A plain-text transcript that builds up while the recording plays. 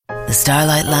the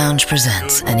Starlight Lounge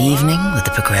presents An Evening with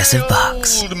the Progressive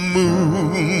Box. Old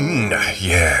moon,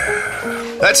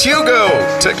 yeah. That's Hugo,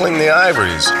 tickling the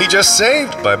ivories. He just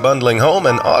saved by bundling home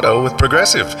and auto with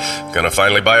Progressive. Gonna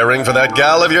finally buy a ring for that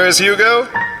gal of yours, Hugo?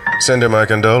 Send her my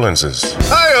condolences.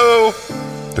 Hi-oh!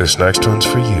 This next one's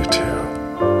for you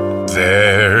two.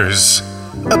 There's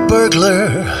a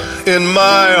burglar in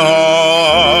my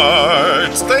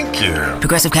heart. Thank you.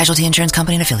 Progressive Casualty Insurance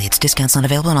Company and Affiliates. Discounts not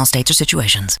available in all states or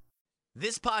situations.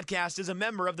 This podcast is a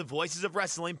member of the Voices of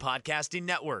Wrestling Podcasting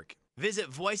Network. Visit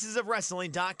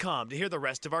voicesofwrestling.com to hear the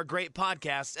rest of our great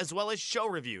podcasts, as well as show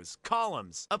reviews,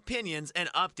 columns, opinions, and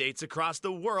updates across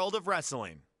the world of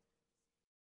wrestling.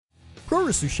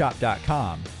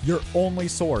 ProWrestleShop.com, your only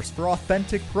source for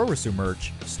authentic Pro-Wrestling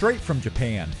merch straight from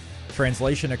Japan.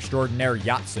 Translation extraordinaire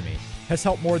Yatsumi has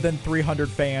helped more than 300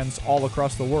 fans all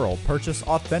across the world purchase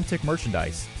authentic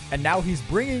merchandise, and now he's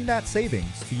bringing that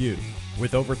savings to you.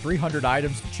 With over 300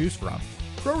 items to choose from,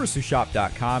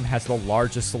 ProWrestleShop.com has the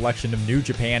largest selection of New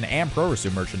Japan and Pro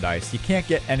Wrestling merchandise you can't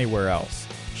get anywhere else.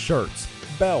 Shirts,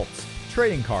 belts,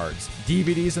 trading cards,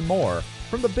 DVDs, and more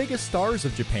from the biggest stars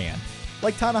of Japan,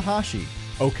 like Tanahashi,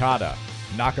 Okada,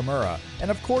 Nakamura,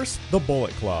 and of course, the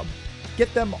Bullet Club.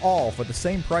 Get them all for the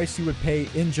same price you would pay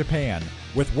in Japan,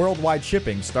 with worldwide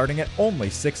shipping starting at only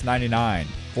 $6.99.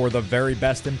 For the very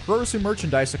best in Pro Wrestling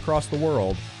merchandise across the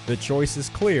world, the choice is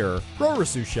clear.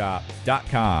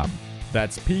 ProWrestleShop.com.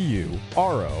 That's PURORESU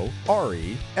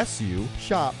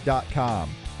shop.com.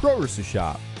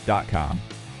 ProWrestleShop.com.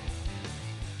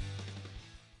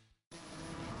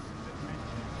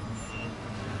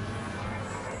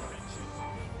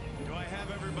 Do I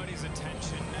have everybody's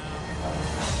attention now?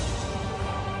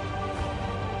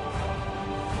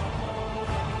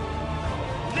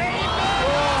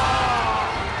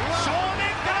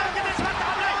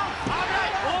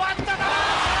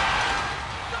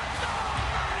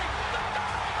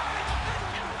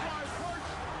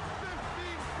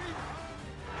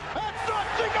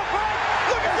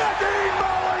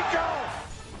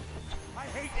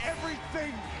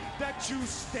 You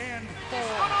stand for.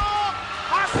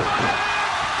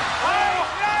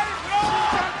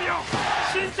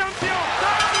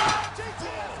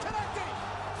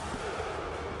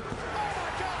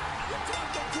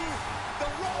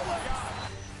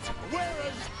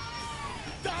 Wearing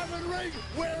diamond ring,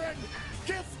 wearing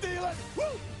kiss stealing,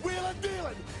 wheeling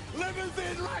dealing,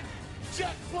 limousine right,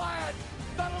 jet flying,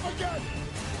 son of a gun.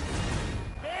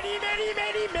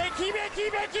 Makey,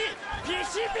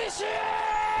 fishy.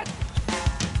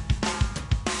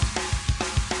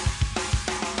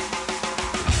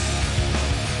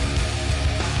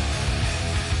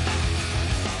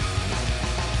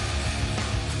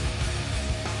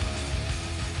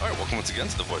 All right, welcome once again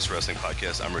to the Voice Wrestling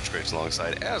Podcast. I'm Rich Graves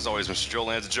alongside, as always, Mr. Joe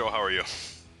Lanza. Joe, how are you?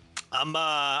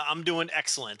 I'm doing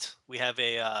excellent. We have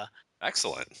a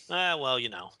Excellent. well, you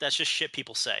know, that's just shit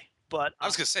people say. But I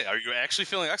was gonna say, are you actually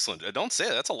feeling excellent? Don't say it.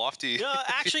 That's a lofty.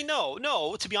 actually, no.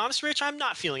 To be honest, Rich, I'm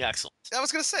not feeling excellent. I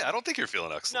was gonna say, I don't think you're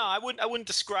feeling excellent. No, I wouldn't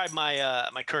describe my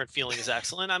my current feeling as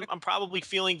excellent. I'm probably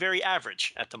feeling very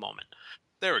average at the moment.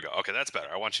 There we go. Okay, that's better.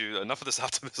 I want you enough of this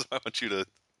optimism. I want you to.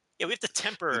 Yeah, we have to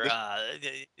temper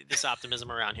this optimism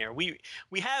around here. We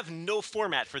have no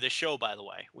format for this show, by the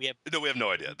way. We have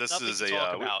no idea. This nothing is to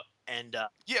talk about. And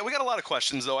yeah, we got a lot of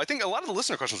questions though. I think a lot of the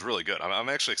listener questions were really good. I'm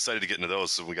actually excited to get into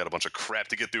those. So we got a bunch of crap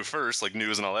to get through first, like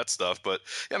news and all that stuff. But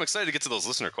yeah, I'm excited to get to those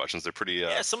listener questions. They're pretty.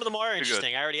 Yeah, some of them are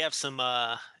interesting. Good. I already have some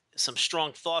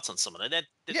strong thoughts on some of that.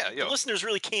 The listeners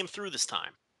really came through this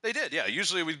time. They did, yeah.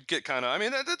 Usually we get kind of. I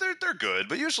mean, they're good,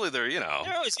 but usually they're they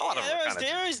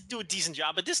always do a decent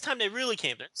job. But this time they really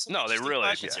came there. No, they really.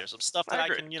 Questions here, some stuff that I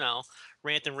can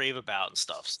rant and rave about and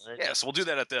stuff. So we'll do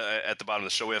that at the bottom of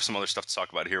the show. We have some other stuff to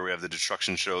talk about here. We have the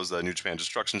Destruction shows, the New Japan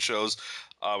Destruction shows.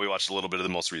 We watched a little bit of the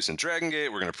most recent Dragon Gate.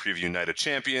 We're going to preview Night of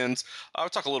Champions. We'll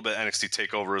talk a little bit of NXT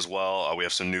TakeOver as well. We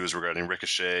have some news regarding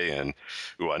Ricochet and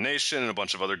Uwa Nation and a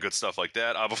bunch of other good stuff like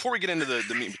that. Before we get into the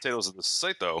meat and potatoes of the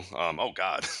site, though, oh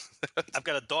God. I've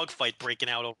got a dog fight breaking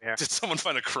out over here. Did someone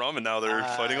find a crumb and now they're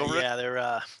fighting over it? Yeah,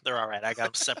 they're all right. I got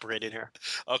them separated here.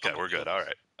 Okay, we're good. All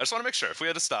right. I just want to make sure if we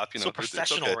had to stop, so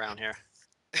professional it's okay. Around here.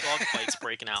 Dog fights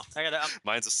breaking out.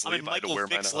 Mine's asleep. I'm in Michael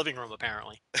Vick's living room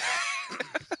apparently.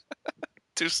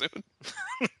 Too soon.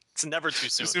 It's never too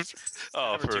soon.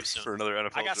 For another NFL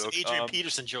joke. I got some Adrian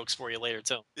Peterson jokes for you later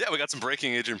too. Yeah, we got some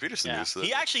breaking Adrian Peterson news.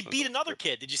 He actually beat another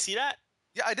kid. Did you see that?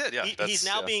 Yeah, I did. Yeah, he's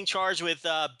now being charged with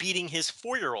beating his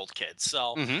 4-year-old kid.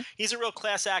 So he's a real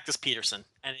class act, this Peterson.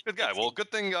 And good guy. Well, good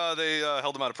thing they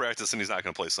held him out of practice, and he's not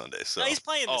going to play Sunday. So no, he's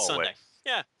playing this Sunday. Wait.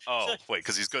 Yeah. Oh, So, wait,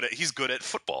 because he's good at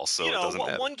football, so you it know, doesn't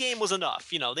matter. one game was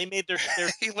enough. You know, they made their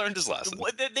He learned his lesson.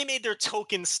 they made their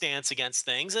token stance against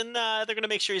things, and they're going to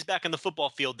make sure he's back on the football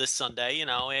field this Sunday. You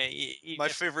know, My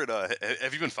favorite,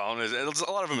 have you been following it?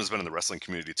 A lot of them has been in the wrestling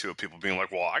community too, of people being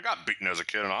like, well, I got beaten as a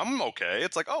kid and I'm okay.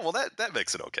 It's like, oh, well, that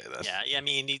makes it okay then. yeah. I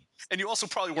mean, And you also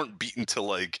probably weren't beaten to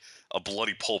like a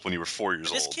bloody pulp when you were 4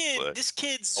 years old.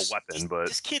 this weapon, but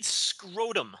this kid's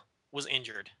scrotum was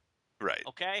injured. right.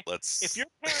 Okay. Let's If your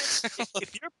parents,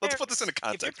 if your let's put this into if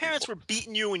your context. parents were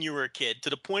beating you when you were a kid to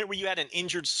the point where you had an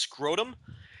injured scrotum,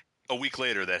 A week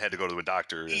later, that had to go to a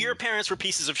doctor. And, your parents were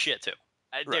pieces of shit too.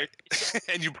 right.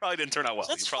 And you probably didn't turn out well.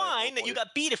 That's fine that you got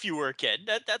beat if you were a kid.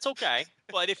 That's okay.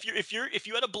 But if you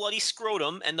had a bloody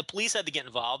scrotum and the police had to get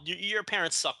involved, your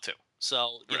parents suck too.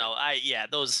 So you know,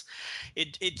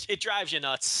 it drives you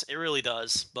nuts. It really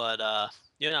does. But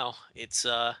you know, it's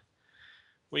what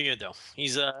are you gonna do?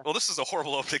 He's Well, this is a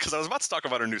horrible opening because I was about to talk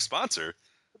about our new sponsor.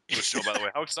 The show, by the way.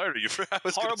 How excited are you for?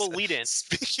 Horrible lead-in.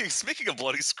 Speaking of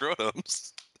bloody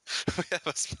scrotums, we have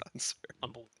a sponsor.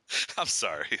 I'm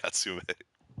sorry, Atsume.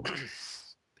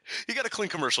 You got a clean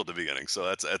commercial at the beginning, so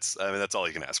that's all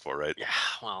you can ask for, right? Yeah.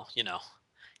 Well, you know,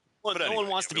 But no anyway, one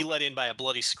wants to be let in by a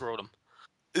bloody scrotum.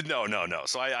 No.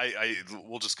 So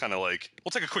we'll just kind of like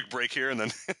we'll take a quick break here and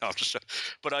then I'll just.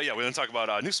 But yeah, we're gonna talk about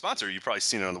a new sponsor. You've probably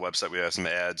seen it on the website. We have some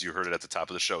ads. You heard it at the top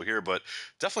of the show here, but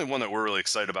definitely one that we're really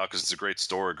excited about because it's a great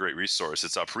store, a great resource.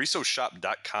 It's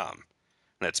PuroShop.com, and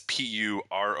that's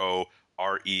PURORESU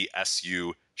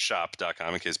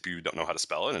shop.com in case you don't know how to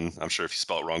spell it, and I'm sure if you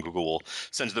spell it wrong, Google will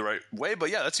send you the right way. But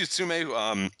yeah, that's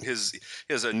Yutsume. He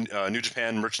has a New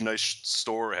Japan merchandise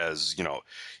store. Has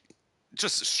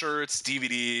just shirts,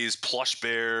 DVDs, plush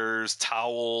bears,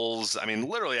 towels. I mean,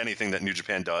 literally anything that New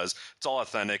Japan does. It's all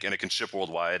authentic, and it can ship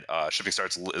worldwide. Shipping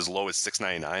starts as low as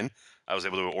 $6.99. I was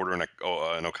able to order an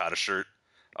Okada shirt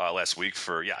last week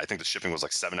for, I think the shipping was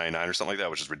like $7.99 or something like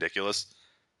that, which is ridiculous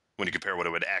when you compare what it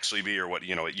would actually be or what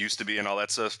it used to be and all that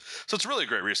stuff. So it's really a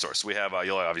great resource. We have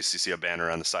you'll obviously see a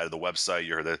banner on the side of the website.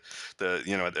 You heard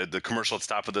the commercial at the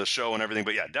top of the show and everything.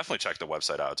 But yeah, definitely check the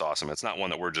website out. It's awesome. It's not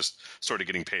one that we're just sort of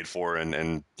getting paid for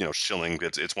and shilling.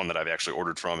 It's one that I've actually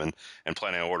ordered from and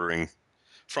planning on ordering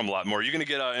from a lot more. Are you going to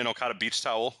get an Okada beach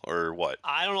towel or what?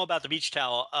 I don't know about the beach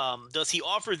towel. Does he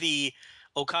offer the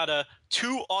Okada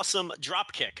Too Awesome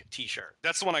Dropkick T-shirt?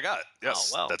 That's the one I got.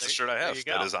 Yes, that's the shirt I have.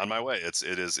 That is on my way. It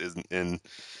is in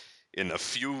a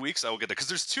few weeks. I will get that because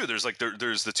there's two. There's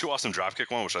the Too Awesome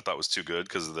Dropkick one, which I thought was too good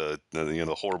because of the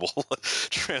horrible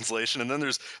translation, and then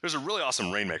there's a really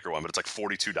awesome Rainmaker one, but it's like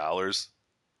 $42.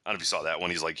 I don't know if you saw that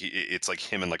one. It's like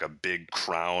him in like a big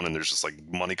crown, and there's just like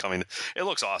money coming. It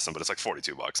looks awesome, but it's like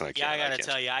 $42, and I gotta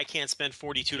tell you, I can't spend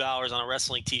 $42 on a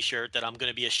wrestling T-shirt that I'm going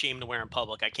to be ashamed to wear in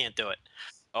public. I can't do it.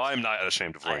 Oh, I'm not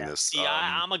ashamed of wearing this. See,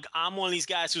 I'm one of these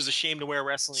guys who's ashamed to wear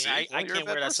wrestling. I can't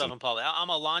wear that stuff in public. I'm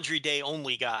a laundry day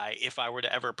only guy if I were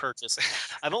to ever purchase.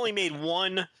 I've only made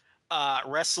one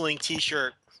wrestling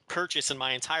T-shirt purchase in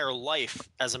my entire life.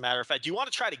 As a matter of fact, do you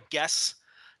want to try to guess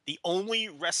the only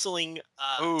wrestling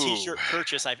T-shirt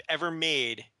purchase I've ever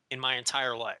made in my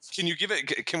entire life? Can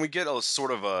we get a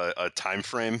sort of a time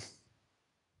frame?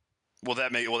 Will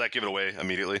that give it away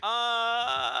immediately?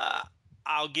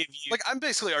 I'll give you. Like I'm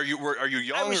basically. Are you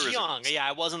young? I was young. Yeah,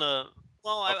 I wasn't a.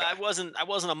 Well, okay. I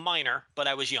wasn't a minor, but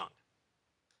I was young.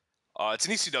 It's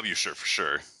an ECW shirt for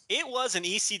sure. It was an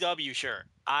ECW shirt.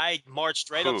 I marched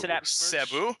right up to that.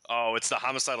 Sabu? Oh, it's the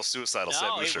homicidal suicidal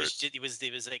Sabu shirt. It was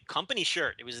a company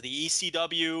shirt. It was the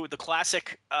ECW, the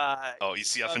classic.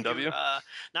 ECF and W.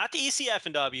 Not the ECF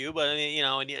and W, but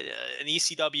an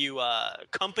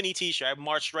ECW company T-shirt. I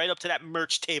marched right up to that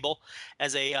merch table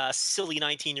as a silly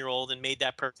 19-year-old and made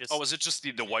that purchase. Oh, was it just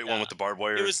the white one with the barbed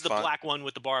wire? It was the black one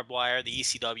with the barbed wire, the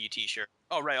ECW T-shirt.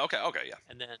 Oh, right. Okay, yeah.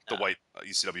 And then the white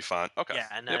ECW font. Okay. Yeah,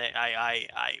 and then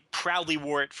I proudly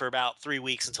wore it for about 3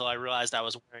 weeks until I realized I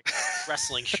was wearing a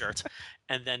wrestling shirt,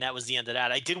 and then that was the end of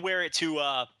that. I did wear it to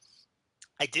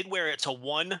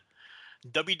one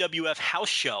WWF house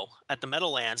show at the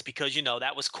Meadowlands because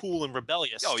that was cool and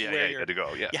rebellious. Oh yeah, you had to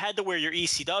go. Yeah, you had to wear your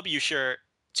ECW shirt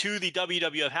to the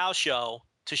WWF house show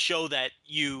to show that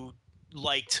you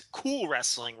liked cool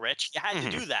wrestling. Rich, you had to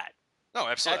do that. No,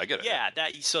 absolutely, I get it. Yeah,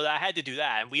 so I had to do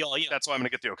that, and we all. That's why I'm going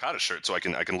to get the Okada shirt, so I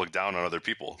can look down on other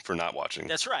people for not watching.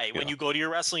 That's right. When you go to your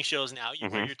wrestling shows now, you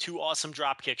wear your Too Awesome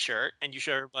Dropkick shirt, and you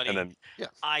show everybody. And then,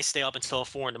 I stay up until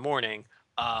 4 a.m.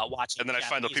 watching. And then I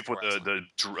find the people with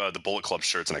the Bullet Club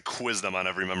shirts, and I quiz them on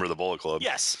every member of the Bullet Club.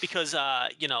 Yes, because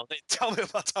tell me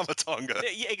about Tama Tonga.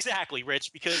 Yeah, exactly,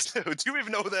 Rich. Because do you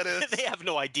even know who that is? They have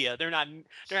no idea. They're not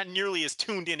nearly as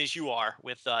tuned in as you are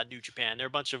with New Japan. They're a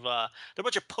bunch of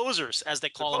posers, as they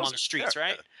call them on the streets,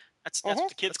 right? Yeah. That's what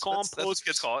the kids call them. That's what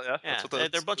kids call it. Yeah,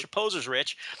 they're a bunch of posers,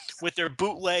 Rich, with their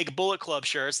bootleg Bullet Club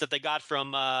shirts that they got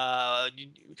from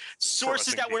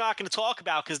sources that we're not going to talk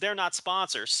about because they're not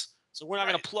sponsors. So we're not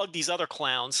going to plug these other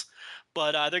clowns,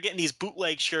 but they're getting these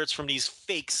bootleg shirts from these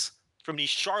fakes, from these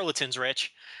charlatans,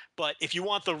 Rich. But if you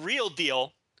want the real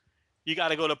deal, you got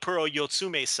to go to Puro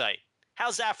Yotsume's site.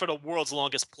 How's that for the world's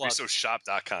longest plug?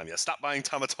 RisoShop.com. Yeah, stop buying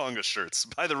Tama Tonga shirts.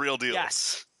 Buy the real deal.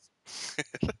 Yes.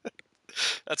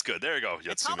 That's good. There you go.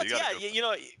 Yotsume,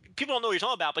 people don't know what you're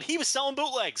talking about, but he was selling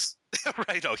bootlegs.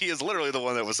 Right. No, he is literally the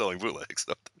one that was selling bootlegs.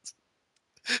 So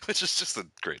which is just a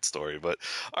great story. But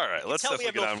all right, let's tell we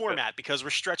have no format because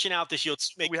we're stretching out this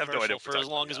Yotsume commercial for as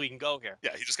long as we can go here.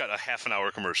 Yeah, he just got a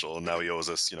half-an-hour commercial, and now he owes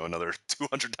us, another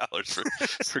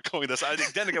 $200 for going this. I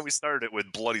think then again we started it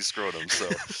with bloody scrotum, so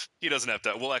he doesn't have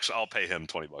to. I'll pay him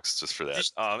 $20 just for that.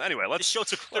 Anyway, this show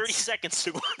took 30 seconds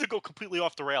to go completely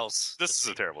off the rails. This is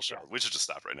a terrible show. We should just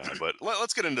stop right now. But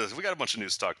let's get into this. We got a bunch of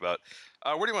news to talk about.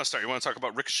 Where do you want to start? You want to talk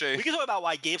about Ricochet? We can talk about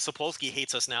why Gabe Sapolsky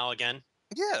hates us now again.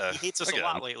 Yeah, he hates us a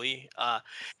lot lately.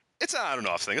 It's an on and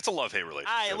off thing. It's a love-hate relationship.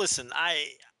 I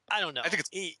don't know. I think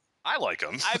I like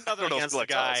him. I have nothing against the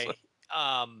guy.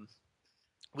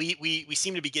 We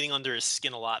seem to be getting under his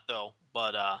skin a lot, though.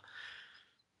 But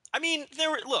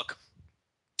look.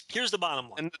 Here's the bottom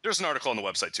line. And there's an article on the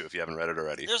website too, if you haven't read it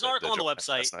already. There's an article on the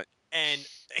website, and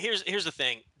here's the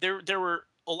thing. There were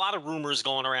a lot of rumors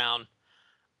going around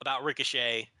about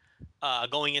Ricochet.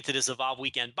 Going into this Evolve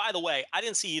weekend. By the way, I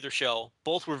didn't see either show.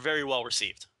 Both were very well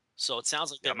received. So it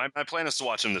sounds like my plan is to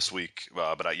watch them this week,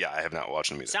 but I have not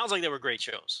watched them either. Sounds like they were great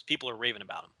shows. People are raving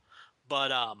about them. But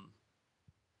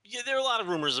there are a lot of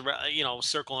rumors,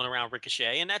 circling around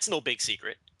Ricochet, and that's no big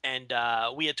secret. And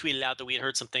we had tweeted out that we had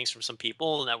heard some things from some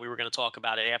people, and that we were going to talk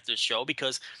about it after the show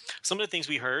because some of the things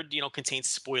we heard, contained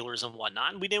spoilers and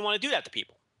whatnot, and we didn't want to do that to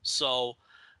people. So,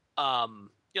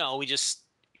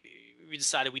 we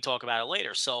decided we'd talk about it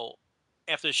later. So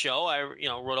after the show, I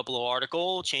wrote up a little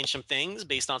article, changed some things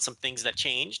based on some things that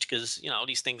changed because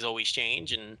these things always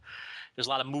change and there's a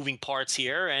lot of moving parts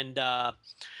here. And I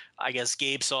guess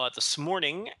Gabe saw it this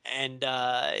morning and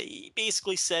he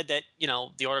basically said that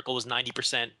the article was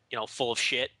 90% full of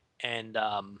shit and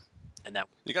that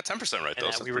you got 10% right though.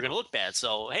 And that we were going to look bad.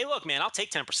 So hey, look, man, I'll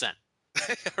take 10%.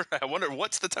 I wonder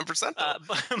what's the 10%.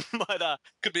 But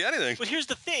could be anything. But here's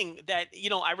the thing that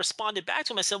I responded back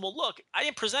to him. I said, "Well, look, I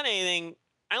didn't present anything.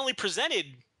 I only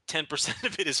presented 10%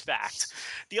 of it as fact.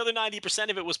 The other 90%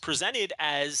 of it was presented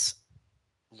as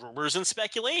rumors and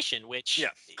speculation, which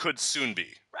could soon be.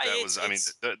 Right. That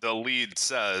was, the lead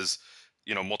says."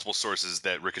 Multiple sources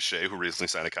that Ricochet, who recently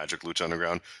signed a contract with Lucha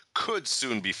Underground, could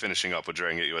soon be finishing up with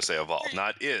Dragon Gate USA Evolve.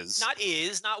 Not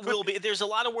will be. There's a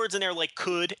lot of words in there like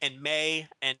could and may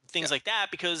and things like that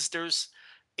because does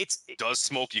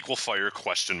smoke equal fire ?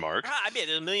 There's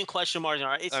a million question marks.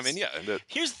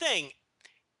 Here's the thing.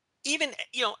 Even,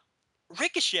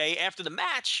 Ricochet, after the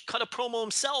match, cut a promo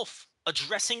himself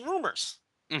addressing rumors,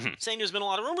 saying there's been a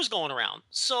lot of rumors going around.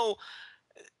 So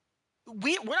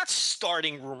we're not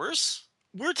starting rumors.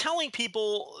 We're telling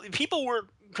people were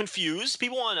confused.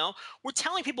 People want to know. We're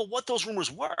telling people what those rumors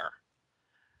were.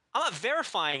 I'm not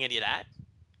verifying any of that.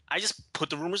 I just put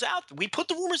the rumors out. We put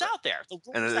the rumors out there.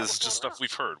 And it's just stuff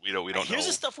we've heard. We don't know. Here's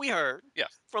the stuff we heard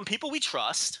from people we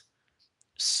trust.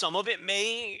 Some of it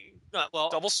may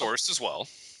double sourced as well.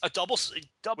 A double,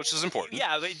 which is important.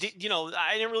 Yeah, I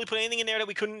didn't really put anything in there that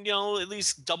we couldn't, at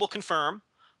least double confirm.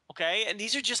 Okay, and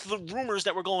these are just the rumors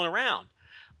that were going around.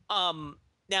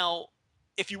 Now,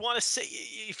 if you want to say,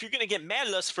 if you're going to get mad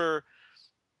at us for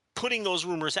putting those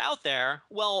rumors out there,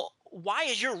 well, why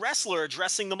is your wrestler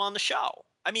addressing them on the show?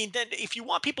 I mean, then if you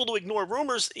want people to ignore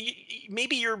rumors,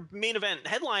 maybe your main event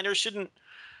headliner shouldn't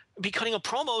be cutting a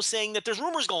promo saying that there's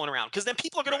rumors going around because then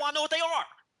people are going to want to know what they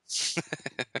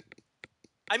are.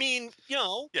 I mean,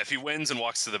 Yeah, if he wins and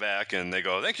walks to the back and they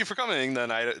go, "Thank you for coming,"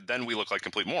 then we look like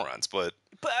complete morons. But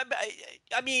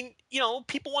I mean,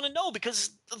 people want to know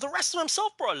because the wrestler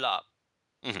himself brought it up,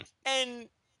 and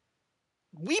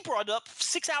we brought it up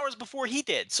 6 hours before he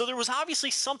did. So there was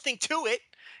obviously something to it.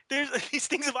 These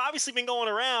things have obviously been going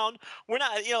around. We're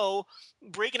not,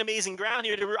 breaking amazing ground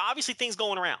here. There were obviously things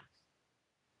going around.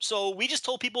 So we just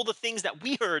told people the things that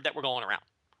we heard that were going around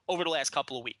over the last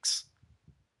couple of weeks,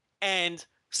 and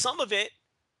some of it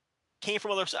came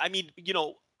from other. I mean,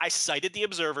 I cited the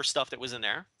Observer stuff that was in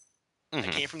there.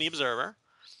 that came from the Observer.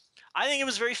 I think it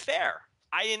was very fair.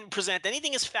 I didn't present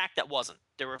anything as fact that wasn't.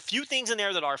 There were a few things in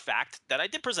there that are fact that I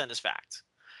did present as fact.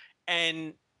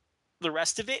 And the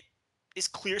rest of it is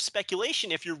clear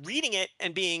speculation. If you're reading it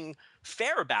and being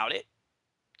fair about it,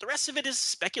 the rest of it is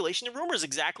speculation and rumors.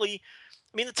 Exactly.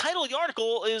 I mean, the title of the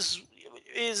article is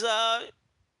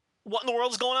what in the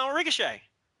world is going on with Ricochet?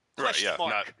 Question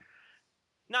mark.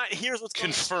 Not here's what's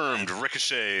confirmed.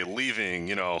 Ricochet leaving.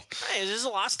 You know, hey, there's a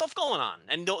lot of stuff going on,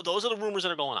 and those are the rumors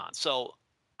that are going on. So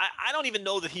I don't even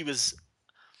know that he was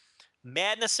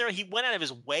mad necessarily. He went out of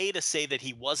his way to say that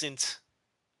he wasn't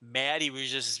mad. He was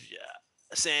just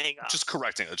saying, just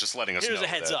correcting it, just letting us know here's a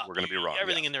heads up. We're going to be wrong.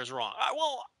 Everything in there is wrong.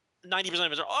 Well, 90% of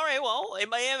it is wrong. All right, well, it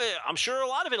may have. I'm sure a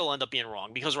lot of it will end up being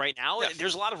wrong because right now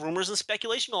there's a lot of rumors and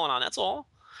speculation going on. That's all.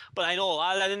 But I know a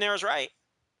lot of that in there is right.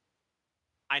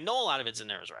 I know a lot of it's in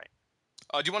there is right.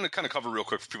 Do you want to kind of cover real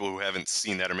quick for people who haven't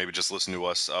seen that or maybe just listen to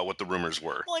us what the rumors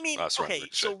were? Well, I mean, okay,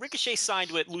 so Ricochet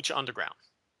signed with Lucha Underground.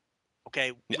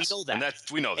 Okay, yes. We know that. And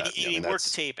we know that. And he worked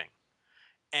the taping.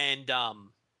 And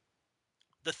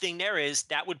the thing there is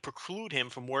that would preclude him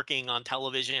from working on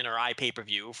television or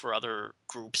iPay-per-view for other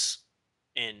groups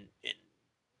in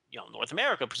North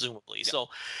America, presumably. Yeah. So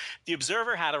the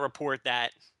Observer had a report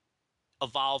that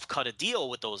Evolve cut a deal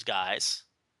with those guys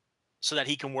so that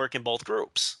he can work in both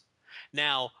groups.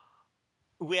 Now,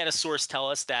 we had a source tell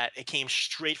us that it came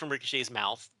straight from Ricochet's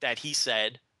mouth that he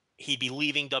said he'd be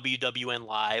leaving WWN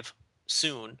Live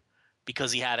soon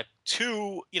because he had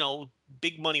two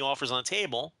big money offers on the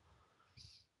table,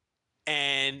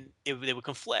 and they would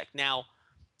conflict. Now,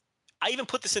 I even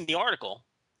put this in the article.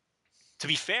 To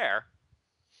be fair,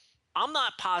 I'm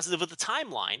not positive of the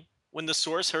timeline when the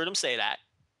source heard him say that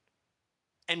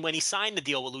and when he signed the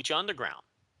deal with Lucha Underground.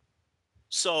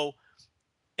 So,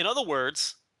 in other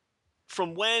words,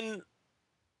 from when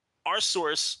our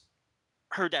source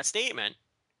heard that statement,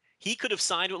 he could have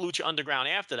signed with Lucha Underground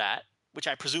after that, which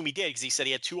I presume he did because he said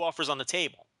he had two offers on the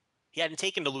table. He hadn't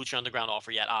taken the Lucha Underground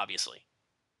offer yet, obviously.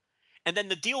 And then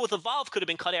the deal with Evolve could have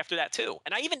been cut after that too.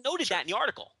 And I even noted that in the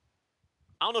article.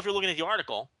 I don't know if you're looking at the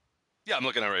article. Yeah, I'm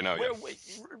looking at it right now.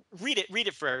 Read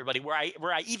it for everybody. Where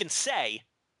I even say,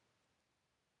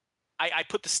 I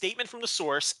put the statement from the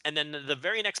source, and then the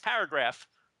very next paragraph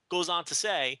goes on to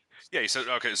say. Yeah, he said,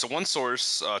 okay, so one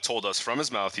source told us from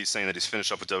his mouth, he's saying that he's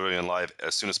finished up with WWN Live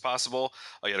as soon as possible.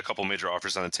 He had a couple major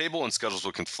offers on the table, and schedules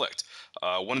would conflict.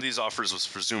 One of these offers was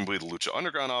presumably the Lucha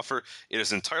Underground offer. It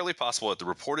is entirely possible that the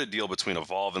reported deal between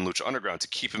Evolve and Lucha Underground to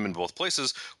keep him in both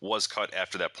places was cut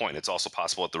after that point. It's also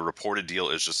possible that the reported deal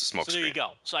is just a smokescreen. So there you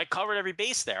go. So I covered every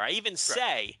base there. I even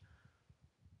say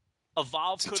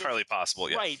Evolve could entirely possible,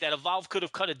 yeah. Right, that Evolve could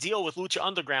have cut a deal with Lucha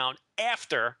Underground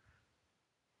after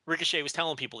Ricochet was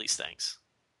telling people these things.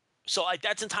 So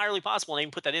that's entirely possible, and I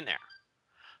even put that in there.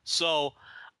 So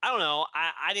I don't know.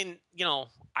 I didn't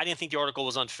think the article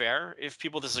was unfair. If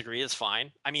people disagree, it's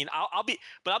fine. I mean, I'll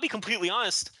be completely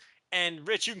honest. And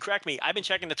Rich, you can correct me. I've been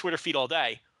checking the Twitter feed all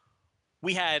day.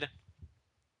 We had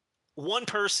one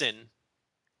person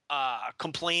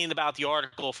complain about the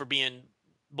article for being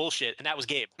bullshit, and that was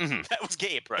Gabe. Mm-hmm. That was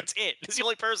Gabe. Right. That's it. It's the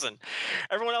only person.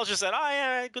 Everyone else just said, "Oh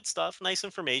yeah, good stuff, nice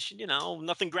information.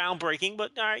 Nothing groundbreaking,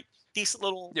 but all right, decent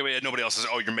little." Yeah, we had nobody else says,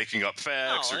 "Oh, you're making up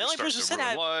facts," no, or the only person said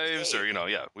that lives, or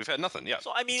we've had nothing. Yeah.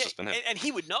 So I mean, and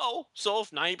he would know. So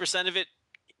if 90% of it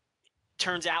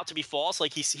turns out to be false,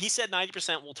 like he said,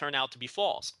 90% will turn out to be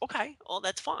false. Okay, well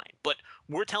that's fine. But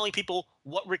we're telling people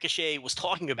what Ricochet was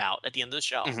talking about at the end of the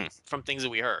show from things that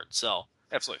we heard. So.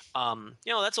 Absolutely.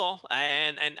 That's all.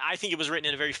 And I think it was written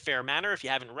in a very fair manner. If you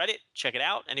haven't read it, check it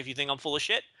out. And if you think I'm full of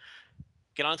shit,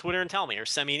 get on Twitter and tell me, or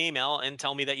send me an email and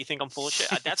tell me that you think I'm full of shit.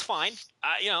 That's fine.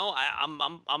 I'm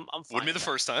fine. Wouldn't be the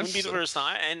first time. Wouldn't be the first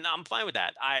time, and I'm fine with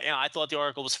that. I thought the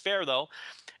article was fair though,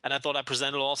 and I thought I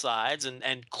presented all sides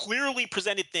and clearly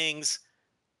presented things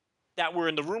that were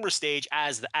in the rumor stage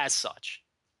as such.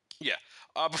 Yeah.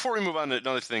 Before we move on to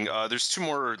another thing, there's two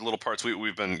more little parts.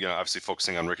 We've been, obviously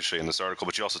focusing on Ricochet in this article,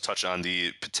 but you also touch on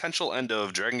the potential end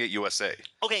of Dragon Gate USA.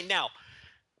 Okay, now,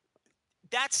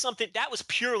 that's something that was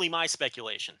purely my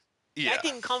speculation. Yeah. That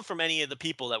didn't come from any of the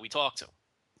people that we talked to.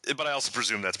 But I also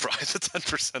presume that's probably the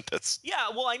 10% that's. Yeah,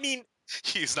 well, I mean.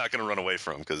 He's not going to run away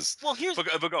from because. Well,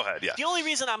 But go ahead, yeah. The only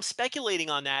reason I'm speculating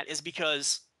on that is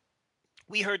because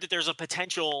we heard that there's a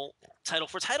potential title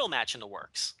for title match in the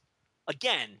works.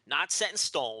 Again, not set in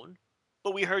stone,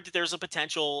 but we heard that there's a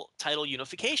potential title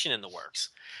unification in the works.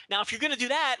 Now, if you're going to do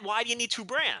that, why do you need two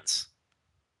brands?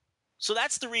 So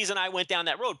that's the reason I went down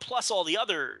that road, plus all the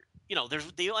other,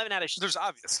 they haven't had a There's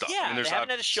obvious stuff. Yeah, There's they haven't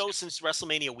had a show since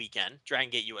WrestleMania weekend, Dragon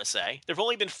Gate USA. There've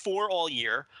only been 4 all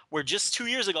year, where just 2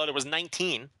 years ago there was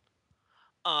 19.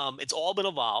 It's all been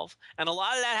Evolve, and a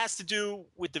lot of that has to do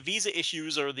with the visa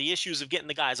issues or the issues of getting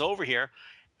the guys over here.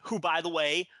 Who, by the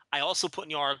way, I also put in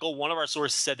the article. One of our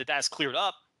sources said that that's cleared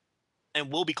up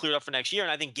and will be cleared up for next year,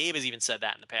 and I think Gabe has even said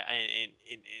that in the past,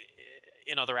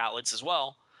 in other outlets as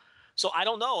well. So I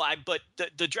don't know. But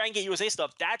the Dragon Gate USA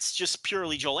stuff, that's just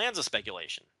purely Joe Lanza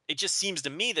speculation. It just seems to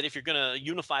me that if you're going to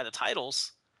unify the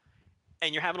titles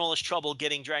and you're having all this trouble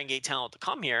getting Dragon Gate talent to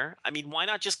come here, I mean, why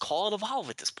not just call it Evolve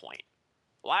at this point?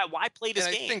 Why play this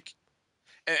game?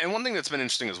 And one thing that's been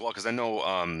interesting as well, because I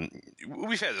know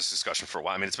we've had this discussion for a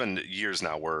while. I mean, it's been years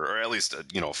now, or at least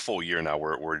a full year now,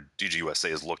 where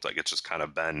DGUSA has looked like it's just kind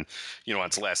of been, on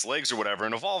its last legs or whatever.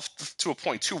 And Evolve, to a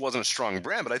point too, wasn't a strong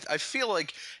brand, but I feel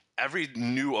like every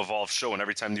new Evolve show and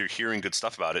every time you're hearing good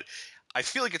stuff about it, I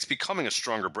feel like it's becoming a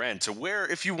stronger brand to where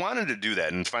if you wanted to do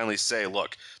that and finally say,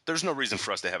 look, there's no reason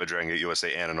for us to have a Dragon Gate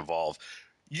USA and an Evolve,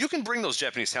 you can bring those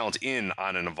Japanese talents in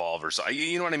on an Evolve or so.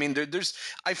 You know what I mean?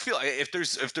 I feel like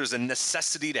if there's a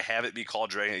necessity to have it be called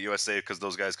Dragon Gate USA because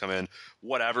those guys come in,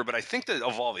 whatever. But I think that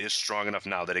Evolve is strong enough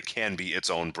now that it can be its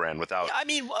own brand without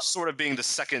sort of being the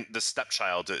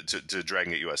stepchild to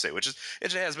Dragon Gate USA, which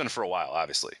it has been for a while,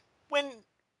 obviously.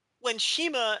 When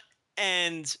Shima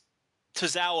and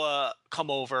Tozawa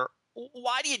come over,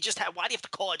 why do you have to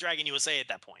call it Dragon USA at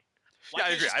that point? Yeah, I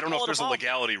agree. I don't know if there's a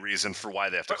legality reason for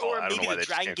why they have to call it. I don't know why the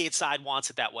Dragon Gate side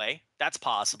wants it that way. That's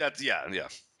possible. Yeah.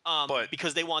 But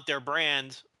because they want their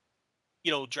brand,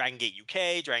 Dragon Gate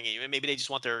UK, Dragon Gate, maybe they just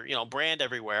want their, brand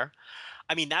everywhere.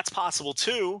 I mean, that's possible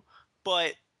too.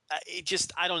 But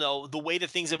I don't know. The way that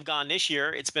things have gone this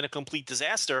year, it's been a complete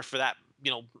disaster for that,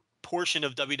 portion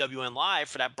of WWN Live,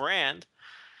 for that brand.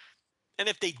 And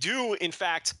if they do, in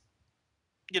fact,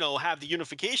 have the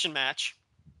unification match,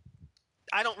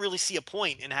 I don't really see a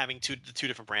point in having the two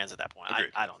different brands at that point.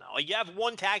 I don't know. You have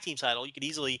one tag team title. You could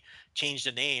easily change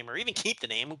the name or even keep the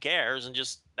name. Who cares? And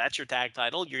just that's your tag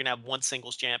title. You're going to have one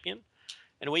singles champion.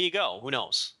 And away you go. Who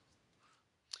knows?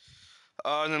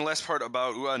 And then the last part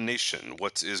about Nation.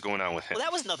 What is going on with him? Well,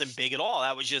 that was nothing big at all.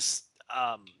 That was just,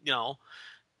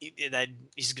 that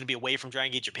he's going to be away from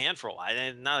Dragon Gate Japan for a while.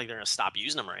 And not like they're going to stop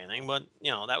using him or anything, but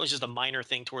that was just a minor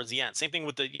thing towards the end. Same thing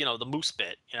with the the Moose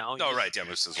bit. Right, yeah,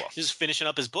 Moose as well. Just finishing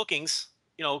up his bookings,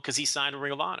 because he signed a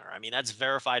Ring of Honor. I mean, that's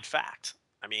verified fact.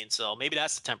 I mean, so maybe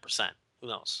that's the 10%. Who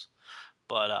knows?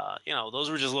 But those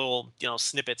were just little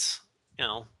snippets.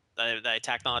 That I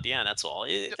tacked on at the end. That's all.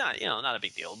 It's not not a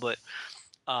big deal, but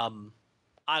I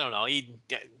don't know. He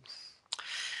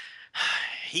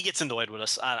gets annoyed with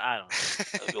us. I don't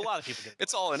know. A lot of people get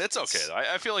It's all in. It's okay, though.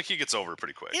 I feel like he gets over it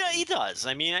pretty quick. Yeah, he does.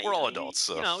 I mean, we're all adults,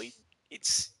 so. I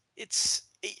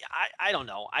don't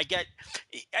know. I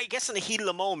guess in the heat of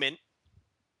the moment,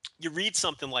 you read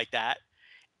something like that,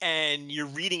 and you're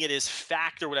reading it as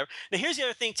fact or whatever. Now, here's the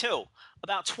other thing, too.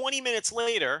 About 20 minutes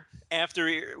later, after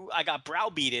I got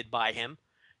browbeated by him,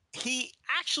 he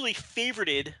actually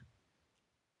favorited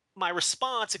my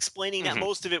response explaining that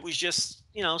most of it was just,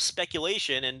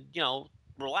 speculation and,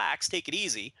 relax, take it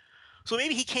easy. So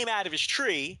maybe he came out of his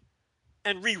tree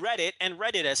and reread it and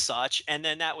read it as such. And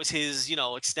then that was his,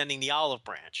 extending the olive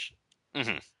branch.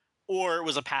 Mm-hmm. Or it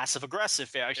was a passive aggressive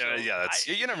fair.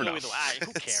 You never know.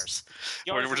 Who cares?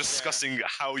 We're discussing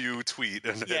how you tweet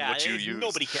and what you use.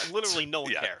 Nobody cares. Literally no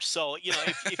one cares. So,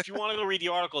 if you want to go read the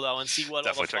article, though, and see what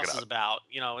all the fuss is about,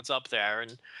 it's up there.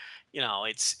 And,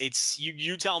 it's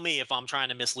you tell me if I'm trying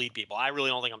to mislead people. I really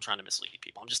don't think I'm trying to mislead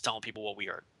people. I'm just telling people what we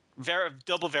heard.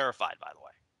 Double verified, by the way.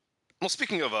 Well,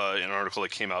 speaking of an article that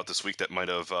came out this week that might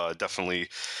have definitely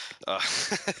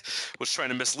was trying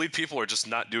to mislead people or just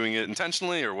not doing it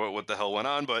intentionally or what the hell went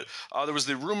on, but there was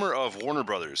the rumor of Warner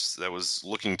Brothers that was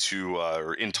looking to,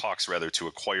 or in talks rather, to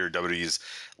acquire WWE's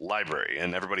library.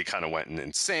 And everybody kind of went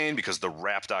insane because the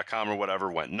Rap.com or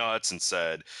whatever went nuts and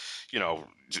said,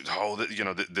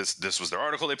 this was their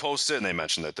article they posted, and they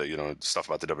mentioned that the stuff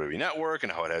about the WWE Network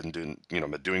and how it hadn't been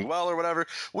doing well or whatever.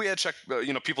 We had checked,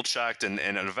 people checked, and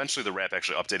eventually the Wrap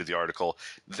actually updated the article.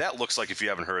 That looks like, if you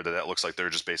haven't heard that looks like they're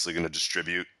just basically going to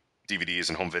distribute DVDs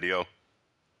and home video.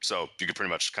 So you could pretty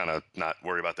much kind of not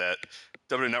worry about that.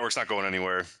 WWE Network's not going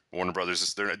anywhere. Warner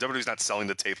Brothers WWE's not selling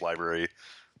the tape library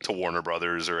to Warner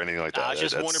Brothers or anything like that.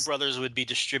 Just Warner Brothers would be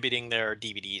distributing their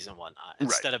DVDs and whatnot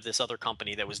instead of this other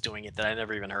company that was doing it that I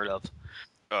never even heard of.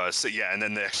 And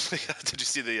then they actually did you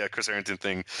see the Chris Harrington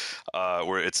thing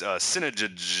where it's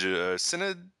Synagem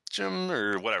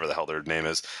or whatever the hell their name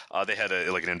is? They had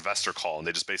an investor call and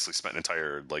they just basically spent an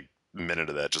entire minute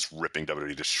of that just ripping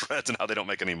WWE to shreds and how they don't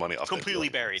make any money off it. Completely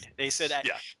buried. They said that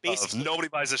basically nobody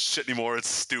buys this shit anymore. It's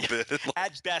stupid.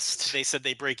 At best, they said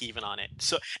they break even on it.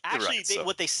 So actually,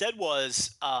 what they said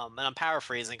was, and I'm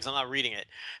paraphrasing because I'm not reading it.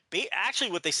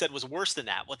 Actually, what they said was worse than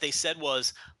that. What they said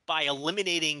was by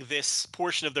eliminating this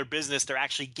portion of their business, they're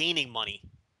actually gaining money.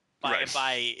 By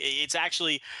it's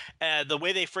actually the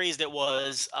way they phrased it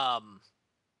was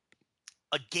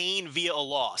a gain via a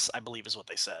loss, I believe is what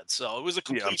they said. So it was a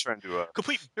complete,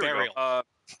 complete burial.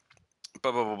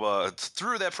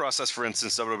 Through that process, for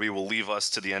instance, WWE will leave us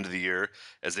to the end of the year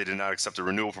as they did not accept a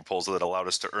renewal proposal that allowed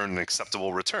us to earn an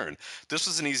acceptable return. This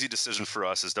was an easy decision for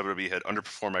us as WWE had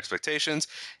underperformed expectations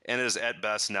and is at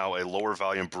best now a lower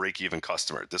volume break-even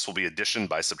customer. This will be addition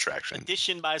by subtraction.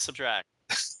 Addition by subtraction.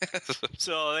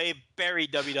 So they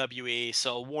buried WWE.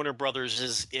 So Warner Brothers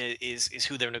is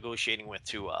who they're negotiating with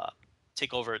to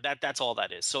take over. That's all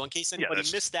that is. So in case anybody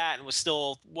missed that and was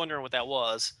still wondering what that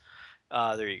was,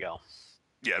 there you go.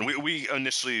 Yeah, and we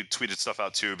initially tweeted stuff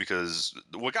out too because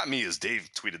what got me is Dave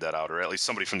tweeted that out, or at least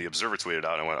somebody from the Observer tweeted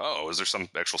out, and I went, "Oh, is there some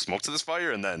actual smoke to this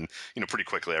fire?" And then, pretty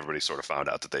quickly everybody sort of found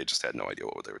out that they just had no idea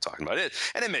what they were talking about. It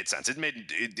made sense.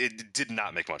 It did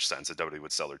not make much sense that WWE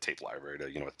would sell their tape library to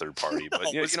a third party, no,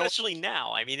 but especially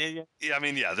now. I mean,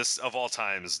 this of all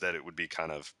times that it would be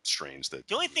kind of strange that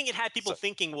the only thing it had people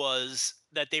thinking was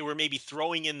that they were maybe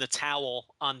throwing in the towel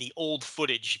on the old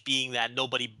footage, being that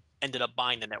nobody ended up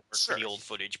buying the network for the old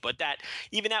footage, but that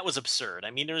was absurd.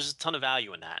 I mean, there's a ton of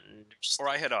value in that. Or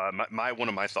I had one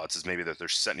of my thoughts is maybe that they're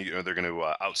setting, they're going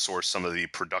to outsource some of the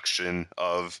production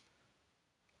of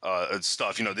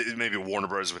stuff. Maybe Warner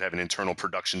Bros. Would have an internal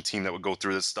production team that would go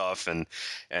through this stuff, and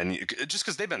just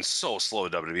because they've been so slow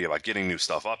at WWE about getting new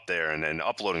stuff up there and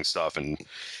uploading stuff, and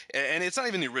it's not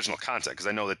even the original content, because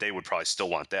I know that they would probably still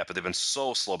want that, but they've been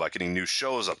so slow about getting new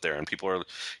shows up there, and people are,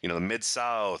 the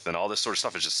Mid-South and all this sort of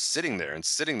stuff is just sitting there, and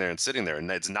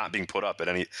it's not being put up at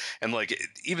any, and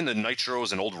even the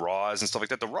Nitros and old Raws and stuff like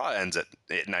that, the Raw ends at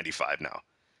 95 now.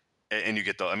 And you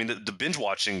get the binge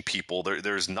watching people.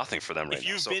 There's nothing for them right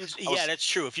now. That's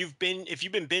true. If you've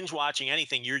been binge watching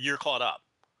anything, you're caught up.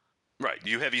 Right.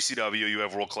 You have ECW. You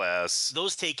have World Class.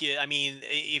 Those take you. I mean,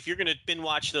 if you're gonna binge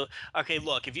watch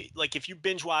if you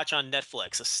binge watch on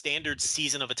Netflix, a standard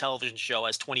season of a television show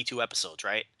has 22 episodes,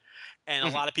 right? And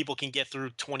a lot of people can get through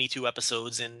 22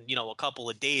 episodes in, a couple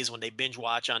of days when they binge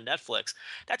watch on Netflix.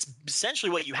 That's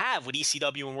essentially what you have with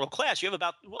ECW and World Class. You have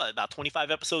about 25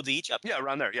 episodes each. Yeah,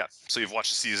 around there, yeah. So you've watched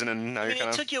the season, and now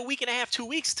it took you a week and a half, 2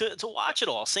 weeks to watch it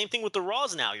all. Same thing with the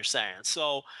Raws now, you're saying.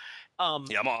 So I'm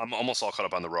almost all caught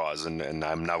up on the Raws, and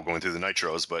I'm now going through the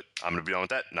Nitros, but I'm going to be done with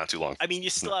that not too long. I mean,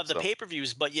 you still have the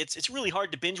pay-per-views, but it's really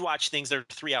hard to binge watch things that are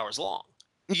 3 hours long.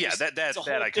 Yeah, that's a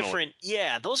whole different.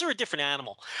 Yeah, those are a different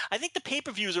animal. I think the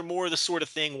pay-per-views are more the sort of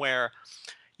thing where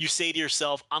you say to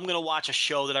yourself, "I'm going to watch a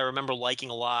show that I remember liking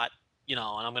a lot, and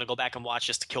I'm going to go back and watch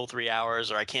just to kill 3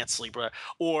 hours, or I can't sleep,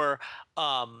 or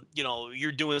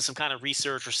you're doing some kind of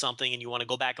research or something, and you want to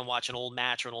go back and watch an old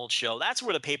match or an old show." That's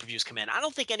where the pay-per-views come in. I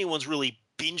don't think anyone's really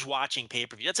binge watching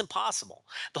pay-per-view. That's impossible.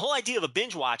 The whole idea of a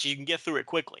binge watch is you can get through it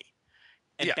quickly.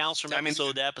 And bounce from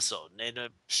episode to episode.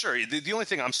 Sure. The only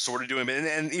thing I'm sort of doing,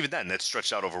 and even then, that's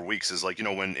stretched out over weeks, is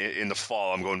when in the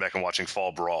fall I'm going back and watching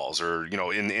Fall Brawls, or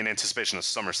in anticipation of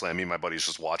SummerSlam. Me and my buddies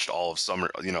just watched all of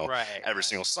every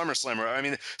single SummerSlam.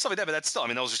 Or stuff like that. But that's still,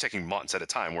 those are taking months at a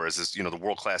time. Whereas this, the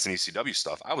World Class and ECW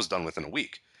stuff, I was done within a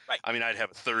week. Right. I'd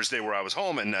have a Thursday where I was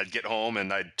home, and I'd get home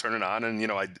and I'd turn it on,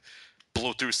 and I'd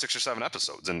blow through 6 or 7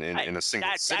 episodes in a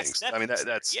single sitting.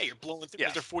 That's you're blowing through.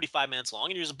 They're 45 minutes long,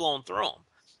 and you're just blowing through them.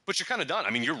 But you're kind of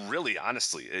done. You're really,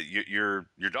 honestly, you're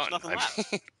done. There's nothing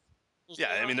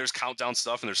left. There's countdown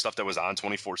stuff, and there's stuff that was on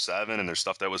 24/7, and there's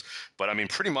stuff that was, but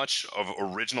pretty much of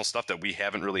original stuff that we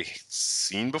haven't really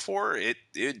seen before.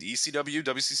 ECW,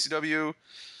 WCCW.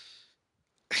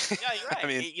 Yeah, you're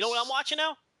right. You know what I'm watching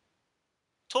now?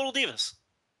 Total Divas.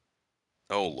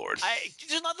 Oh Lord!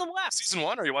 There's nothing left. Season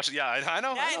 1? Are you watching? Yeah, I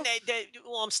know.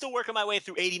 Well, I'm still working my way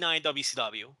through 89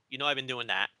 WCW. I've been doing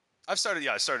that. I started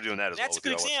doing that as well. That's a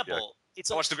good example.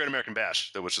 I watched the Great American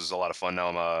Bash, which is a lot of fun. Now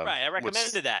I'm right. I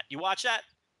recommended that. You watch that?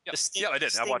 Yeah, I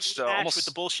did. I watched almost with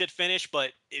the bullshit finish,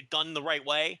 but it done the right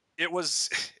way. It was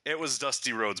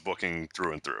Dusty Rhodes booking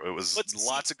through and through. It was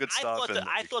lots of good stuff.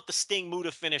 I thought the Sting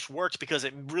Muta finish worked because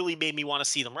it really made me want to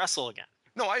see them wrestle again.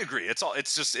 No, I agree. That's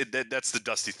the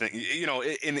Dusty thing.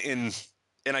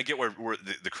 and I get where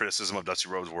the criticism of Dusty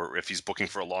Rhodes, where if he's booking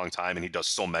for a long time and he does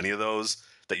so many of those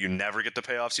that you never get the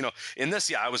payoffs. You know, in this,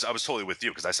 yeah, I was totally with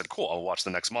you because I said, cool, I'll watch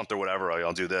the next month or whatever.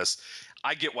 I'll do this.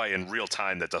 I get why in real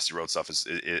time that Dusty Rhodes stuff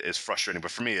is frustrating,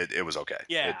 but for me, it was okay.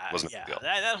 Yeah, it wasn't a big deal.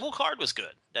 That whole card was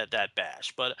good. That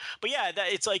bash, but yeah,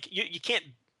 it's like you can't.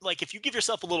 Like if you give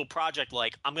yourself a little project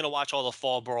like I'm going to watch all the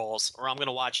fall brawls or I'm going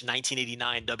to watch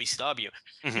 1989 WCW,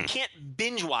 you can't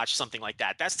binge watch something like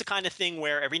that. That's the kind of thing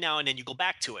where every now and then you go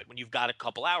back to it when you've got a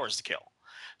couple hours to kill.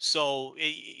 So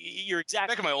you're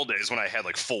exactly back in my old days when I had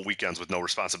like full weekends with no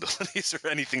responsibilities or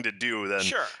anything to do, then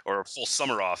sure. Or a full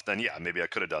summer off, then yeah, maybe I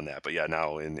could have done that. But yeah,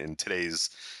 now in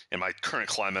my current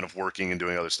climate of working and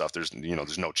doing other stuff, there's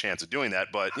no chance of doing that.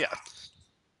 But yeah.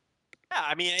 Yeah,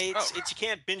 I mean, it's you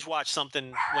can't binge watch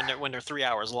something when they're 3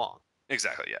 hours long.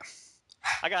 Exactly. Yeah.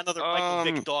 I got another Michael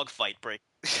Vick dog fight break.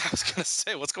 I was gonna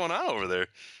say, what's going on over there?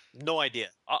 No idea.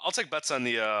 I'll take bets on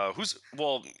the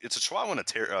it's a Chihuahua and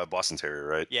a Boston Terrier,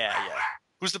 right? Yeah.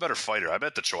 Who's the better fighter? I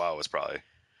bet the Chihuahua's probably.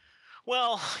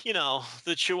 Well,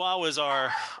 the Chihuahuas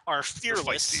are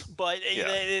fearless, but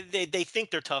they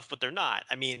think they're tough, but they're not.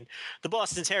 I mean, the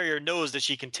Boston Terrier knows that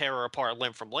she can tear her apart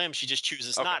limb from limb. She just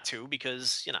chooses not to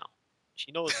because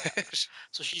she knows that.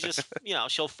 So she just,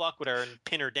 she'll fuck with her and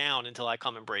pin her down until I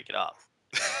come and break it up.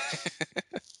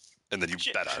 And then you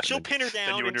bet on it. She'll pin her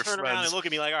down and turn around and look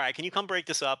at me like, all right, can you come break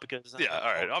this up? Because all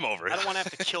right, I'm over it. I don't want to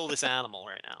have to kill this animal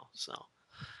right now. So.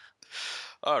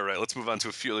 All right, let's move on to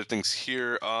a few other things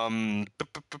here. I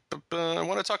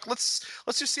want to talk. Let's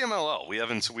do CMLL.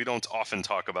 We don't often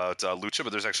talk about Lucha,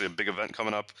 but there's actually a big event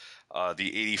coming up,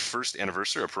 the 81st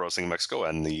anniversary of Pro Wrestling Mexico,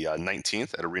 and the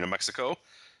 19th at Arena Mexico.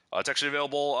 It's actually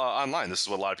available online. This is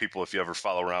what a lot of people, if you ever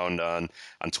follow around on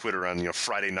Twitter on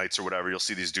Friday nights or whatever, you'll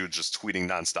see these dudes just tweeting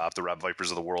nonstop, the Rap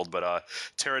Vipers of the world. But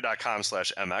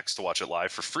Terra.com/MX to watch it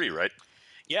live for free, right?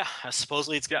 Yeah,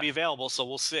 supposedly it's going to be available, so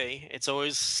we'll see. It's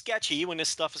always sketchy when this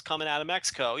stuff is coming out of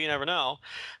Mexico. You never know.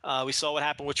 We saw what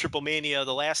happened with Triple Mania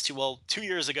the last 2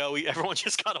 years ago. Everyone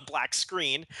just got a black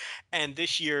screen, and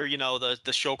this year,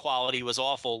 the show quality was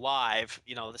awful live,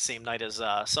 the same night as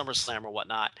SummerSlam or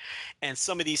whatnot. And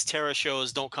some of these Terra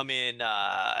shows don't come in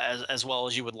as well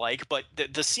as you would like, but the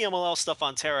CMLL stuff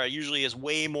on Terra usually is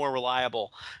way more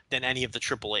reliable than any of the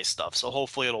AAA stuff, so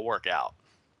hopefully it'll work out.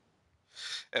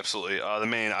 Absolutely. The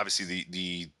main, obviously,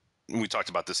 we talked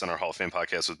about this on our Hall of Fame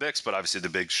podcast with Bix, but obviously the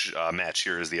big match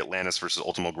here is the Atlantis versus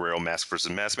Ultimo Guerrero mask versus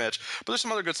mask match. But there's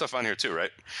some other good stuff on here too, right?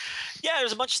 Yeah,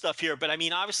 there's a bunch of stuff here, but I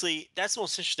mean, obviously that's the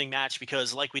most interesting match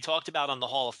because, like we talked about on the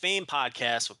Hall of Fame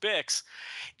podcast with Bix,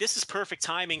 this is perfect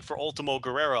timing for Ultimo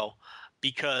Guerrero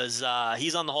because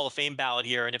he's on the Hall of Fame ballot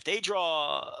here, and if they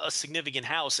draw a significant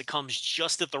house, it comes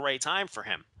just at the right time for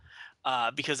him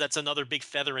because that's another big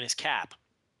feather in his cap.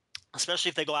 Especially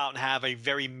if they go out and have a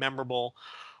very memorable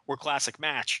or classic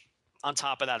match on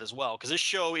top of that as well. Because this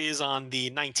show is on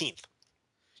the 19th.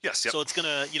 Yes. Yep. So it's going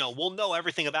to, we'll know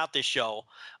everything about this show.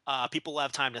 People will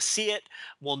have time to see it.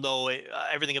 We'll know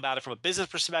everything about it from a business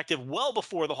perspective well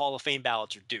before the Hall of Fame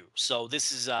ballots are due. So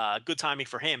this is good timing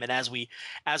for him. And as we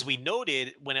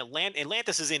noted, when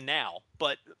Atlantis is in now,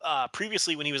 but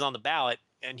previously when he was on the ballot,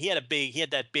 and he had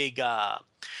that big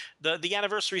the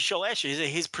anniversary show last year,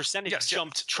 his percentage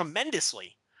jumped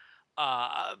tremendously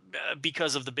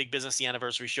because of the big business the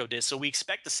anniversary show did. So we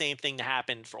expect the same thing to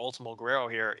happen for Ultimo Guerrero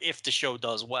here if the show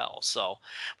does well. So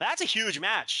that's a huge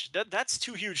match. That's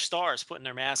two huge stars putting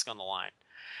their mask on the line.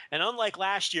 And unlike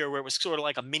last year where it was sort of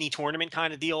like a mini tournament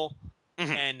kind of deal,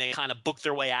 and they kind of booked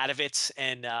their way out of it.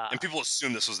 And people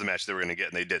assumed this was the match they were going to get,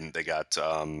 and they didn't. They got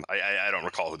I don't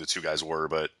recall who the two guys were,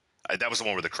 but that was the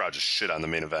one where the crowd just shit on the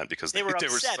main event because they were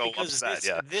so upset.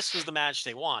 This was the match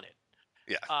they wanted.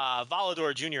 Yeah.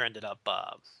 Volador Jr. ended up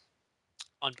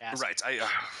unmasked. Right.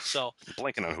 I'm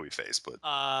blanking on who he faced,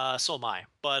 but so am I.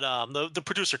 But the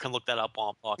producer can look that up while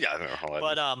I'm talking. Yeah, I don't know.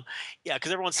 But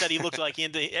because everyone said he looked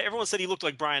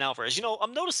like Brian Alvarez.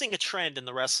 I'm noticing a trend in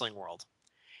the wrestling world.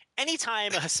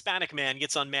 Anytime a Hispanic man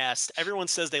gets unmasked, everyone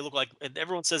says he looks like Brian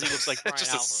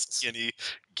just Alvarez. Skinny,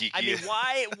 geeky. I mean,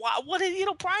 why? What?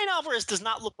 Brian Alvarez does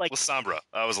not look like La Sombra.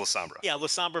 That was La Sombra. Yeah, La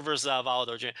Sombra versus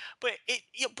Volador Jr. But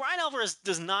Brian Alvarez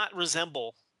does not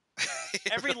resemble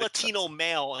every really Latino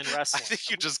male in wrestling. I think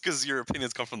you just because your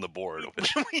opinions come from the board.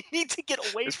 We need to get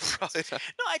away from this.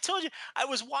 No, I told you I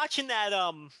was watching that.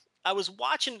 I was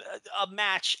watching a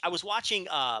match. I was watching,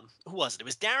 who was it? It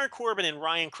was Darren Corbin and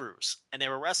Ryan Cruz, and they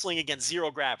were wrestling against Zero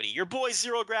Gravity. Your boy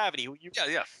Zero Gravity. You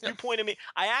pointed me.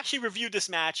 I actually reviewed this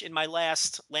match in my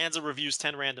last Lanza Reviews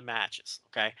 10 Random Matches.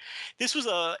 Okay, this was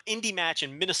a indie match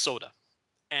in Minnesota,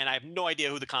 and I have no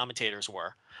idea who the commentators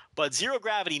were. But Zero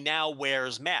Gravity now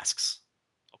wears masks.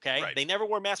 Okay, Right. they never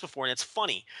wore masks before, and it's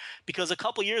funny because a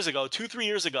couple years ago, 2-3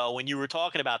 years ago, when you were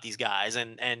talking about these guys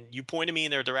and you pointed me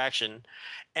in their direction,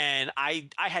 and I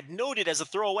had noted as a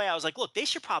throwaway, I was like, look, they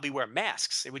should probably wear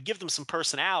masks. It would give them some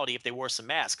personality if they wore some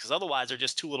masks, because otherwise they're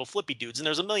just two little flippy dudes, and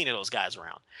there's a million of those guys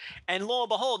around. And lo and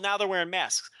behold, now they're wearing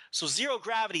masks. So Zero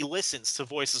Gravity listens to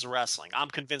Voices of Wrestling. I'm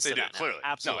convinced They of do, that now. clearly.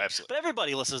 Absolutely. No, absolutely. But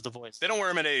everybody listens to Voices. They don't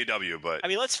wear them in AEW, but I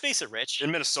mean, let's face it, Rich.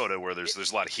 in Minnesota, where there's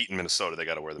a lot of heat in Minnesota, they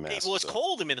got to wear the mask. Well, it's so.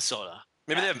 cold in Minnesota.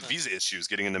 Maybe they have visa issues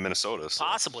getting into Minnesota. So.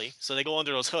 Possibly. So they go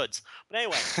under those hoods. But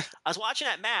anyway, I was watching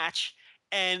that match,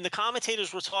 and the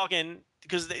commentators were talking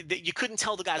because you couldn't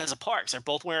tell the guys apart. They're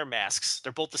both wearing masks.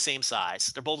 They're both the same size.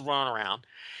 They're both running around.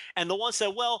 And the one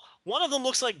said, well, one of them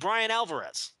looks like Brian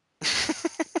Alvarez.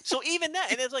 So even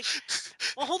that, and it's like,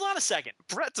 well, hold on a second.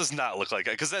 Brett does not look like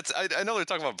it, because I know they're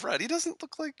talking about Brett. He doesn't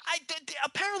look like.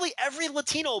 Apparently every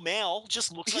Latino male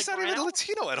just looks like Brian Alvarez. He's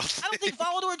not even Latino, I don't think. I don't think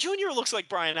Volador Jr. looks like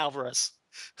Brian Alvarez.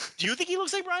 Do you think he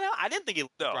looks like Brian Alvarez? I didn't think he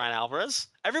looked like Brian Alvarez.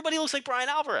 Everybody looks like Brian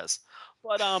Alvarez.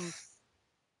 But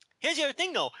here's the other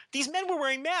thing, though. These men were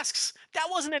wearing masks. That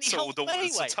wasn't any help anyway.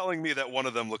 So telling me that one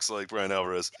of them looks like Brian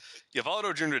Alvarez. Yeah,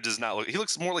 Volador Jr. does not look. He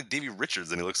looks more like Davey Richards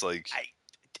than he looks like.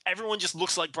 Everyone just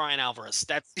looks like Brian Alvarez.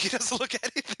 He doesn't look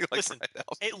anything like Brian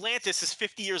Alvarez. Atlantis is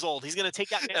 50 years old. He's going to take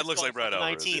that mask looks like Brian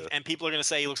Alvarez, 19th, and people are going to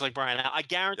say he looks like Brian Alvarez. I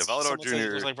guarantee someone says he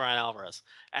looks like Brian Alvarez.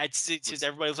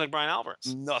 Everybody looks like Brian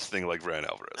Alvarez. Nothing like Brian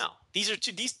Alvarez. No.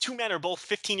 These two men are both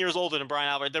 15 years older than Brian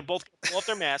Alvarez. They're both going to pull off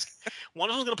their mask.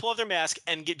 One of them's going to pull off their mask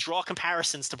and draw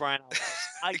comparisons to Brian Alvarez.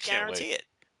 I guarantee it.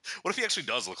 What if he actually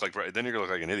does look like Brian? Then you're going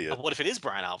to look like an idiot. What if it is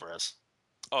Brian Alvarez?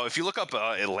 Oh, if you look up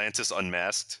Atlantis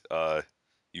Unmasked,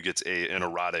 you get an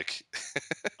erotic.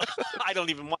 I don't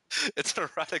even want. It's an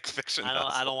erotic fiction.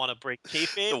 I don't want to break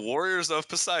kayfabe. The Warriors of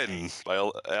Poseidon by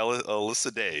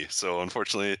Alyssa Day. So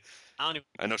unfortunately,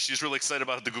 I know she's really excited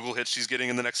about the Google hit she's getting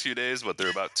in the next few days, but they're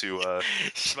about to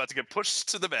she's about to get pushed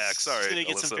to the back. Sorry, she's gonna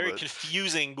get some very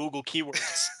confusing Google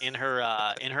keywords in her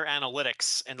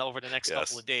analytics and over the next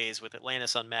couple of days with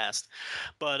Atlantis Unmasked.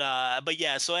 But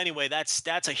yeah. So anyway,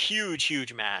 that's a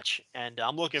huge match, and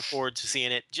I'm looking forward to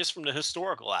seeing it just from the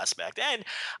historical aspect. And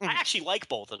I actually like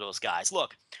both of those guys.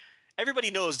 Look.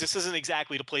 Everybody knows this isn't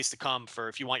exactly the place to come for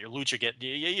if you want your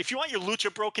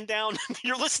lucha broken down.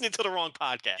 You're listening to the wrong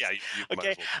podcast. Yeah, you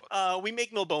okay. We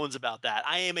make no bones about that.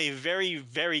 I am a very,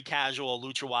 very casual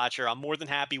lucha watcher. I'm more than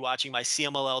happy watching my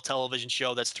CMLL television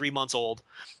show that's 3 months old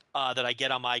that I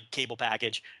get on my cable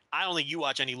package. I don't think you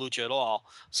watch any lucha at all.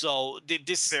 So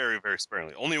this very, very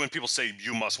sparingly. Only when people say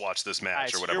you must watch this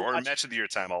match or whatever, or match of the year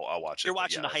time, I'll watch it. You're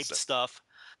watching the hyped stuff.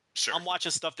 Sure. I'm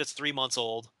watching stuff that's 3 months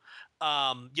old.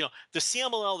 The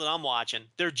CMLL that I'm watching,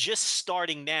 they're just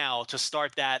starting now to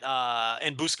start that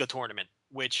Enbuska tournament,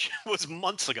 which was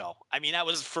months ago. I mean, that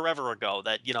was forever ago.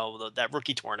 That that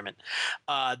rookie tournament.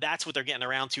 That's what they're getting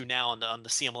around to now on the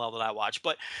CMLL that I watch.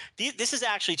 But this is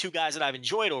actually two guys that I've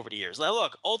enjoyed over the years. Now,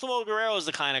 look, Ultimo Guerrero is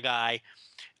the kind of guy.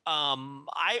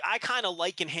 I kind of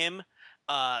liken him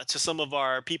to some of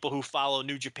our people who follow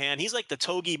New Japan. He's like the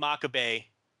Togi Makabe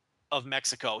of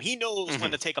Mexico. He knows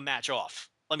when to take a match off.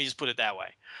 Let me just put it that way.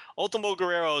 Ultimo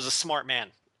Guerrero is a smart man,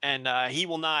 and he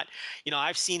will not.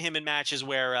 I've seen him in matches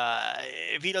where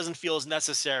if he doesn't feel as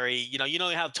necessary, you know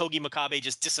how Togi Makabe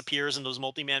just disappears in those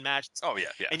multi-man matches. Oh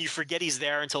yeah. And you forget he's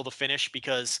there until the finish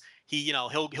because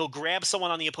he'll grab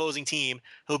someone on the opposing team,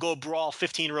 he'll go brawl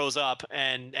 15 rows up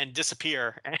and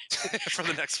disappear for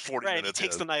the next 40 right, minutes. He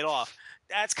takes the night off.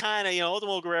 That's kind of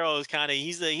Ultimo Guerrero is kind of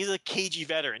he's a cagey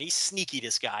veteran. He's sneaky,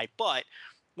 this guy, but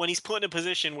when he's put in a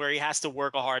position where he has to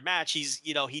work a hard match,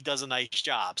 he does a nice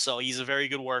job. So he's a very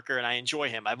good worker, and I enjoy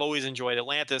him. I've always enjoyed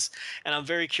Atlantis, and I'm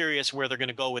very curious where they're going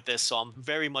to go with this. So I'm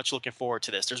very much looking forward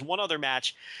to this. There's one other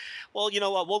match. Well, you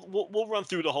know what? We'll run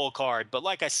through the whole card, but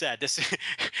like I said, this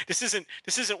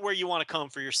isn't where you want to come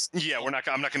for your. Yeah,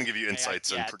 I'm not going to give you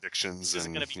insights and predictions. This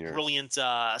isn't going to be brilliant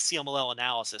CMLL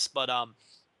analysis, but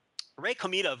Ray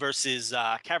Comida versus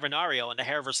Cavernario in the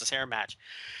hair versus hair match.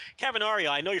 Cavernario,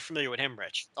 I know you're familiar with him,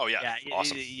 Rich. Oh, yeah.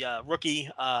 Awesome. Rookie,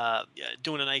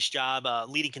 doing a nice job,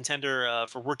 leading contender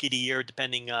for Rookie of the Year,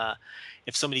 depending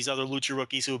if some of these other lucha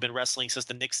rookies who have been wrestling since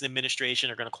the Nixon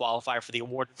administration are going to qualify for the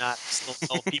award or not.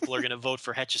 Still know people are going to vote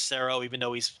for Hechicero, even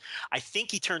though I think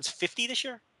he turns 50 this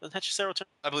year. Does Hechicero turn?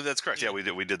 I believe that's correct. Yeah, we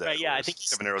did that. Right, yeah, I think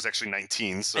Cavernaro's actually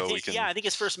 19, so we can. Yeah, I think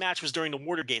his first match was during the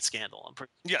Watergate scandal.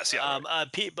 Yes, yeah.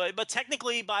 Right. But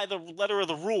technically, by the letter of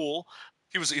the rule.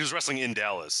 He was wrestling in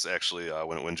Dallas actually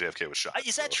when JFK was shot.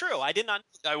 Is that true? I did not.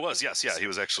 I was, yes, yeah. He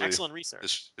was actually excellent research.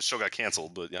 His show got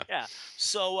canceled, but yeah. Yeah.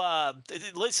 So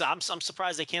listen, I'm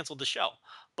surprised they canceled the show,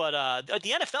 but the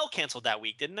NFL canceled that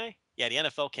week, didn't they? Yeah, the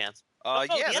NFL canceled. No,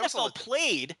 Yeah, the there was a NFL lot.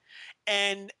 played,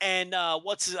 and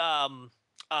what's who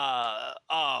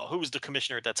was the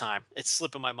commissioner at that time? It's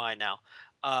slipping my mind now.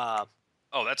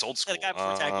 Oh, that's old school. The guy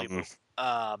before Tag League.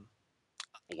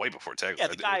 Way before Tag Yeah,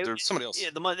 League. the guy. There's somebody else. Yeah,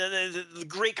 the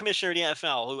great commissioner of the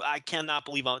NFL, who I cannot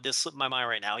believe this slipped my mind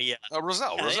right now. Yeah,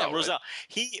 Roselle. yeah, Right? Roselle.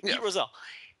 Pete Roselle.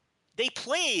 They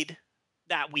played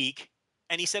that week,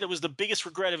 and he said it was the biggest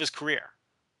regret of his career.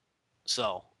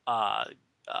 So,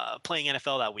 playing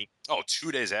NFL that week. Oh,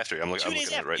 2 days after. I'm looking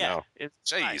at it right now.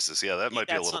 Jesus, yeah, that might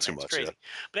be a little too much. Crazy. Yeah.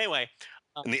 But anyway.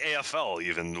 And the AFL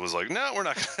even was like, no, we're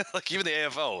not gonna, like, even the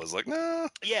AFL was like, no.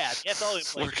 Yeah, the AFL didn't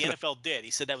play, the NFL did.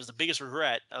 He said that was the biggest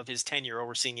regret of his tenure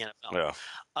overseeing the NFL. Yeah.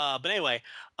 But anyway,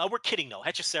 we're kidding though.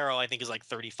 Hechicero, I think, is like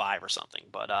 35 or something.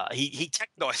 But he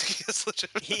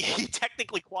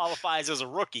technically qualifies as a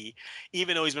rookie,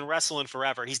 even though he's been wrestling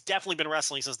forever. He's definitely been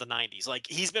wrestling since the 90s. Like,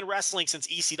 he's been wrestling since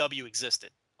ECW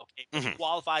existed. Okay, he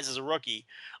qualifies as a rookie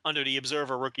under the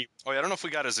Observer rookie. Oh yeah, I don't know if we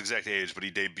got his exact age, but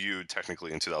he debuted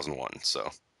technically in 2001.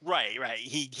 So right.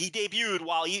 He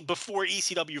debuted before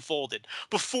ECW folded,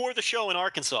 before the show in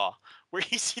Arkansas, where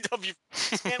ECW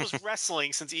this man was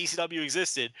wrestling since ECW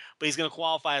existed, but he's going to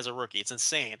qualify as a rookie. It's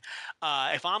insane.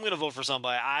 If I'm going to vote for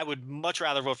somebody, I would much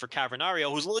rather vote for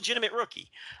Cavernario, who's a legitimate rookie,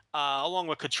 along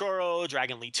with Cachorro,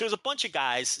 Dragon Lee too. There's a bunch of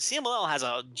guys. CMLL has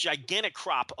a gigantic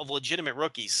crop of legitimate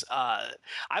rookies.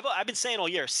 I've been saying all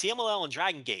year, CMLL and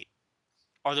Dragon Gate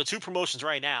are the two promotions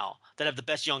right now that have the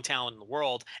best young talent in the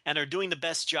world and are doing the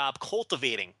best job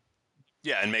cultivating.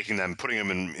 Yeah, and putting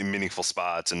them in meaningful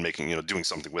spots and doing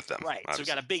something with them. Right. Obviously.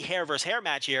 So we got a big hair versus hair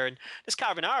match here, and this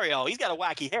Carbonario, he's got a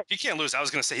wacky hair. He can't lose. I was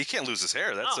going to say he can't lose his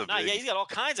hair. Yeah, he's got all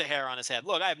kinds of hair on his head.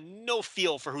 Look, I have no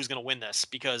feel for who's going to win this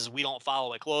because we don't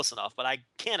follow it close enough, but I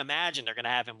can't imagine they're going to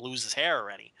have him lose his hair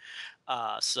already.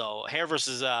 So hair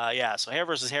versus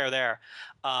hair there.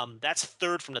 That's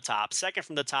third from the top. Second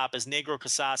from the top is Negro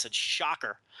Casas and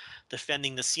Shocker,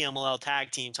 defending the CMLL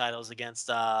tag team titles against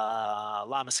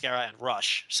La Mascara and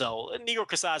Rush. So Negro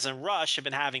Casas and Rush have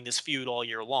been having this feud all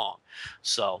year long.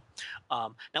 So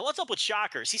now what's up with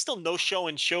Shocker? Is he still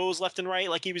no-showing shows left and right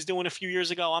like he was doing a few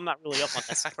years ago? I'm not really up on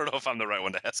this. I don't know if I'm the right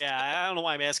one to ask. Yeah, I don't know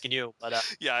why I'm asking you, but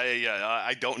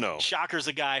I don't know. Shocker's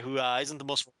a guy who isn't the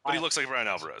most. But he looks like Brian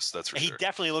Alvarez. That's for sure. He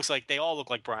definitely looks like. They all look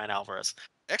like Brian Alvarez.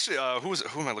 Actually,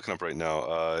 who am I looking up right now?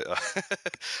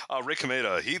 Ray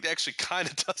Kameda. He actually kind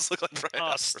of does look like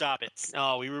Brian. Oh, stop it!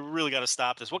 Oh, we really got to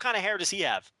stop this. What kind of hair does he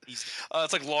have?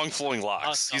 It's like long flowing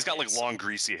locks. He's got like long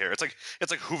greasy hair. It's like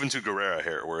Juventud Guerrera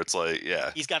hair, where it's like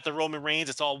He's got the Roman Reigns.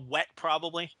 It's all wet,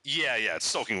 probably. Yeah, it's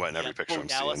soaking wet in every picture I'm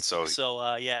seeing.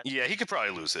 So yeah, he could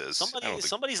probably lose his.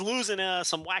 Somebody's losing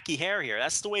some wacky hair here.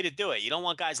 That's the way to do it. You don't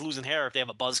want guys losing hair if they have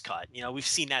a buzz cut. We've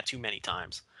seen that too many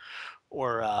times.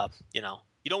 Or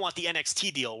you don't want the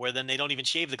NXT deal where then they don't even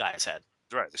shave the guy's head.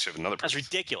 Right, they shave another person. That's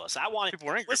ridiculous. I want people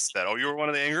were angry with that. Oh, you were one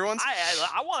of the angry ones?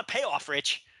 I want a payoff,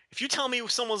 Rich. If you tell me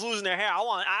someone's losing their hair,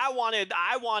 I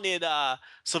wanted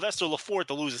Sylvester Lafort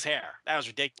to lose his hair. That was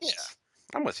ridiculous.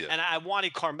 Yeah, I'm with you. And I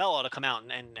wanted Carmella to come out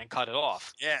and cut it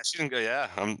off. Yeah, she didn't go. Yeah,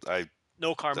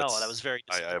 no Carmella. That was very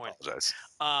disappointing. I apologize.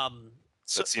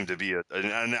 That seemed to be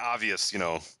an obvious,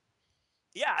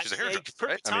 Yeah, she's a hairdresser.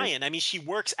 Perfect tie-in. I mean, she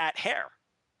works at Hair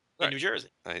in New Jersey.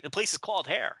 Right. The place is called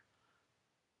Hair.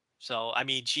 So I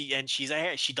mean, she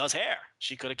does hair.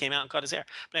 She could have came out and cut his hair.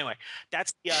 But anyway,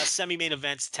 that's the semi-main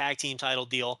events tag team title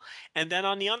deal. And then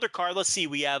on the undercard, let's see,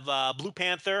 we have Blue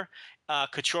Panther,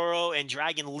 Cachorro, and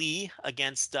Dragon Lee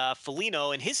against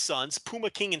Felino and his sons, Puma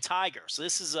King and Tiger. So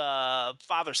this is a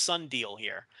father-son deal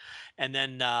here. And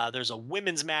then there's a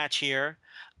women's match here.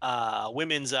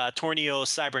 Women's Torneo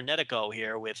Cybernetico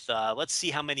here with let's see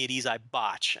how many of these I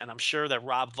botch, and I'm sure that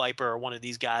Rob Viper or one of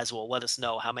these guys will let us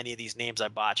know how many of these names I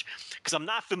botch, because I'm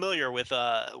not familiar with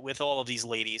all of these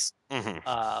ladies.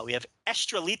 Mm-hmm. We have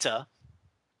Estrelita,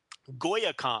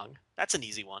 Goya Kong, that's an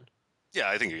easy one. Yeah,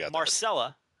 I think you got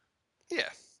Marcella.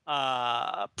 That.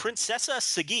 Yeah. Princessa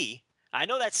Segui. I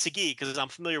know that's Segui because I'm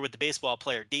familiar with the baseball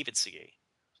player David Segui.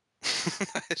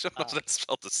 I don't know if that's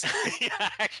spelled the same. Yeah,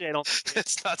 actually, I don't.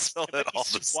 It's not spelled at all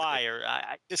the same. Why? Or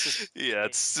this is. Yeah,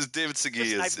 it's David Segui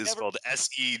is spelled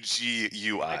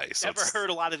Segui. I've never heard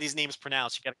a lot of these names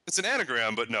pronounced. It's an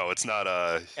anagram, but no, it's not.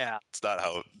 It's not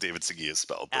how David Segui is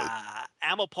spelled.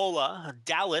 Amapola,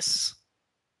 Dallas,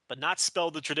 but not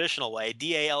spelled the traditional way.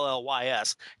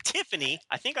 Dallys. Tiffany,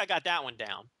 I think I got that one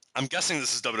down. I'm guessing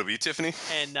this is WWE Tiffany.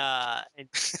 And no,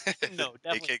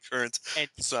 definitely. AK Current. And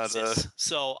it's not,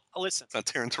 so listen. It's not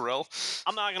Taryn Terrell.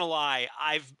 I'm not gonna lie.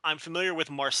 I'm familiar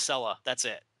with Marcella. That's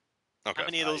it. Okay. How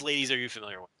many of those ladies are you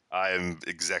familiar with? I'm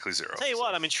exactly zero. I'll tell you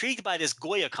what, I'm intrigued by this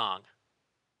Goya Kong.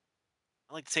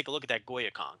 I'd like to take a look at that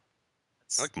Goya Kong.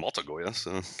 I like Malta Goya.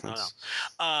 So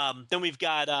then we've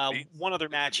got one other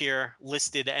match here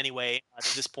listed anyway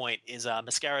to this point is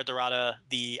Mascara Dorada,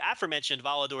 the aforementioned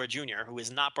Volador Jr., who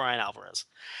is not Brian Alvarez.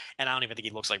 And I don't even think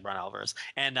he looks like Brian Alvarez.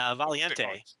 And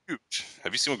Valiente. Huge.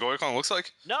 Have you seen what Goya Kong looks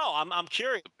like? No, I'm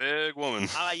curious. Big woman.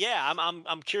 Yeah,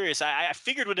 I'm curious. I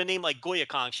figured with a name like Goya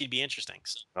Kong, she'd be interesting.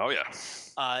 So. Oh, yeah.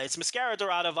 It's Mascara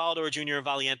Dorada, Volador Jr.,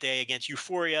 Valiente against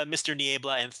Euphoria, Mr.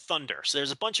 Niebla, and Thunder. So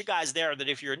there's a bunch of guys there that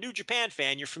if you're a New Japan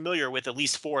fan, you're familiar with at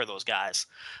least 4 of those guys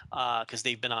because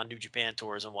they've been on New Japan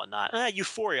tours and whatnot.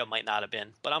 Euphoria might not have been,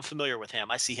 but I'm familiar with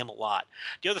him. I see him a lot.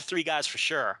 The other 3 guys for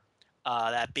sure.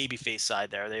 That babyface side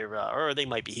there, or they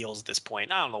might be heels at this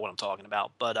point. I don't know what I'm talking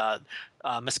about, but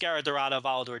Mascara Dorada,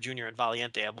 Volador Jr., and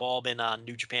Valiente have all been on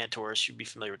New Japan tours. Should be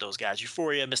familiar with those guys.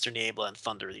 Euphoria, Mr. Niebla, and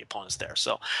Thunder, the opponents there.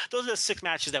 So those are the 6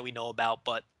 matches that we know about.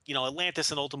 But Atlantis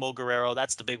and Ultimo Guerrero,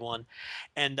 that's the big one.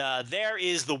 And there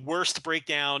is the worst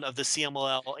breakdown of the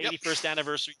CMLL 81st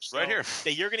anniversary show right here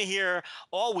that you're going to hear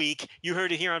all week. You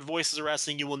heard it here on Voices of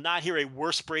Wrestling. You will not hear a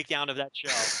worse breakdown of that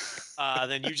show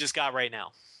than you just got right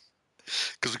now.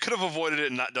 Because we could have avoided it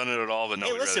and not done it at all, but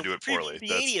no, we'd rather do it poorly. The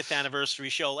 80th anniversary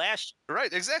show last year.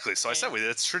 Right, exactly. So I said,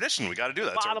 it's tradition. We got to do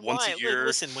that. Bottom once line, a year.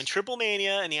 Listen, when Triple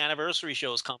Mania and the anniversary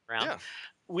shows come around,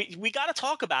 we got to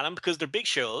talk about them because they're big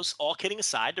shows. All kidding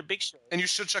aside, they're big shows. And you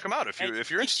should check them out if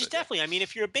you're interested. Definitely. I mean,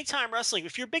 if you're a big time wrestling,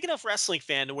 if you're a big enough wrestling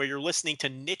fan to where you're listening to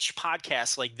niche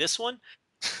podcasts like this one.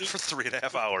 For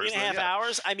 3.5 hours. 3.5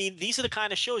 hours. I mean, these are the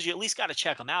kind of shows you at least got to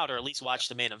check them out, or at least watch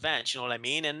the main event. You know what I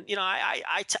mean? And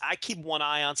I keep one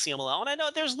eye on CMLL, and I know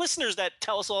there's listeners that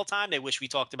tell us all the time they wish we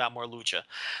talked about more lucha.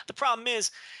 The problem is,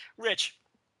 Rich,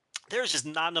 there's just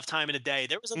not enough time in a day.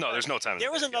 There's no time.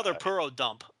 There was another Puro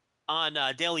dump on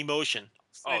Daily Motion.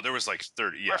 There was like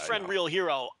 30. Yeah, our friend Real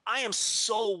Hero. I am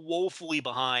so woefully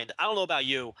behind. I don't know about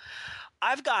you.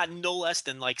 I've got no less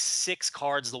than like 6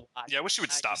 cards to watch. Yeah, I wish you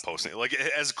would stop posting. Like,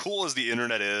 as cool as the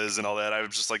internet is and all that, I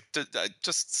was just like,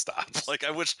 just stop. Like, I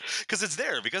wish, because it's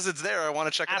there. I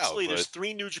want to check it out. Absolutely. There's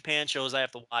 3 New Japan shows I have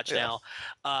to watch now.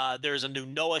 There's a new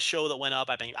Noah show that went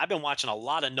up. I've been watching a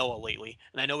lot of Noah lately,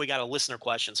 and I know we got a listener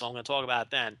question, so I'm going to talk about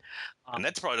it then. And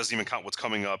that probably doesn't even count what's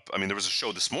coming up. I mean, there was a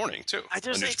show this morning, too. A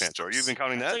New Japan show. Are you even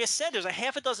counting that? Like I said, there's a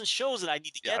half a dozen shows that I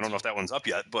need to get I don't know if that one's up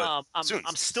yet, but soon.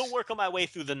 I'm still working my way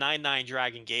through the 9/9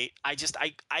 Dragon Gate. I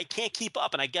can't keep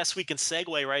up, and I guess we can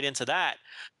segue right into that.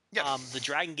 Yeah. The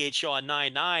Dragon Gate show on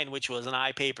 9/9, which was an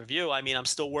pay-per-view. I mean, I'm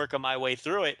still working my way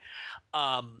through it.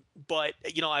 But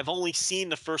I've only seen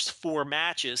the first 4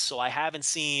 matches, so I haven't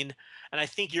seen. And I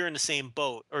think you're in the same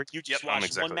boat, or you just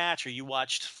watched one match, or you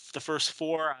watched the first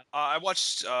 4. I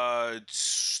watched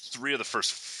 3 of the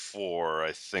first 4,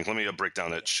 I think. Let me break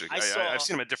down it. I've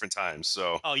seen them at different times.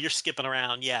 So. Oh, you're skipping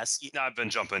around. Yes. No, I've been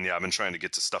jumping. Yeah, I've been trying to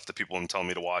get to stuff that people have been telling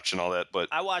me to watch and all that. But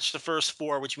I watched the first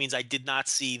 4, which means I did not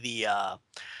see the.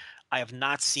 I have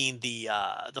not seen the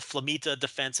Flamita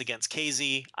defense against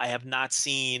KZ. I have not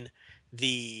seen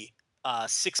the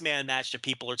 6-man match that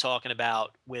people are talking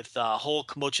about with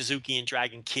Hulk, Mochizuki, and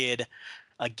Dragon Kid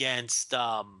against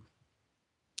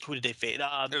who did they face?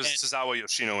 It was Tozawa,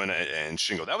 Yoshino, and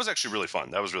Shingo. That was actually really fun.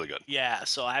 That was really good. Yeah,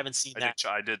 so I haven't seen that.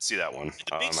 I did see that one.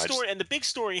 The big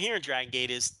story here in Dragon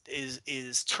Gate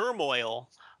is turmoil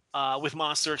with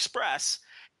Monster Express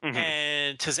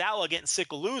and Tozawa getting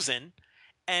sick of losing,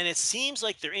 and it seems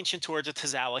like they're inching towards a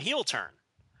Tozawa heel turn.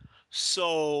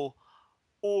 So.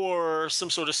 Or some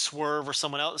sort of swerve or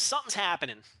someone else. Something's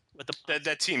happening with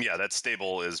that team. Yeah, that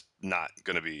stable is not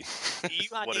going to be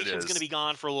what it is. Going to be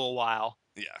gone for a little while.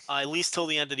 Yeah, at least till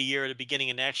the end of the year, or the beginning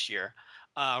of next year.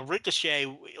 Ricochet,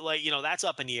 that's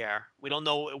up in the air. We don't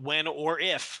know when or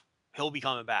if he'll be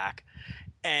coming back.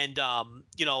 And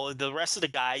the rest of the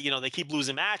guy, they keep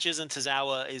losing matches, and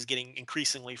Tozawa is getting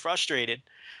increasingly frustrated.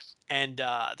 And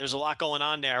there's a lot going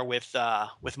on there with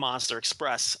Monster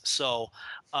Express. So.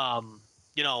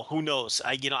 Who knows?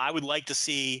 I would like to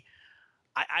see.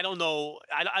 I don't know.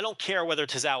 I don't care whether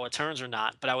Tozawa turns or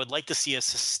not, but I would like to see a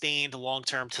sustained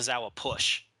long-term Tozawa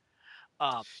push.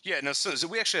 So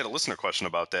we actually had a listener question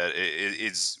about that.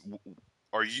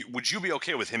 Would you be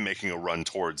okay with him making a run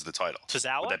towards the title?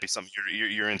 Tozawa? Would that be something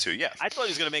you're into? Yeah. I thought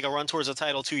he was going to make a run towards the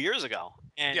title 2 years ago.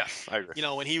 And, yeah, I agree.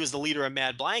 When he was the leader of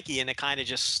Mad Blanky, and it kind of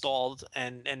just stalled,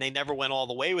 and they never went all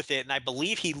the way with it. And I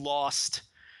believe he lost.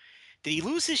 Did he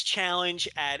lose his challenge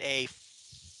at a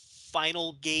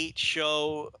Final Gate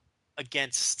show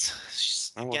against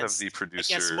the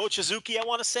producer against Mochizuki? I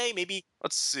want to say maybe.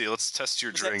 Let's see. Let's test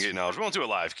your Dragon Gate knowledge. We won't do it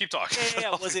live. Keep talking.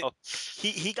 Yeah. Was it?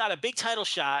 He got a big title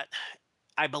shot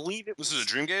I believe it This is a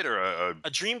Dreamgate or a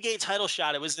Dreamgate title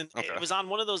shot. It Okay. was on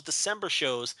one of those December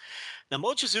shows. Now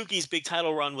Mochizuki's big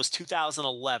title run was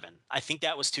 2011. I think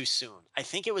that was too soon. I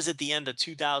think it was at the end of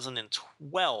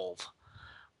 2012.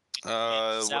 What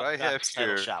I have title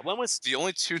here, shot. When was the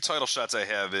only 2 title shots I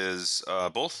have is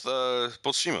both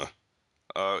Shima.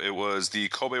 It was the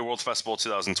Kobe World Festival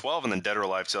 2012 and then Dead or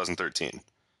Alive 2013.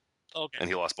 okay? And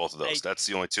he lost both of those. Hey. That's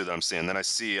the only 2 that I'm seeing. Then I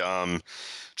see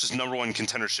just number 1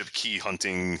 contendership key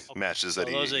hunting matches that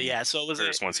those are So it was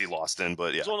various ones he lost in,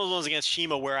 but yeah. It was one of those ones against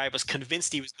Shima where I was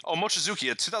convinced he was. Oh, Mochizuki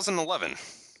at 2011.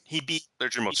 He beat.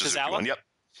 There's your Mochizuki Tozawa? one. Yep.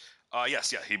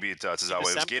 Yes, yeah, he beat Tozawa.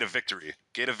 It was Gate of Victory.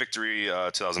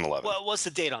 2011. What's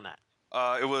the date on that?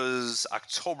 It was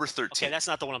October 13th. Okay, that's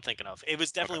not the one I'm thinking of. It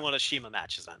was definitely one of Shima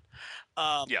matches then.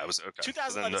 Yeah, it was okay.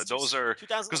 2011. Then those are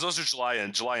because those are July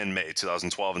and May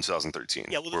 2012 and 2013.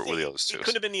 Yeah, well, were the other 2. It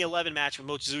could have been the 11 match with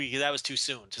Mochizuki because that was too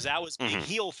soon. Tozawa's big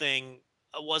heel thing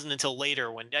wasn't until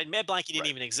later when Mad Blanky didn't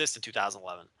even exist in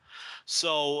 2011.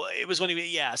 So it was when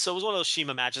so it was one of those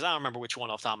Shima matches. I don't remember which one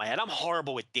off the top of my head. I'm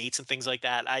horrible with dates and things like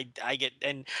that.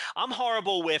 I'm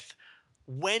horrible with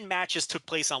when matches took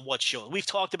place on what show. We've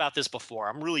talked about this before.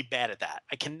 I'm really bad at that.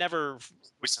 I can never.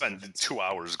 We spent 2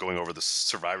 hours going over the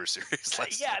Survivor Series.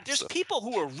 There's people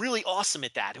who are really awesome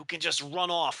at that, who can just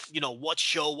run off, what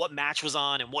show, what match was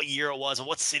on, and what year it was, and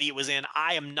what city it was in.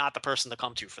 I am not the person to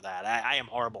come to for that. I am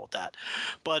horrible at that.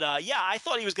 But I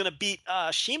thought he was going to beat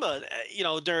Shima,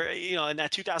 in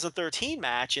that 2013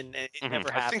 match, and it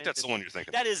never happened. I think that's the one you're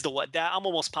thinking. That is the one. That I'm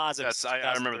almost positive.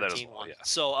 I remember that as well. One. Yeah.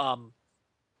 So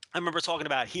I remember talking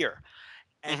about here.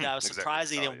 And I was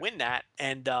surprised he didn't win that.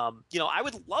 And, I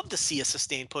would love to see a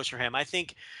sustained push for him. I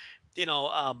think, and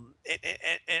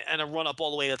a run up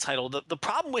all the way to the title. The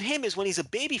problem with him is when he's a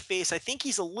babyface, I think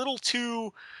he's there's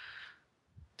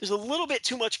a little bit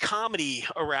too much comedy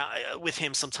around with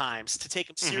him sometimes to take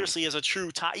him seriously as a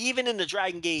true top, even in the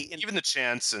Dragon Gate. Even the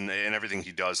chants and everything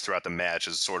he does throughout the match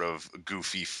is sort of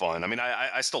goofy fun. I mean,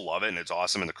 I still love it and it's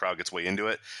awesome and the crowd gets way into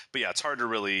it. But yeah, it's hard to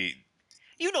really...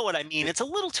 You know what I mean? It's a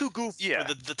little too goofy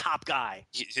for the top guy.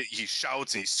 He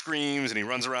shouts and he screams and he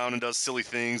runs around and does silly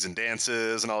things and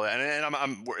dances and all that.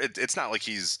 And it's not like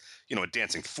he's a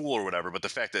dancing fool or whatever. But the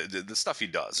fact that the stuff he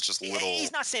does, it's just little.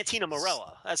 He's not Santino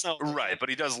Marella. That's not right. But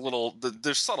he does little.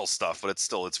 There's subtle stuff, but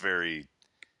it's very.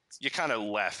 You kind of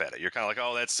laugh at it. You're kind of like,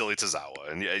 oh, that's silly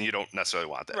Tozawa, and you don't necessarily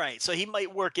want that. Right. So he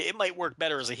might work. It might work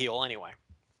better as a heel anyway.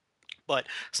 But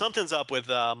something's up with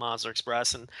Monster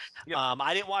Express, and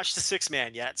I didn't watch the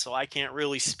 6-man yet, so I can't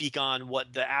really speak on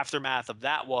what the aftermath of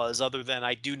that was, other than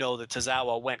I do know that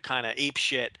Tozawa went kind of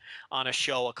apeshit on a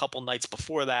show a couple nights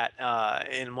before that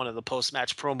in one of the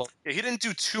post-match promo. Yeah, he didn't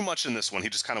do too much in this one. He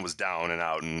just kind of was down and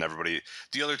out, and everybody.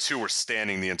 The other 2 were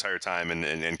standing the entire time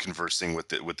and conversing with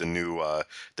the new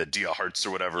the Dia Hearts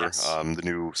or whatever, the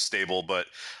new stable. But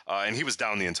and he was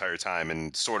down the entire time,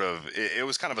 and sort of it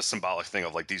was kind of a symbolic thing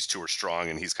of like these 2 are strong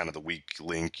and he's kind of the weak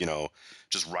link,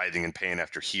 just writhing in pain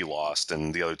after he lost,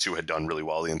 and the other 2 had done really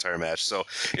well the entire match. So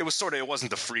it wasn't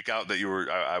the freak out that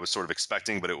I was sort of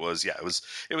expecting, but it was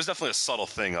definitely a subtle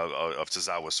thing of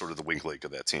Tozawa, sort of the weak link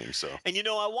of that team. So, and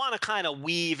I want to kind of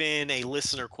weave in a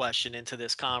listener question into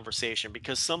this conversation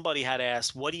because somebody had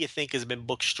asked, what do you think has been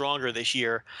booked stronger this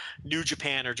year, New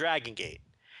Japan or Dragon Gate?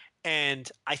 And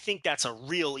I think that's a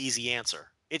real easy answer.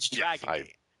 It's Dragon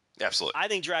Gate. Absolutely. I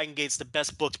think Dragon Gate's the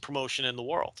best booked promotion in the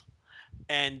world.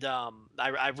 And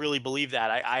I really believe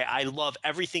that. I love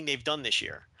everything they've done this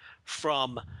year,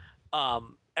 from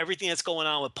everything that's going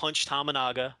on with Punch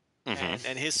Tamanaga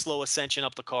and his slow ascension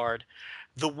up the card.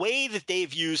 The way that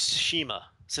they've used Shima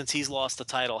since he's lost the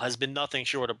title has been nothing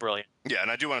short of brilliant. Yeah,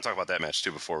 and I do want to talk about that match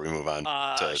too before we move on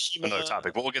to another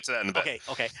topic, but we'll get to that in a bit.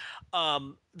 Okay.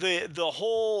 The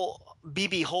whole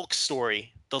BB Hulk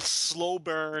story, the slow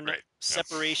burn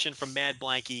separation from Mad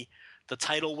Blanky, the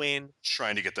title win,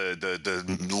 trying to get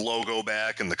the logo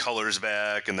back and the colors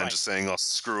back, and then just saying, "Oh,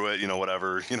 screw it,"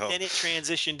 whatever. Then it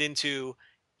transitioned into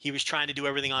he was trying to do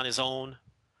everything on his own,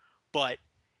 but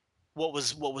what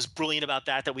was brilliant about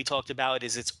that we talked about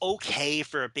is it's okay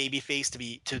for a babyface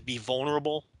to be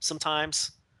vulnerable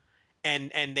sometimes.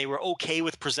 And they were okay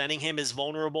with presenting him as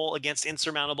vulnerable against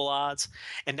insurmountable odds.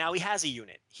 And now he has a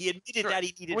unit. He admitted that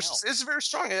he needed help. It's very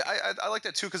strong. I like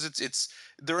that too because it's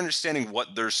they're understanding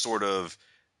what they're sort of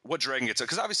what Dragon Gate's,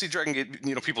 because obviously Dragon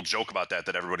Gate, people joke about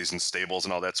that everybody's in stables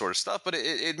and all that sort of stuff, but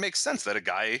it makes sense that a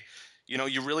guy,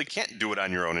 you really can't do it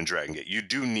on your own in Dragon Gate. You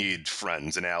do need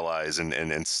friends and allies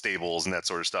and stables and that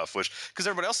sort of stuff, because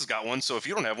everybody else has got one. So if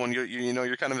you don't have one,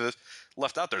 you're kind of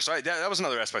left out there. So that was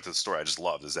another aspect of the story I just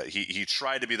loved, is that he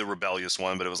tried to be the rebellious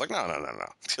one, but it was like, no.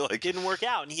 Like, didn't work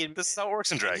out. And this is how it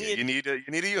works in Dragon Gate. You need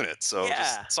a unit. So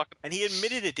just suck it. And he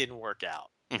admitted it didn't work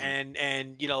out. Mm-hmm.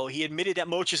 And he admitted that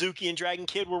Mochizuki and Dragon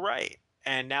Kid were right.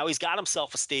 And now he's got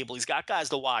himself a stable. He's got guys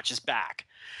to watch his back.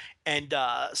 And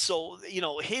so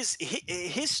his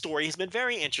story has been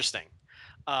very interesting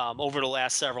over the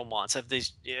last several months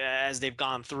as they've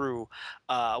gone through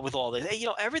with all this.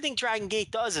 Everything Dragon Gate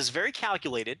does is very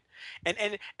calculated,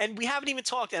 and we haven't even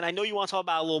talked. And I know you want to talk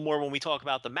about it a little more when we talk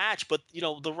about the match, but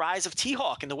the rise of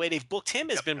T-Hawk and the way they've booked him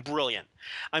has been brilliant.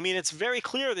 I mean, it's very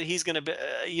clear that he's going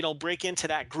to break into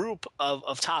that group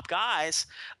of top guys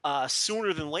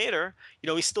sooner than later.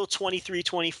 He's still 23,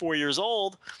 24 years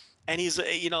old. And he's,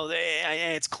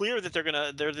 it's clear that they're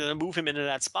gonna move him into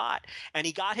that spot. And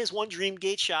he got his one Dream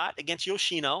Gate shot against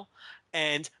Yoshino,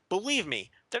 and believe me,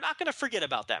 they're not gonna forget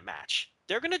about that match.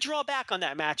 They're gonna draw back on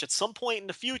that match at some point in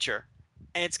the future,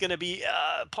 and it's gonna be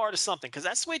part of something, because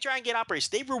that's the way Dragon Gate operates.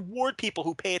 They reward people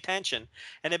who pay attention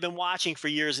and have been watching for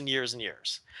years and years and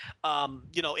years.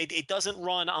 It doesn't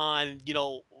run on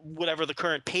whatever the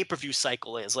current pay-per-view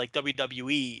cycle is, like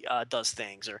WWE does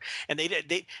things, and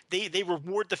they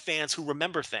reward the fans who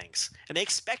remember things, and they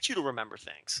expect you to remember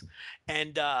things.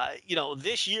 And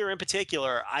this year in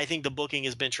particular, I think the booking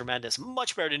has been tremendous,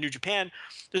 much better than New Japan.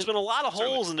 There's been a lot of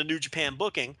holes in the New Japan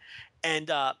booking,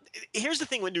 and here's the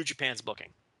thing with New Japan's booking.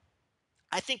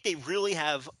 I think they really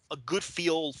have a good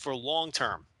feel for long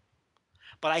term,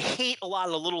 but I hate a lot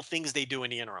of the little things they do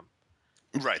in the interim.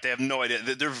 Right. They have no idea.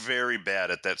 They're very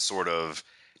bad at that sort of,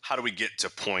 how do we get to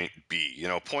point B?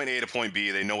 Point A to point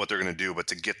B, they know what they're going to do, but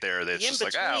to get there, it's just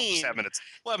like, we'll just have minutes.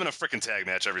 We'll have a freaking tag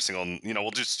match every single,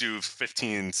 we'll just do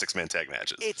 15 6-man tag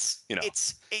matches.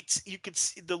 You can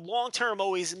see the long term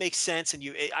always makes sense, and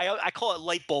I call it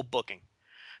light bulb booking,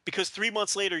 because 3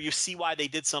 months later you see why they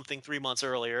did something 3 months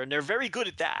earlier, and they're very good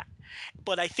at that.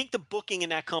 But I think the booking in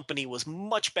that company was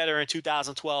much better in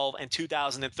 2012 and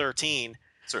 2013.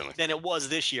 Certainly. Than it was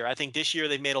this year. I think this year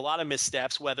they've made a lot of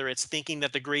missteps, whether it's thinking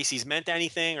that the Gracies meant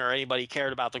anything or anybody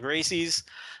cared about the Gracies,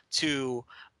 to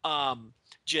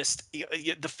just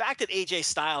the fact that AJ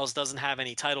Styles doesn't have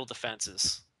any title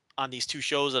defenses on these two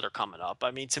shows that are coming up,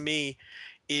 I mean, to me,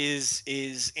 is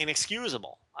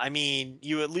inexcusable. I mean,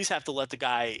 you at least have to let the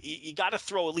guy – you got to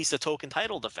throw at least a token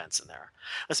title defense in there,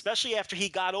 especially after he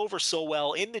got over so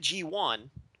well in the G1,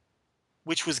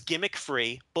 which was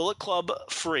gimmick-free, Bullet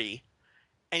Club-free,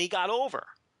 and he got over.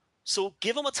 So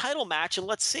give him a title match and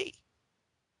let's see.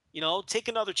 Take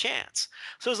another chance.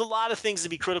 So there's a lot of things to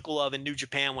be critical of in New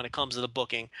Japan when it comes to the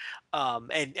booking.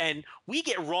 And we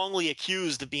get wrongly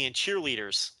accused of being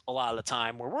cheerleaders a lot of the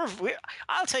time, where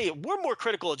I'll tell you, we're more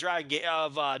critical of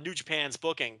New Japan's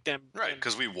booking than – right,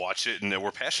 because we watch it and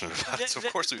we're passionate about it. So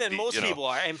of course than most people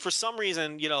are. And for some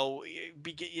reason,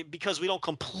 because we don't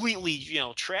completely,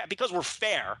 because we're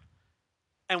fair –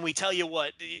 and we tell you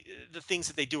what the things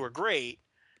that they do are great,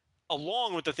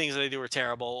 along with the things that they do are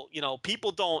terrible.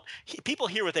 People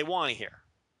hear what they want to hear.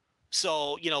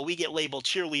 So, we get labeled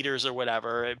cheerleaders or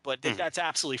whatever, but that's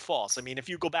absolutely false. I mean, if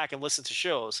you go back and listen to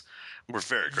shows, we're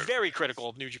very critical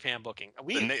of New Japan booking.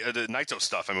 The Naito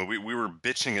stuff. I mean, we were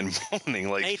bitching and moaning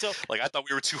like I thought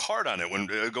we were too hard on it when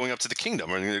going up to the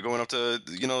Kingdom or going up to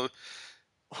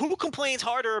Who complains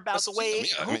harder about the way?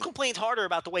 Who complains harder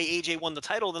about the way AJ won the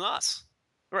title than us?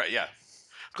 Right, yeah.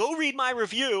 Go read my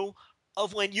review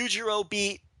of when Yujiro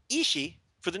beat Ishii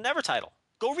for the Never title.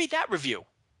 Go read that review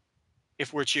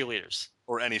if we're cheerleaders.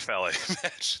 Or any Fale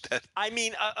match. I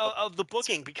mean, of the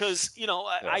booking, because,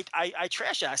 I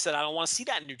trashed it. I said I don't want to see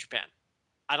that in New Japan.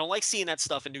 I don't like seeing that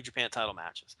stuff in New Japan title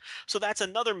matches. So that's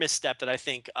another misstep that I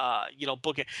think,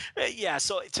 booking.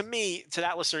 So to me, to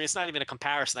that listener, it's not even a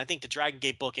comparison. I think the Dragon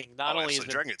Gate booking Dragon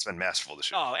Gate's been masterful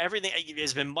this year. Oh, everything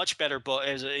has been much better.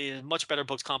 Is a much better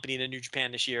booked company than New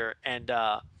Japan this year, and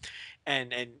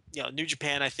New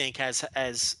Japan I think has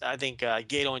I think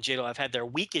Gato and Jado have had their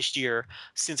weakest year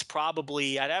since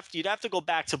probably you'd have to go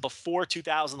back to before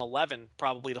 2011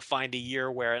 probably to find a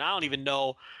year where, and I don't even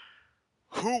know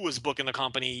who was booking the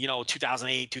company,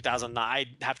 2008, 2009. I'd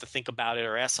have to think about it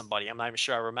or ask somebody. I'm not even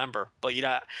sure I remember. But,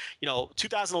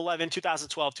 2011,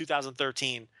 2012,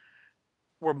 2013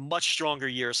 were much stronger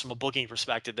years from a booking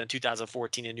perspective than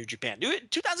 2014 in New Japan.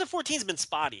 2014 has been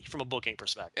spotty from a booking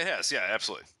perspective. It has, yeah,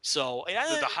 absolutely. So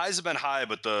the highs have been high,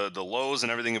 but the lows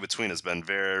and everything in between has been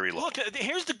very low. Look,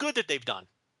 here's the good that they've done.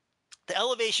 The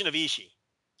elevation of Ishii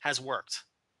has worked.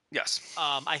 Yes.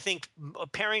 I think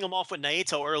pairing him off with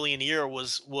Naito early in the year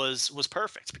was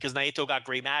perfect because Naito got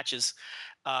great matches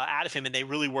out of him, and they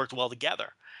really worked well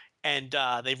together. And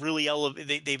they've really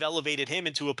they've elevated him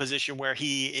into a position where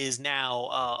he is now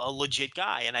a legit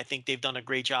guy, and I think they've done a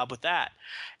great job with that.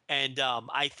 And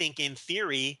I think in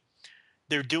theory,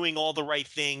 they're doing all the right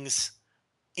things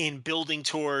in building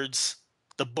towards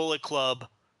the Bullet Club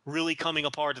really coming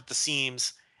apart at the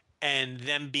seams and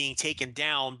them being taken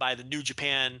down by the New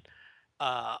Japan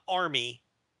army,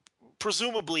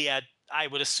 presumably I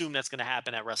would assume that's going to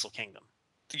happen at Wrestle Kingdom.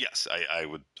 Yes, I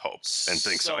would hope and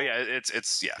think so. Yeah,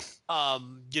 it's yeah.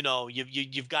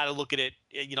 You've got to look at it,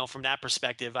 from that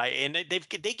perspective.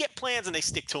 They get plans and they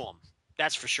stick to them.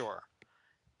 That's for sure.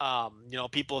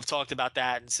 People have talked about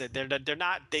that and said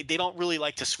they don't really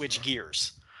like to switch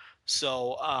gears.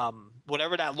 So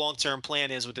whatever that long-term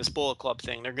plan is with this Bullet Club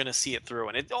thing, they're going to see it through.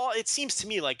 And it seems to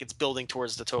me like it's building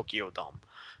towards the Tokyo Dome.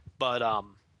 But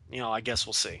I guess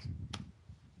we'll see.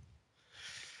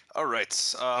 All right.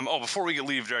 Before we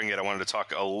leave Dragon Gate, I wanted to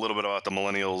talk a little bit about the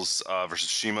Millennials versus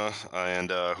Shima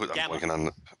and who I'm blanking on.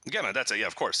 Gamma, that's it. Yeah,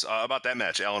 of course. About that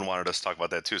match, Alan wanted us to talk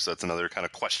about that too. So that's another kind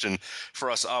of question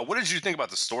for us. What did you think about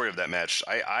the story of that match?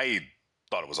 I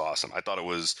thought it was awesome. I thought it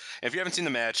was. If you haven't seen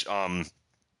the match,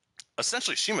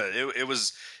 essentially Shima, it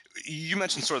was. You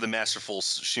mentioned sort of the masterful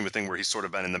Shima thing where he's sort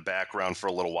of been in the background for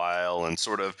a little while and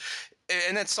sort of.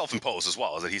 And that's self-imposed as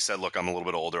well, is that he said, look, I'm a little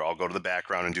bit older. I'll go to the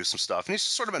background and do some stuff. And he's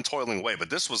sort of been toiling away. But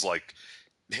this was like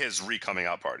his re-coming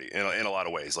out party in a lot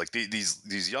of ways. Like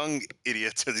these young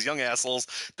idiots, these young assholes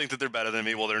think that they're better than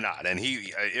me. Well, they're not. And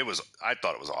I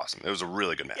thought it was awesome. It was a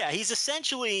really good match. Yeah,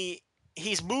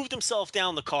 he's moved himself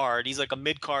down the card. He's like a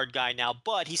mid-card guy now,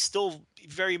 but he's still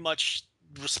very much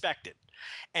respected.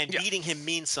 And beating him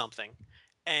means something.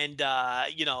 And,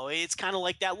 it's kind of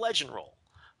like that legend role.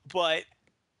 But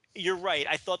you're right.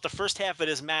 I thought the first half of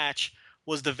this match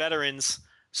was the veterans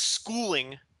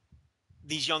schooling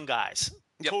these young guys,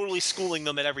 totally schooling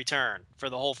them at every turn for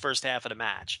the whole first half of the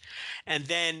match. And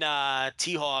then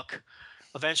T-Hawk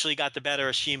eventually got the better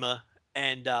of Shima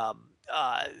and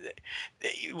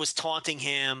was taunting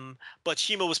him, but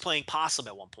Shima was playing possum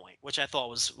at one point, which I thought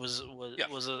was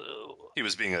he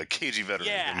was being a cagey veteran.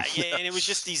 Yeah, and it was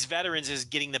just these veterans is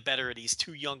getting the better of these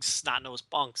two young snot-nosed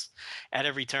punks at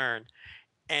every turn.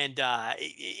 And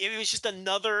it was just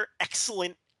another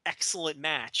excellent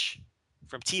match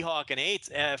from T-Hawk and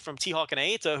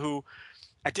Aita, who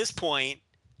at this point,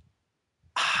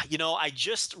 I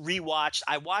just rewatched.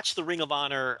 I watched the Ring of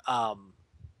Honor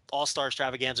All-Star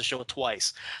Extravaganza show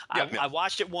twice. I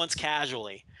watched it once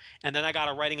casually, and then I got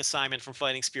a writing assignment from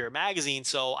Fighting Spirit magazine,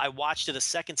 so I watched it a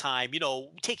second time.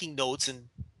 Taking notes and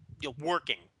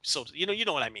working. So you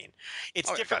know what I mean.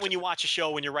 It's different when you watch a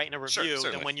show when you're writing a review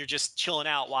than when you're just chilling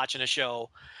out watching a show.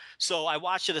 So I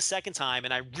watched it a second time,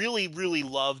 and I really, really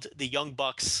loved the Young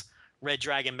Bucks Red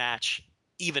Dragon match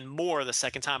even more the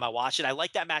second time I watched it. I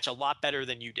liked that match a lot better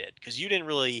than you did because you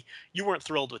weren't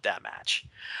thrilled with that match.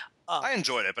 I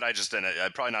enjoyed it, but I just didn't.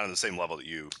 Probably not on the same level that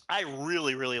you. I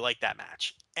really, really liked that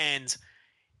match, and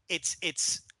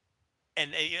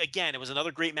And again, it was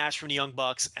another great match from the Young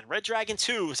Bucks, and Red Dragon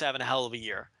 2 was having a hell of a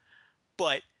year.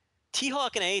 But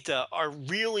T-Hawk and Aita are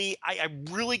really – I'm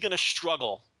really going to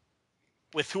struggle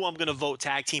with who I'm going to vote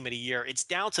Tag Team of the Year. It's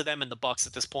down to them and the Bucks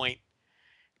at this point.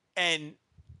 And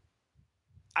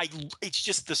it's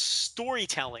just the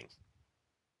storytelling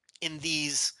in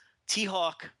these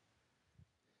T-Hawk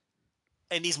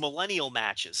and these millennial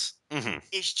matches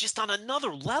is just on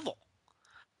another level.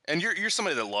 And you're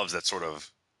somebody that loves that sort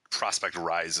of prospect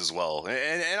rise as well,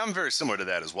 and I'm very similar to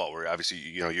that as well. Where obviously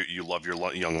you love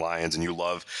your young lions, and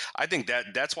I think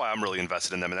that's why I'm really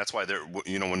invested in them, and that's why they're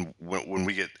when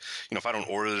we get if I don't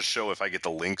order the show, if I get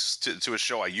the links to a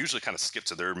show, I usually kind of skip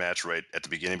to their match right at the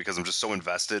beginning because I'm just so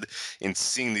invested in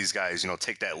seeing these guys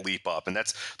take that leap up, and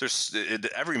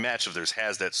every match of theirs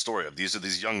has that story of these are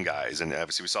these young guys, and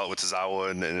obviously we saw it with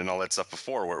Tozawa and all that stuff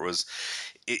before, where it was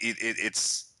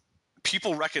it's.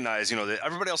 People recognize, that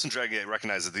everybody else in Dragon Gate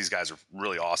recognizes that these guys are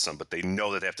really awesome, but they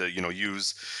know that they have to,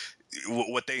 use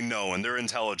what they know and their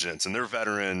intelligence and their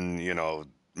veteran,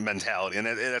 mentality and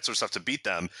that sort of stuff to beat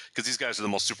them because these guys are the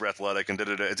most super athletic and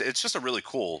It's just a really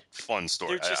cool, fun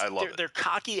story. I love it. They're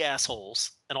cocky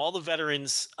assholes, and all the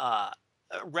veterans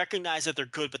recognize that they're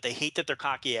good, but they hate that they're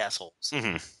cocky assholes.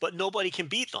 Mm-hmm. But nobody can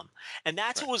beat them, and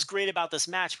that's what was great about this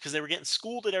match because they were getting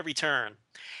schooled at every turn.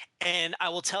 And I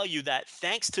will tell you that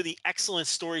thanks to the excellent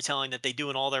storytelling that they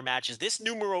do in all their matches, this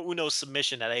numero uno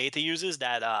submission that Aita uses,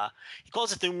 that he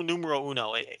calls it the numero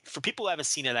uno. For people who haven't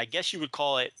seen it, I guess you would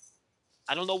call it.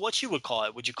 I don't know what you would call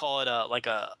it. Would you call it like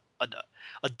a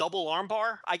a double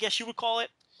armbar, I guess you would call it,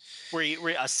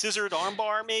 where a scissored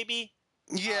armbar maybe.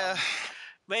 Yeah.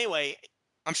 But anyway,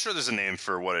 I'm sure there's a name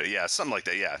for what it. Yeah, something like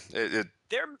that. Yeah,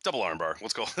 they're double armbar.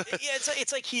 Let's go. yeah,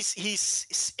 it's like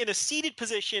he's in a seated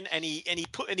position and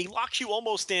he locks you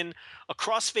almost in a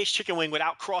cross-face chicken wing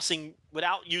without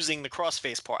using the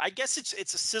cross-face part. I guess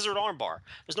it's a scissored armbar.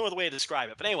 There's no other way to describe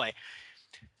it. But anyway,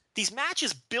 these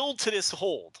matches build to this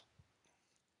hold,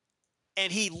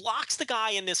 and he locks the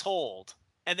guy in this hold,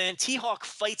 and then T-Hawk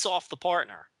fights off the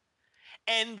partner,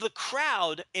 and the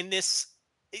crowd in this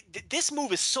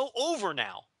move is so over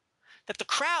now that the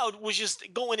crowd was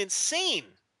just going insane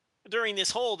during this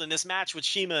hold in this match with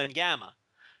Shima and Gamma,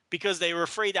 because they were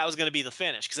afraid that was going to be the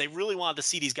finish, because they really wanted to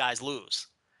see these guys lose.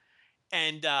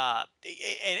 And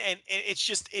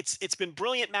it's been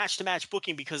brilliant match to match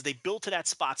booking, because they built to that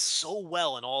spot so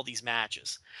well in all these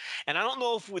matches. And I don't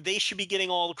know if they should be getting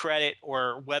all the credit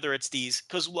or whether it's these,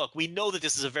 because look, we know that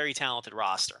this is a very talented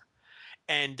roster,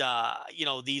 and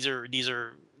these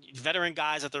are veteran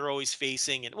guys that they're always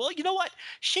facing. And well, you know what?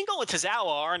 Shingo and Tozawa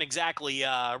aren't exactly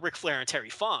Ric Flair and Terry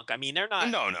Funk. I mean, they're not.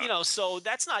 No. So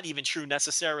that's not even true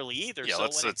necessarily either. Yeah,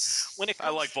 so when it comes, I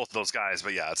like both of those guys,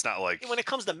 but yeah, it's not like when it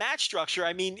comes to match structure.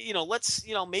 I mean,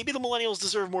 maybe the Millennials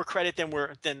deserve more credit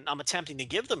than I'm attempting to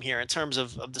give them here in terms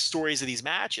of the stories of these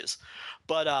matches.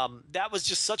 But that was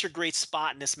just such a great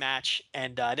spot in this match,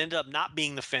 and it ended up not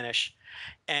being the finish,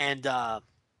 and.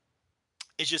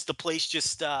 It's just the place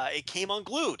it came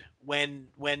unglued when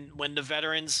the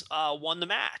veterans won the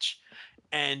match,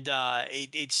 and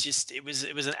it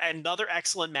was another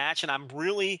excellent match, and I'm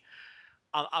really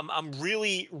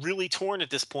torn at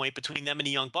this point between them and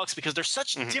the Young Bucks, because they're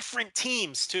such different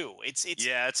teams too. It's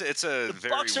a the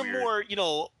very Bucks are weird.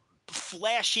 more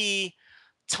flashy,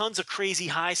 tons of crazy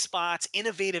high spots,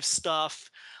 innovative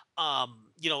stuff.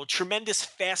 Tremendous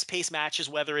fast-paced matches,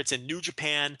 whether it's in New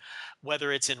Japan,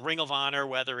 whether it's in Ring of Honor,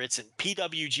 whether it's in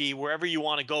PWG, wherever you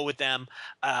want to go with them,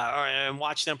 and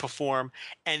watch them perform.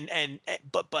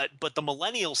 But the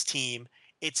Millennials team,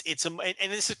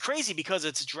 and this is crazy because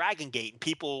it's Dragon Gate, and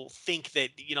people think that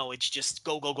it's just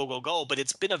go, but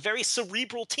it's been a very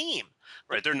cerebral team.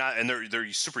 Right, they're not, and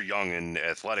they're super young and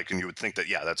athletic, and you would think that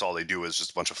that's all they do is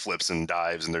just a bunch of flips and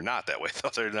dives, and they're not that way.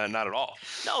 They're not at all.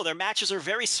 No, their matches are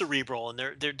very cerebral, and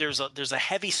there's a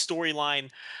heavy storyline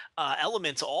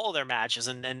element to all of their matches,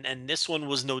 and this one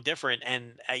was no different.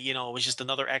 And it was just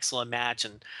another excellent match.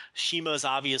 And Shima is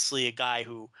obviously a guy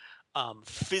who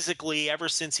physically, ever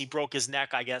since he broke his neck,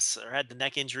 I guess, or had the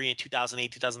neck injury in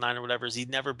 2008, 2009 or whatever, he's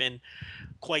never been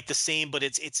quite the same. But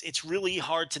it's really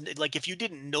hard to, like, if you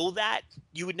didn't know that,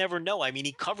 you would never know. I mean,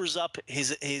 he covers up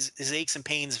his aches and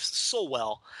pains so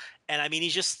well. And I mean,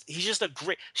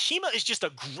 Shima is just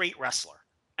a great wrestler,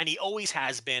 and he always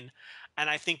has been. And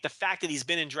I think the fact that he's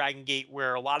been in Dragon Gate,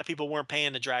 where a lot of people weren't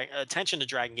paying attention to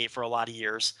Dragon Gate for a lot of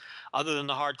years, other than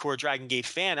the hardcore Dragon Gate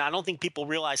fan, I don't think people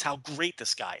realize how great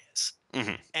this guy is.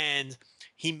 Mm-hmm. And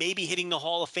he may be hitting the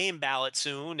Hall of Fame ballot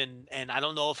soon, and I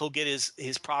don't know if he'll get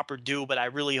his proper due, but I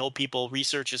really hope people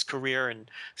research his career and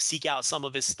seek out some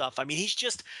of his stuff. I mean, he's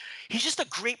just a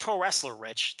great pro wrestler,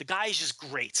 Rich. The guy is just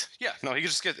great. Yeah, no, he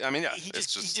just get. I mean, yeah, he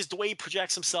just the way he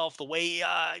projects himself, the way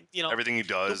everything he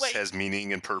does has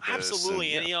meaning and purpose.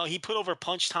 Absolutely, and he put over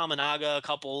Punch Tamanaga a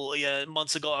couple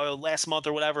months ago, or last month,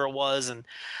 or whatever it was, and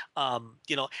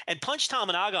and Punch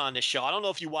Tamanaga on this show. I don't know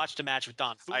if you watched the match with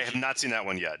Don Fuji. I have not seen that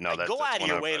one yet. No, go out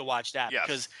of your way to watch that,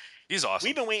 because he's awesome.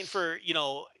 We've been waiting for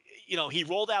he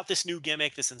rolled out this new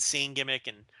gimmick, this insane gimmick,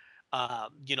 and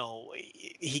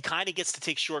he kind of gets to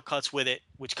take shortcuts with it,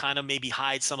 which kind of maybe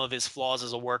hides some of his flaws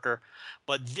as a worker.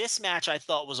 But this match, I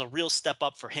thought, was a real step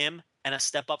up for him, and a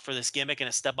step up for this gimmick, and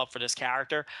a step up for this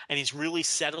character, and he's really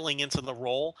settling into the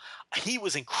role. He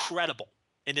was incredible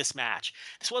in this match.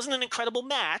 This wasn't an incredible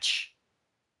match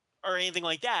or anything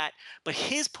like that, but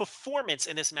his performance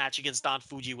in this match against Don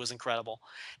Fuji was incredible.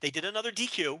 They did another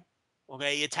DQ.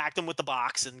 Okay, he attacked him with the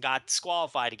box and got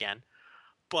disqualified again.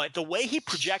 But the way he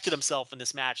projected himself in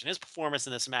this match and his performance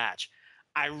in this match,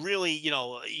 I really,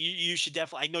 you should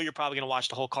definitely. I know you're probably going to watch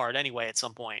the whole card anyway at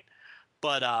some point,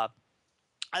 but I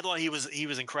thought he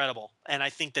was incredible, and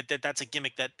I think that's a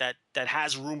gimmick that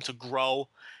has room to grow.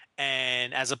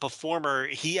 And as a performer,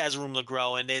 he has room to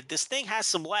grow, and this thing has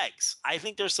some legs. I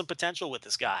think there's some potential with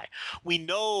this guy. We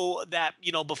know that,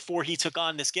 before he took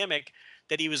on this gimmick,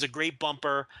 that he was a great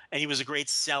bumper, and he was a great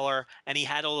seller, and he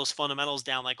had all those fundamentals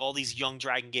down like all these young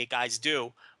Dragon Gate guys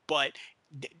do. But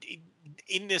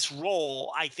in this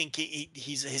role, I think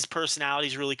his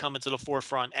personality's really coming to the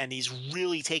forefront, and he's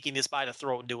really taking this by the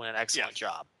throat and doing an excellent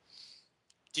job.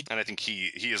 And I think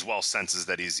he as well senses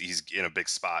that he's in a big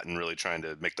spot and really trying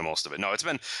to make the most of it. No, it's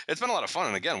been a lot of fun.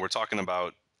 And again, we're talking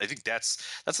about, I think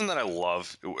that's something that I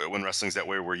love when wrestling's that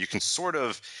way, where you can sort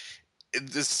of,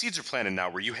 the seeds are planted now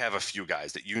where you have a few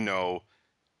guys that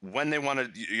when they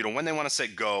want to say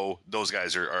go, those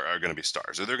guys are going to be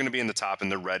stars, or they're going to be in the top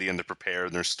and they're ready and they're prepared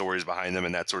and there's stories behind them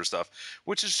and that sort of stuff,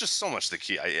 which is just so much the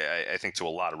key, I think, to a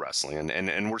lot of wrestling.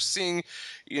 And we're seeing,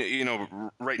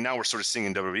 right now we're sort of seeing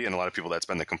in WWE, and a lot of people, that's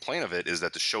been the complaint of it, is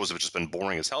that the shows have just been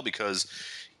boring as hell because,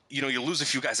 you lose a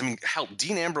few guys. I mean, hell,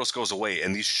 Dean Ambrose goes away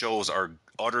and these shows are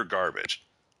utter garbage.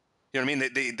 You know what I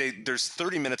mean? They there's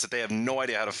 30 minutes that they have no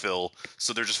idea how to fill,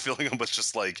 so they're just filling them with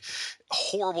just like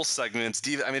horrible segments.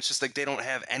 I mean, it's just like they don't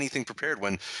have anything prepared.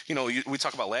 When we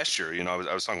talk about last year,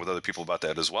 I was talking with other people about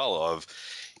that as well. Of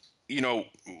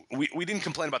we didn't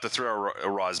complain about the 3-hour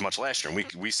Raw as much last year, and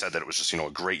we said that it was just a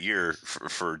great year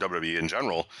for WWE in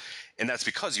general, and that's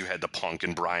because you had the Punk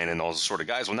and Bryan and all those sort of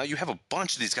guys. Well, now you have a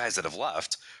bunch of these guys that have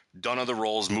left, done other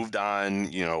roles, moved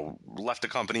on, left the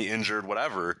company, injured,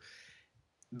 whatever.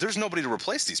 There's nobody to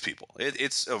replace these people.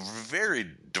 It's a very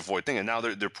devoid thing, and now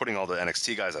they're putting all the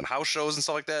NXT guys on house shows and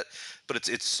stuff like that. But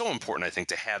it's so important, I think,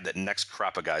 to have that next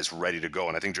crop of guys ready to go.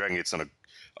 And I think Dragon Gate's done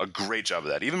a great job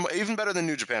of that, even better than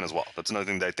New Japan as well. That's another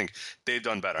thing that I think they've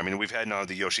done better. I mean, we've had now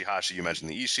the Yoshihashi, you mentioned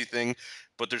the Ishii thing,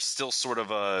 but there's still sort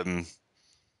of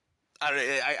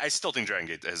I still think Dragon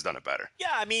Gate has done it better.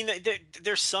 Yeah, I mean,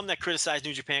 there's some that criticize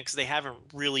New Japan because they haven't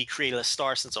really created a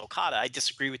star since Okada. I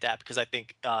disagree with that because I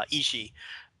think Ishii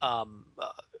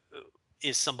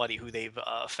is somebody who they've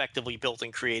effectively built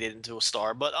and created into a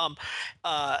star, but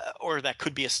or that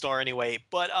could be a star anyway.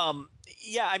 But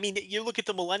yeah, I mean, you look at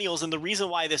the Millennials, and the reason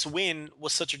why this win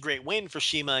was such a great win for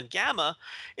Shima and Gamma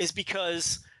is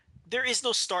because there is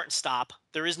no start and stop.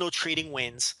 There is no trading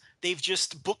wins. They've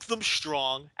just booked them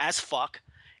strong as fuck,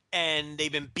 and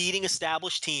they've been beating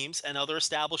established teams and other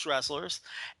established wrestlers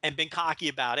and been cocky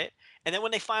about it. And then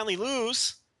when they finally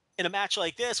lose in a match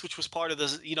like this, which was part of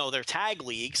the, their tag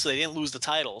league, so they didn't lose the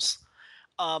titles,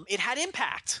 it had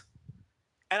impact.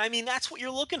 And I mean, that's what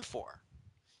you're looking for.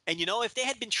 And, if they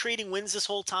had been trading wins this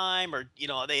whole time, or,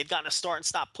 they had gotten a start and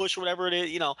stop push or whatever it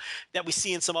is, that we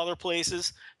see in some other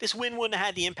places, this win wouldn't have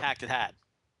had the impact it had.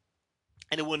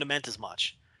 And it wouldn't have meant as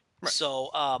much. Right. So,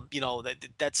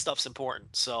 that stuff's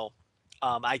important. So,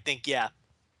 I think, yeah,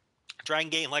 Dragon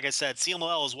Gate, like I said,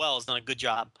 CMLL as well has done a good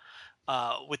job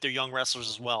with their young wrestlers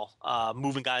as well,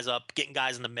 moving guys up, getting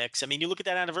guys in the mix. I mean, you look at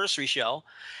that anniversary show,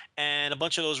 and a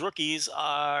bunch of those rookies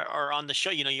are on the show.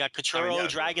 You got Kachiro,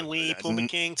 Dragon Lee, Puma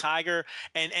King, Tiger,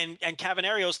 and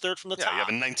Cavanario's third from the top. Yeah,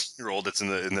 you have a 19-year-old that's in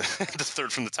the the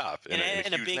third from the top in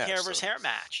a big match, hair versus hair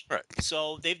match. Right.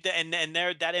 So they've that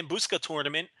Embuska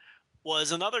tournament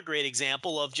was another great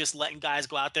example of just letting guys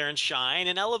go out there and shine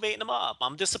and elevating them up.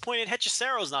 I'm disappointed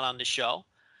Hechisero's not on this show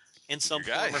in some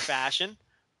form or fashion.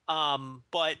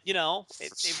 But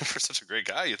for such a great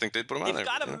guy, you think they'd put him on there?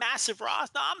 They've got a massive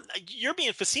roster. No, you're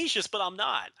being facetious, but I'm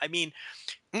not. I mean,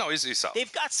 no, he's solid.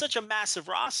 They've got such a massive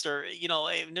roster,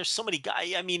 and there's so many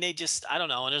guys. I mean, I don't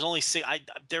know. And there's only 6.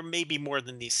 There may be more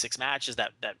than these 6 matches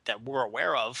that we're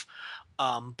aware of.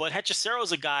 But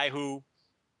Hechisero's a guy who,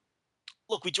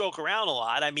 look, we joke around a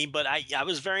lot. I mean, but I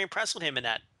was very impressed with him in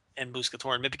that Embuska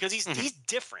tournament because he's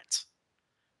different.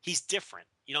 He's different.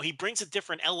 He brings a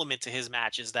different element to his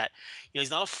matches that, he's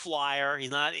not a flyer.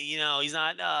 He's not, he's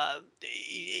not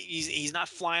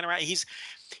flying around. He's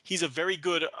a very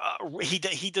good,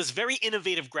 he does very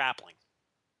innovative grappling.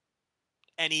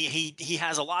 And he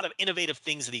has a lot of innovative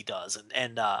things that he does.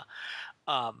 I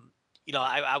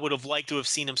would have liked to have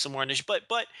seen him somewhere in this, but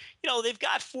they've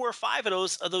got 4 or 5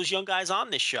 of those young guys on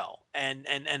this show, and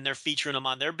they're featuring them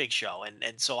on their big show.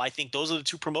 And so I think those are the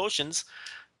 2 promotions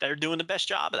that are doing the best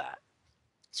job of that.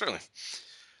 Certainly.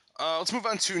 Let's move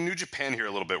on to New Japan here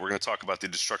a little bit. We're going to talk about the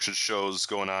Destruction shows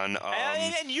going on.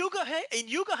 And Yuga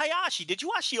Hayashi. Did you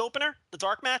watch the opener, the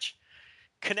dark match?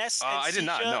 Kness and I did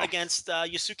not, no. Against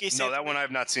Yusuke Santana? No, that one I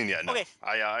have not seen yet. No. Okay.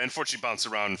 I unfortunately bounced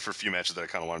around for a few matches that I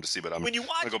kind of wanted to see, but I'm going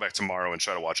to go back tomorrow and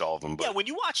try to watch all of them. But. Yeah, when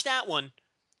you watch that one,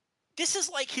 this is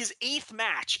like his 8th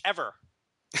match ever.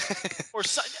 Or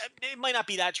so, it might not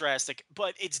be that drastic,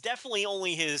 but it's definitely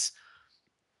only he's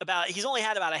only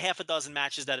had about a half a dozen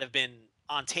matches that have been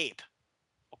on tape.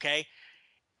 Okay?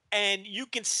 And you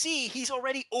can see he's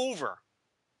already over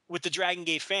with the Dragon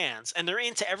Gate fans, and they're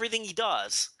into everything he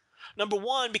does. Number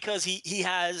one, because he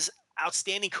has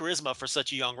outstanding charisma for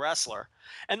such a young wrestler.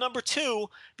 And number 2,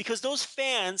 because those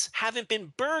fans haven't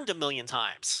been burned a million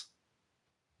times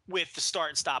with the start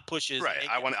and stop pushes. Right.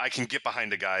 I can get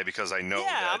behind a guy because I know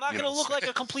that. I'm not going to look like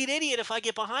a complete idiot if I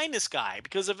get behind this guy,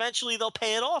 because eventually they'll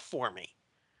pay it off for me.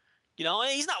 You know,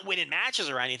 and he's not winning matches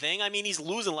or anything. I mean, he's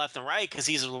losing left and right because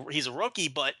he's a rookie,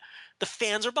 but the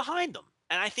fans are behind him,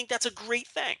 and I think that's a great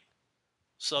thing.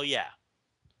 So yeah,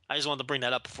 I just wanted to bring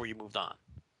that up before you moved on.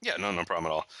 Yeah, no problem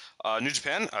at all. New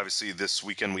Japan, obviously, this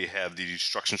weekend we have the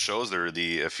Destruction shows. They're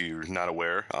if you're not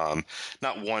aware,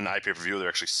 not one iPay-per-view. They're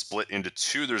actually split into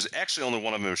two. There's actually only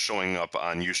one of them showing up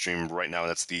on Ustream right now. And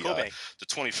that's the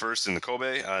 21st in the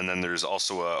Kobe, and then there's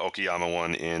also a Okayama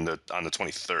one on the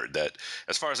 23rd. That,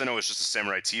 as far as I know, is just a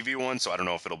Samurai TV one. So I don't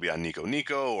know if it'll be on Nico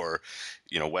Nico or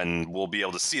when we'll be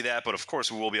able to see that. But of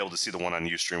course, we will be able to see the one on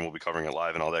Ustream. We'll be covering it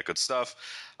live and all that good stuff.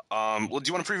 Well, do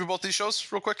you want to preview both these shows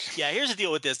real quick? Yeah, here's the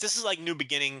deal with this. This is like New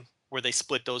Beginning, where they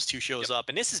split those two shows up,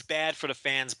 and this is bad for the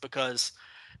fans because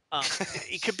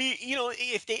it could be,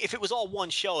 if it was all one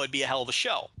show, it'd be a hell of a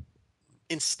show.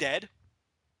 Instead,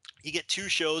 you get two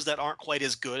shows that aren't quite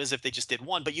as good as if they just did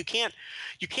one, but you can't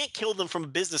kill them from a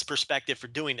business perspective for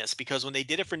doing this, because when they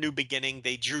did it for New Beginning,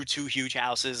 they drew two huge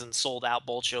houses and sold out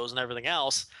both shows and everything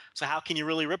else. So how can you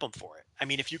really rip them for it? I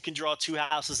mean, if you can draw two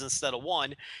houses instead of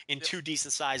one in two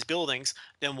decent sized buildings,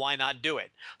 then why not do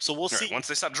it? So we'll see. Once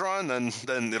they stop drawing, then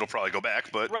it'll probably go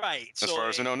back. But as far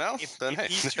as we know now, if hey.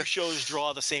 these two shows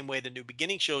draw the same way the New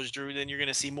Beginning shows drew, then you're going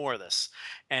to see more of this.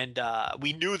 And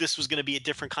we knew this was going to be a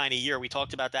different kind of year. We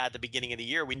talked about that at the beginning of the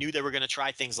year. We knew they were going to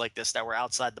try things like this that were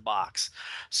outside the box.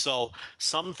 So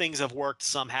some things have worked,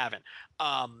 some haven't.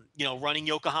 Running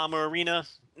Yokohama Arena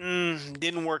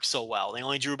didn't work so well. They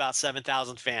only drew about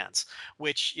 7,000 fans,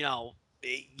 which,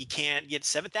 you can't get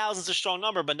 7,000 is a strong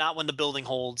number, but not when the building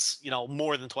holds,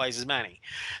 more than twice as many.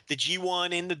 The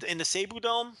G1 in the Seibu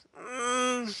Dome,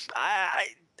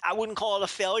 I wouldn't call it a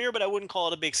failure, but I wouldn't call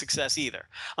it a big success either.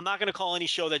 I'm not going to call any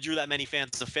show that drew that many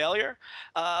fans a failure,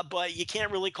 but you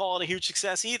can't really call it a huge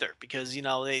success either, because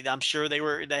I'm sure they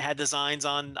had designs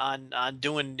on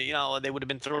doing, they would have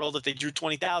been thrilled if they drew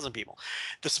 20,000 people.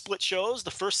 The split shows, the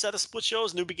first set of split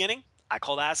shows, New Beginning, I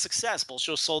call that a success. Both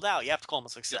shows sold out. You have to call them a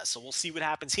success. So we'll see what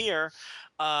happens here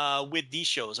with these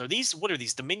shows. What are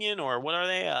these? Dominion, or what are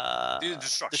they?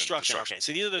 Destruction. Okay,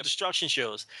 so these are the Destruction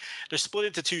shows. They're split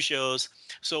into two shows.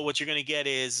 So what you're going to get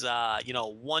is,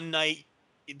 one night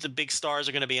the big stars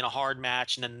are going to be in a hard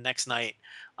match, and then the next night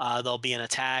they'll be in a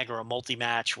tag or a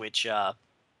multi-match, which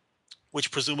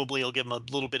presumably will give them a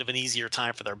little bit of an easier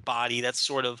time for their body. That's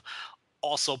sort of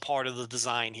also part of the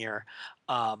design here.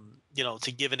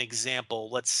 To give an example,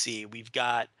 let's see. We've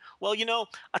got, I'll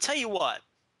tell you what.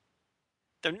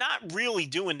 They're not really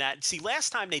doing that. See,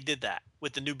 last time they did that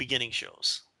with the New Beginning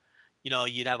shows,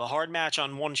 you'd have a hard match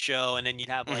on one show, and then you'd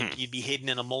have you'd be hidden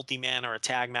in a multi-man or a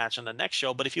tag match on the next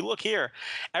show. But if you look here,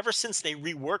 ever since they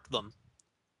reworked them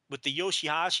with the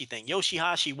Yoshihashi thing,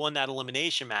 Yoshihashi won that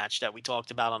elimination match that we talked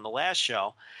about on the last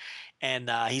show, and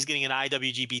he's getting an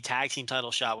IWGP tag team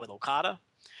title shot with Okada.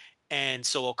 And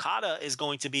so Okada is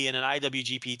going to be in an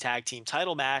IWGP tag team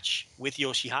title match with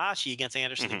Yoshihashi against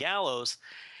Anderson and Gallows.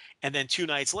 And then 2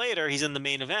 nights later, he's in the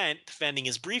main event defending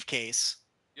his briefcase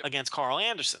against Carl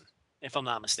Anderson, if I'm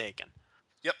not mistaken.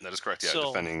 Yep, that is correct. Yeah,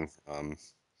 defending. I don't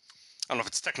know if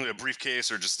it's technically a briefcase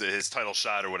or just his title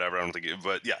shot or whatever. I don't think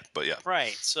but yeah.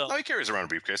 Right. So he carries around a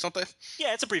briefcase, don't they?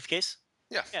 Yeah, it's a briefcase.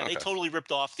 Yeah. Yeah, okay. They totally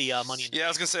ripped off the money. Yeah, I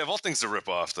was gonna say, of all things to rip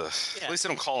off, at least they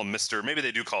don't call him Mr. Maybe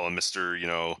they do call him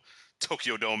Mr.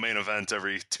 Tokyo Dome main event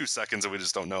every 2 seconds, and we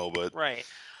just don't know. But right.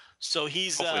 So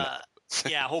he's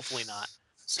hopefully not.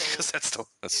 So that's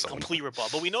so complete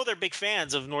ripoff. But we know they're big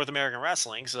fans of North American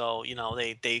wrestling, so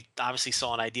they obviously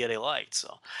saw an idea they liked.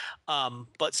 So,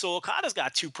 so Okada's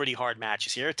got 2 pretty hard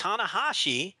matches here.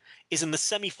 Tanahashi is in the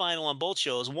semifinal on both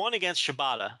shows, one against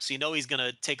Shibata, so he's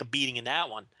gonna take a beating in that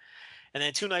one. And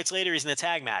then 2 nights later, he's in a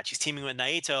tag match. He's teaming with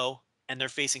Naito, and they're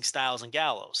facing Styles and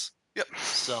Gallows. Yep.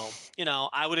 So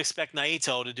I would expect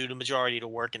Naito to do the majority of the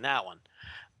work in that one.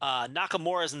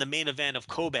 Nakamura's in the main event of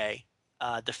Kobe.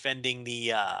 Defending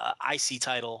the IC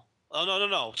title. Oh,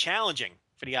 no. Challenging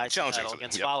for the IC title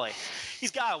against Fale. He's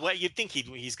got what you'd think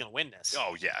he's going to win this.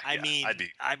 Oh, yeah. I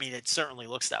mean, it certainly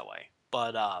looks that way.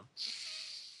 But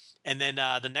and then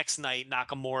the next night,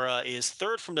 Nakamura is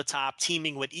third from the top,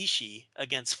 teaming with Ishii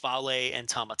against Fale and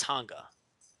Tama Tonga.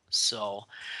 So,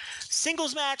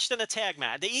 singles match, then a tag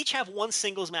match. They each have one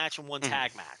singles match and one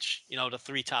tag match. The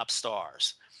 3 top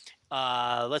stars.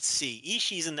 Let's see.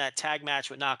 Ishii's in that tag match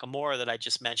with Nakamura that I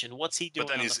just mentioned. What's he doing?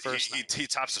 But then he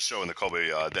tops the show in the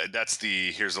Kobe. That's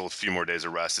here's a few more days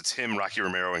of rest. It's him, Rocky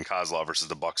Romero, and Kozlov versus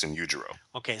the Bucks and Yujiro.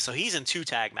 Okay, so he's in 2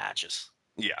 tag matches.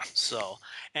 Yeah. So,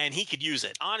 and he could use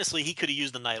it. Honestly, he could have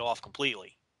used the night off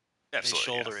completely. Absolutely,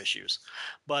 shoulder issues.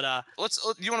 But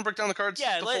you want to break down the cards?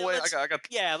 yeah, the full way? I got.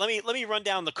 Yeah, let me run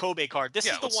down the Kobe card. This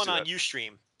is the let's one do on that.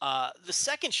 Ustream. The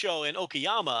second show in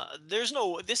Okayama,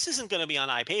 this isn't going to be on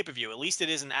iPay-per-view. At least it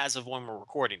isn't as of when we're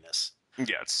recording this.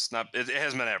 Yeah, it's not. It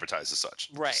hasn't been advertised as such.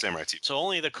 Right. Samurai TV. So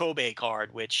only the Kobe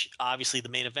card, which obviously the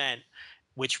main event,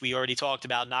 which we already talked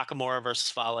about, Nakamura versus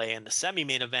Fale, and the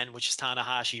semi-main event, which is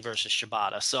Tanahashi versus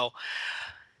Shibata. So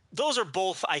those are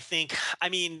both, I think. I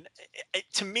mean,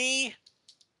 to me,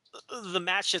 the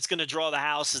match that's going to draw the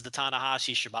house is the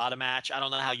Tanahashi Shibata match. I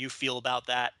don't know how you feel about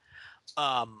that.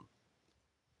 I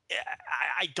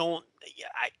don't.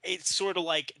 It's sort of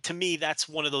like, to me, that's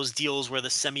one of those deals where the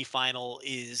semifinal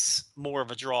is more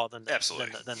of a draw than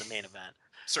the main event.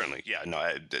 Certainly, yeah. No,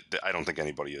 I don't think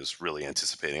anybody is really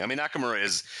anticipating. I mean, Nakamura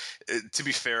is, to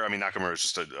be fair, I mean, Nakamura is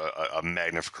just a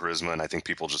magnet for charisma, and I think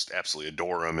people just absolutely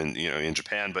adore him, and in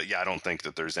Japan. But yeah, I don't think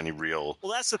that there's any real.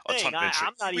 Well, that's the thing. I'm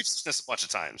not. We've seen this a bunch of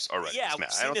times already. Yeah,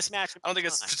 we've seen this match. I don't think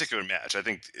it's a particular match. I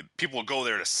think people will go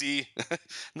there to see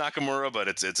Nakamura, but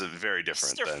it's a very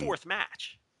different. It's their fourth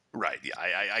match. Right. Yeah.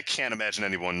 I can't imagine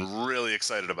anyone really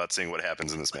excited about seeing what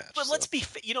happens in this match. But let's be.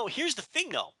 Here's the thing,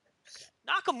 though.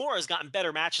 Nakamura has gotten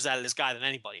better matches out of this guy than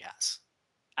anybody has,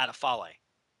 out of Fale.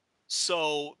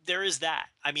 So there is that.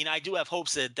 I mean, I do have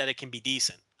hopes that it can be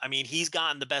decent. I mean, he's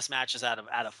gotten the best matches out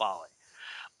of Fale.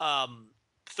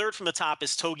 Third from the top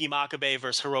is Togi Makabe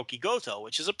versus Hiroki Goto,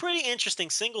 which is a pretty interesting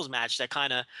singles match that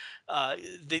kind of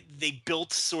they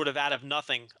built sort of out of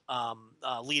nothing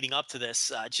leading up to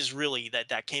this. Just really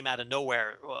that came out of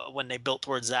nowhere when they built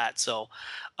towards that. So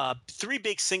 3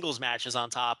 big singles matches on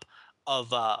top of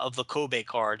the Kobe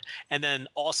card, and then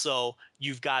also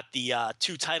you've got the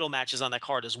 2 title matches on that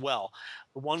card as well.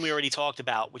 The one we already talked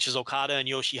about, which is Okada and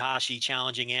Yoshihashi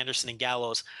challenging Anderson and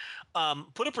Gallows.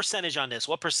 Put a percentage on this.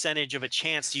 What percentage of a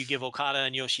chance do you give Okada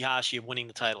and Yoshihashi of winning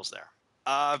the titles there?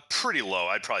 Pretty low.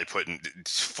 I'd probably put in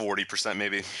 40%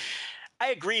 maybe. I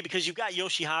agree, because you've got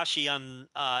Yoshihashi on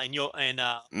no,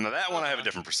 that one I have a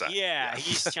different percent. Yeah,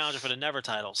 he's challenging for the Never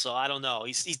title, so I don't know.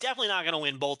 He's definitely not going to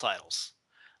win both titles.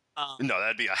 No,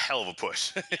 that'd be a hell of a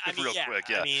push. Real quick,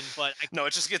 yeah. I mean, but no,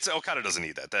 it just gets Okada doesn't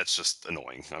need that. That's just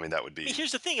annoying. I mean, that would be. I mean,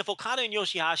 here's the thing: if Okada and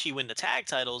Yoshihashi win the tag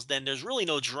titles, then there's really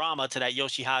no drama to that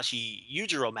Yoshihashi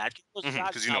Yujiro match,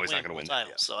 because he's not going to win that.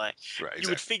 Yeah. So exactly. You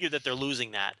would figure that they're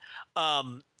losing that.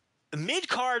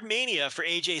 Mid-card mania for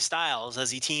AJ Styles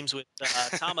as he teams with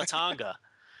Tama Tonga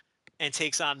and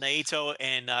takes on Naito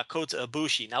and Kota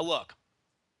Ibushi. Now, look.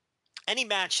 Any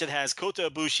match that has Kota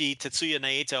Ibushi, Tetsuya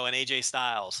Naito, and AJ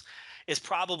Styles is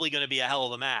probably going to be a hell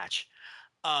of a match.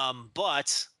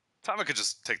 But Tama could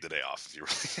just take the day off if you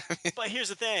really. But here's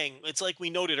the thing: it's like we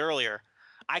noted earlier.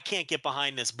 I can't get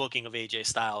behind this booking of AJ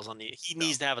Styles he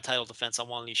needs to have a title defense on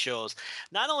one of these shows.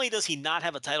 Not only does he not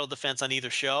have a title defense on either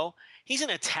show, he's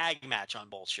in a tag match on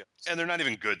both shows. And they're not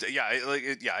even good.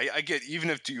 I get, even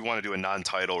if you want to do a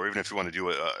non-title, or even if you want to do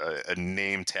a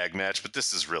name tag match, but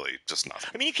this is really just nothing.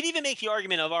 I mean, you can even make the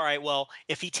argument of, all right, well,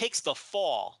 if he takes the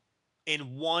fall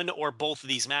in one or both of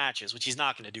these matches, which he's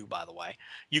not going to do, by the way,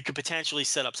 you could potentially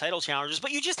set up title challengers,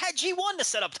 but you just had G1 to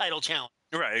set up title challenge.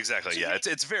 Right, exactly. So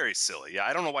it's very silly. Yeah,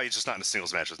 I don't know why he's just not in a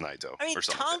singles match with Naito. I mean,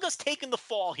 Tonga's taking the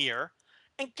fall here,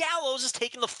 and Gallows is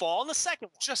taking the fall in the second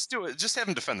one. Just do it. Just have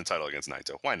him defend the title against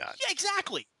Naito. Why not? Yeah,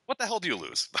 exactly. What the hell do you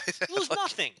lose? You lose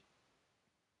nothing.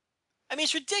 I mean,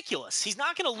 it's ridiculous. He's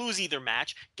not going to lose either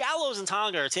match. Gallows and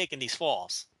Tonga are taking these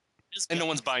falls. And no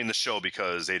one's buying the show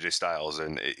because AJ Styles,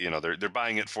 and they're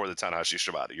buying it for the Tanahashi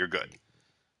Shibata. You're good.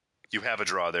 You have a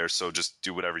draw there, so just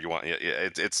do whatever you want. Yeah,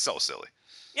 it's so silly.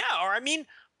 Yeah, or I mean,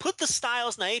 put the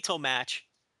Styles Naito match,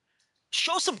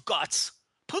 show some guts,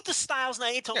 put the Styles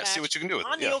Naito match see what you can do with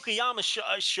on the Okayama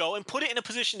show and put it in a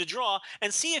position to draw,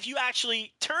 and see if you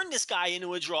actually turn this guy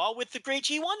into a draw with the great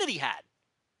G1 that he had.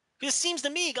 Because it seems to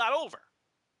me he got over.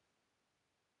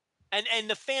 And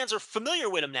the fans are familiar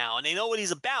with him now, and they know what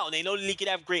he's about, and they know that he could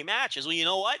have great matches. Well, you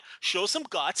know what? Show some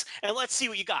guts, and let's see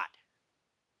what you got.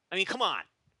 I mean, come on.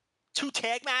 2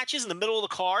 tag matches in the middle of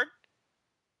the card?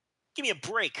 Give me a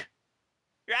break.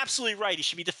 You're absolutely right. He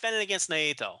should be defending against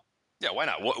Naito. Yeah, why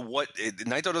not?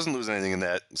 Naito doesn't lose anything in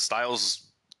that.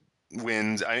 Styles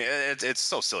wins. I mean, it's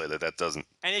so silly that doesn't.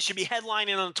 And it should be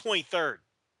headlining on the 23rd.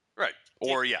 Right.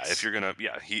 Or, if you're going to,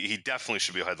 he definitely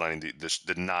should be headlining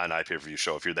the non-iPay-per-view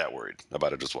show if you're that worried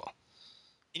about it as well.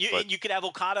 And you could have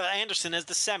Okada Anderson as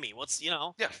the semi. Yeah,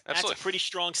 absolutely. That's a pretty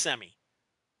strong semi.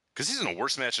 Because he's in a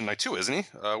worse match tonight too, isn't he?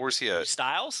 Where's he at?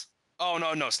 Styles? Oh,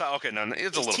 no, Styles. Okay, no,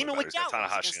 it's a little bit better. With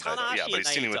Tanahashi and Naito. Yeah, but he's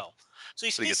teaming with... So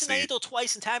he's facing Naito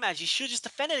twice in tag match. He should just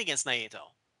defend it against Naito.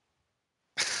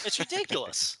 It's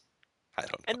ridiculous. I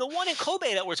don't know. And the one in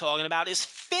Kobe that we're talking about is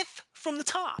 5th from the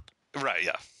top. Right,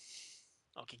 yeah.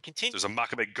 Okay, continue. There's a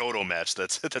Makabe Goto match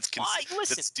that's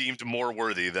deemed more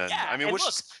worthy than. Yeah, I mean, and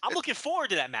look, I'm looking forward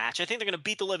to that match. I think they're going to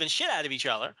beat the living shit out of each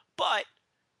other, but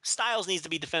Styles needs to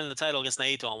be defending the title against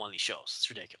Naito on one of these shows. It's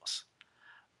ridiculous.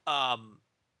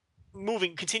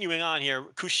 Continuing on here,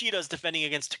 Kushida's defending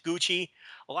against Taguchi.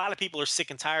 A lot of people are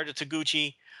sick and tired of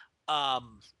Taguchi.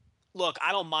 Look,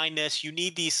 I don't mind this. You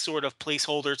need these sort of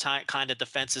placeholder kind of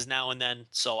defenses now and then.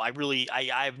 So I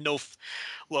have no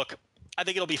look. I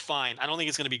think it'll be fine. I don't think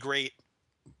it's going to be great,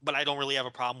 but I don't really have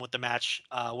a problem with the match.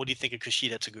 What do you think of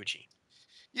Kushida Taguchi?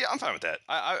 Yeah, I'm fine with that.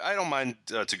 I don't mind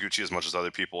Taguchi as much as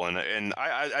other people, and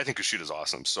I think Kushida's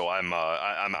awesome. So I'm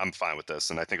fine with this,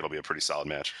 and I think it'll be a pretty solid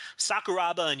match.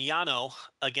 Sakuraba and Yano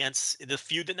against the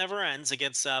feud that never ends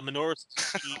against Minoru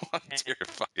and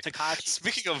Takashi.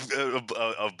 Speaking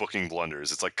of booking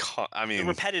blunders, it's like I mean, the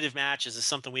repetitive matches is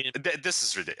something we didn't. This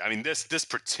is ridiculous. I mean, this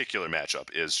particular matchup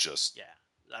is just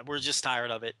we're just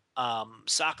tired of it.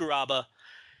 Sakuraba,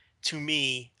 to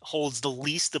me, holds the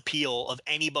least appeal of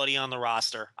anybody on the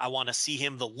roster. I want to see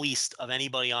him the least of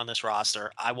anybody on this roster.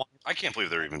 I can't believe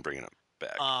they're even bringing him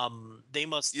back. They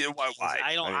must. Yeah, why?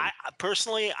 I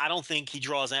personally, I don't think he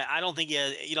draws. I don't think he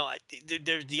has.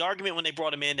 The argument when they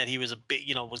brought him in that he was a bit,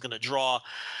 was going to draw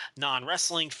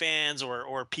non-wrestling fans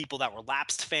or people that were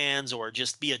lapsed fans or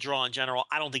just be a draw in general.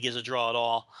 I don't think he's a draw at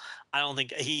all. I don't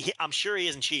think I'm sure he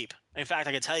isn't cheap. In fact,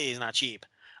 I can tell you he's not cheap.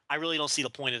 I really don't see the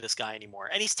point of this guy anymore.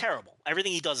 And he's terrible.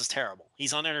 Everything he does is terrible.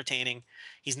 He's unentertaining.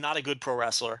 He's not a good pro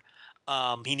wrestler.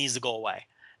 He needs to go away.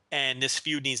 And this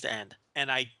feud needs to end. And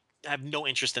I have no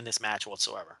interest in this match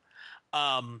whatsoever.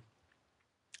 And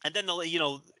then,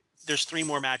 there's 3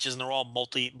 more matches, and they're all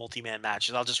multi-man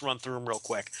matches. I'll just run through them real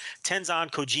quick. Tenzan,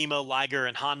 Kojima, Liger,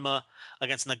 and Hanma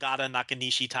against Nagata,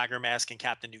 Nakanishi, Tiger Mask, and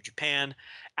Captain New Japan.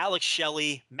 Alex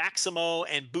Shelley, Maximo,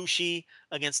 and Bushi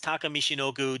against Taka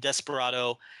Michinoku,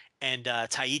 Desperado, and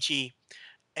Taichi.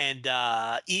 And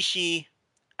Ishii,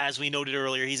 as we noted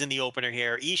earlier, he's in the opener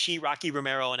here. Ishii, Rocky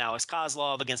Romero, and Alex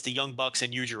Kozlov against the Young Bucks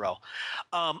and Yujiro.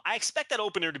 I expect that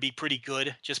opener to be pretty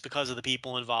good just because of the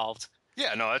people involved.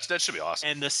 Yeah, no, that should be awesome.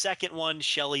 And the second one,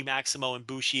 Shelley, Maximo, and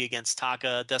Bushi against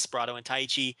Taka, Desperado, and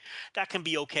Taichi. That can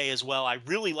be okay as well. I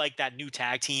really like that new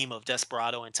tag team of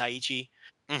Desperado and Taichi.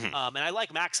 Mm-hmm. And I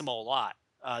like Maximo a lot,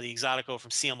 the Exotico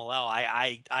from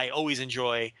CMLL. I always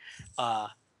enjoy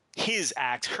his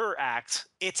act, her act,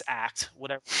 its act,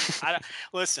 whatever.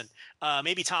 Listen,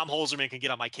 maybe Tom Holzerman can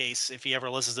get on my case if he ever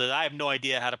listens to it. I have no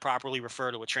idea how to properly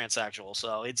refer to a transsexual.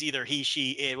 So it's either he,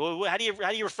 she, it. How do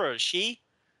you refer to she?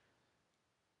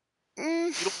 You don't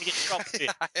want to get in trouble, do you?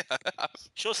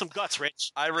 Show some guts,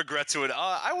 Rich. I regret to it.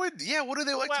 I would. Yeah. What do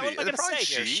they like to be? What am I going to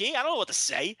say here? She? I don't know what to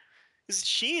say. Is it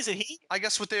she? Is it he? I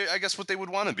guess what they would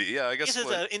want to be. Yeah. I guess it's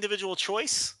an individual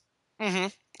choice. Mm-hmm.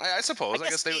 I suppose. I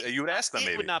guess you would ask them. It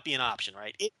maybe would not be an option,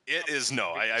 right? It is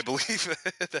no. I believe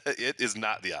that it is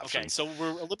not the option. Okay, so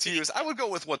we're to use. I would go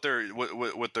with what their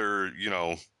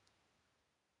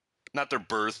not their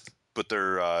birth, but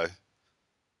their.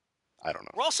 I don't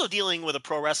know. We're also dealing with a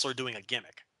pro wrestler doing a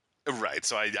gimmick. Right.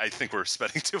 So I think we're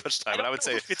spending too much time. But I would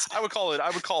say I would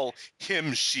call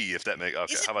him she if that makes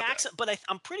okay. How about that? But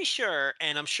I'm pretty sure,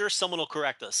 and I'm sure someone will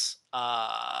correct us.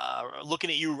 Looking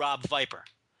at you, Rob Viper.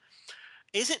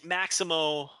 Isn't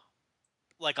Maximo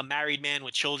like a married man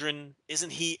with children?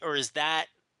 Isn't he, or is that?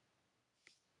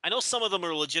 I know some of them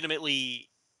are legitimately.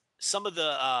 Some of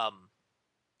the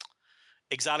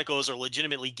Exoticos are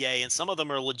legitimately gay, and some of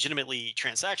them are legitimately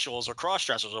transsexuals or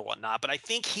cross-dressers or whatnot. But I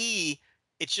think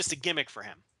it's just a gimmick for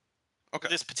him. Okay.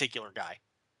 For this particular guy.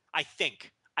 I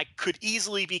think. I could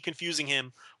easily be confusing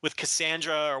him with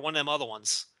Cassandra or one of them other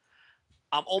ones.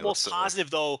 I'm almost positive,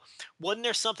 though, wasn't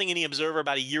there something in The Observer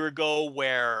about a year ago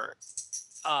where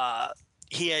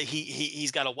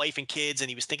he's got a wife and kids, and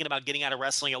he was thinking about getting out of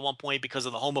wrestling at one point because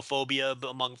of the homophobia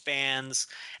among fans,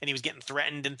 and he was getting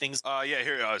threatened and things.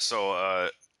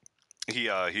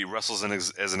 He wrestles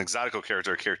as an Exotico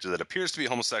character, a character that appears to be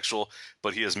homosexual,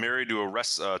 but he is married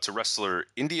to wrestler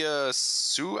India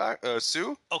Sue.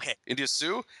 Okay, India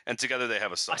Sue, and together they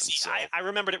have a son. I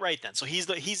remembered it right then. So he's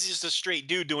just a straight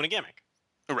dude doing a gimmick.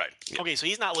 Right. Yeah. Okay, so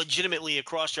he's not legitimately a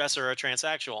cross-dresser or a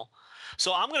transsexual.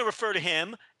 So I'm going to refer to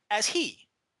him as he.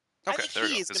 Okay, there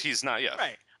you go. Because he's not yet.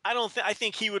 Right. I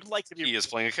think he would like to be. He is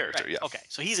playing a character. Right. Yeah. Okay,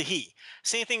 so he's a he.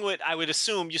 Same thing with I would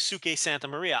assume Yusuke Santa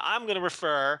Maria. I'm going to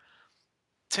refer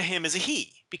to him as a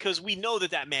he because we know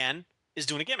that man is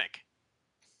doing a gimmick.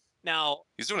 Now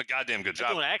he's doing a goddamn good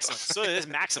job. Doing excellent. So this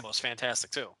Maximo's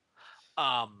fantastic too.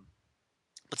 But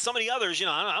some of the others,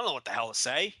 I don't know what the hell to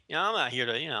say. I'm not here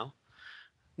to,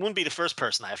 Wouldn't be the first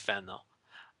person I offend though.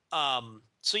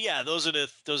 So yeah, those are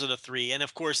the three, and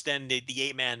of course then the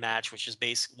 8-man match, which is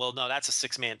well, no, that's a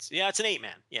 6-man. Yeah, it's an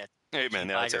 8-man. Yeah, 8-man.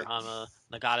 Yeah, that's Liger, it. Hama,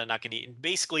 Nagata, Nakanishi.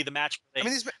 Basically, the match where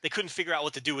they couldn't figure out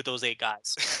what to do with those 8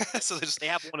 guys. So they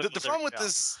have one of the problem with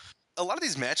this. A lot of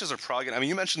these matches are probably going. I mean,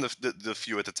 you mentioned the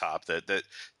few at the top that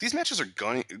these matches are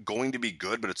going to be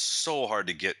good, but it's so hard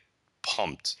to get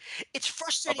pumped. It's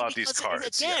frustrating about because these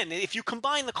cards. again, if you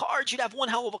combine the cards, you'd have one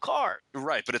hell of a card.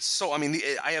 Right, but it's so. I mean,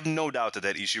 I have no doubt that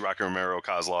Ishii, Rocky Romero,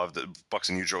 Kozlov, the Bucks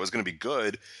and Yujiro is going to be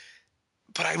good.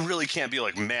 But I really can't be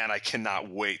like, man, I cannot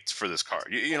wait for this card.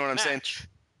 You know what I'm saying?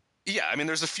 Yeah, I mean,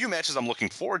 there's a few matches I'm looking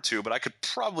forward to, but I could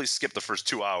probably skip the first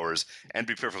 2 hours and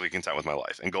be perfectly content with my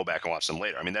life and go back and watch them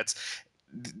later. I mean, I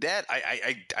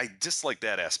dislike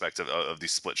that aspect of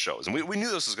these split shows, and we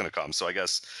knew this was going to come, so I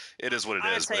guess it is what it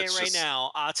is.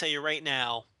 I'll tell you right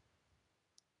now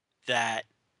that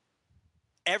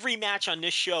every match on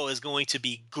this show is going to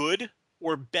be good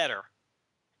or better,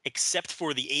 except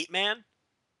for the 8-man,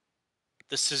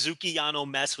 the Suzuki Yano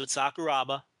mess with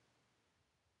Sakuraba,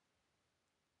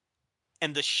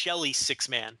 and the Shelley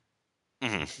 6-man,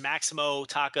 Maximo,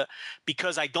 Taka,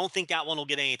 because I don't think that one will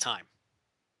get any time.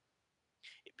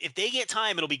 If they get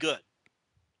time, it'll be good.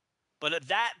 But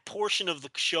that portion of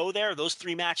the show there, those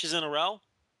 3 matches in a row,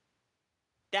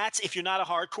 that's, if you're not a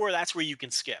hardcore, that's where you can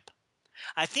skip.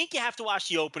 I think you have to watch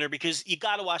the opener because you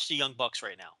got to watch the Young Bucks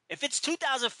right now. If it's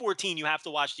 2014, you have to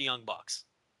watch the Young Bucks.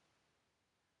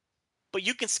 But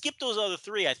you can skip those other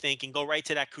 3, I think, and go right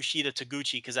to that Kushida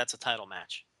Taguchi because that's a title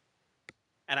match.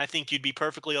 And I think you'd be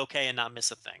perfectly okay and not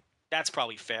miss a thing. That's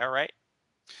probably fair, right?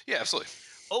 Yeah, absolutely.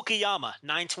 Okayama,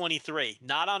 923.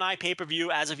 Not on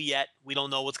iPay-per-view as of yet. We don't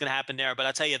know what's going to happen there. But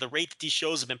I tell you, the rate that these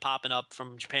shows have been popping up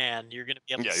from Japan, you're going to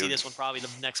be able to see this one probably the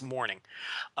next morning.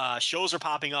 Shows are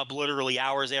popping up literally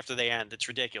hours after they end. It's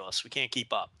ridiculous. We can't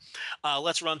keep up.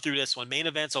 Let's run through this one. Main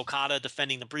events, Okada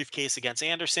defending the briefcase against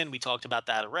Anderson. We talked about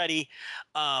that already.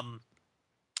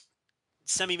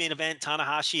 Semi-main event,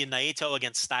 Tanahashi and Naito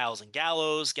against Styles and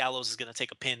Gallows. Gallows is going to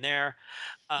take a pin there.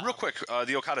 Real quick,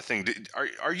 the Okada thing.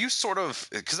 Are you sort of,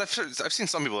 because I've seen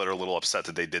some people that are a little upset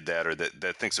that they did that, or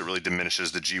that thinks it really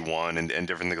diminishes the G1 and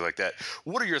different things like that.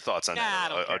 What are your thoughts on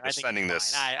that? I don't care. Defending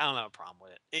this, I don't have a problem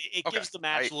with it. It gives the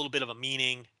match a little bit of a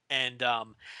meaning. And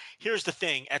here's the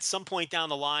thing: at some point down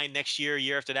the line, next year,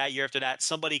 year after that,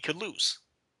 somebody could lose.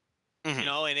 You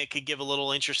know, and it could give a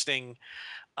little interesting.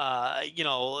 You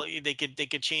know, they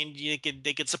could change.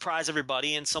 They could surprise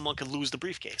everybody, and someone could lose the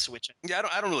briefcase. Which I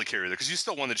don't really care either, because you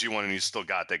still won the G1 and you still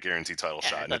got that guaranteed title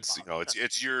shot. And it's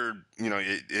it's your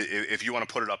if you want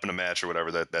to put it up in a match or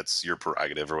whatever, that's your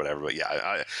prerogative or whatever. But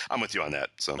yeah, I'm with you on that.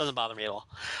 So doesn't bother me at all.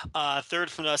 Third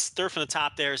from the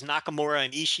top there is Nakamura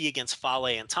and Ishii against Fale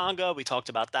and Tonga. We talked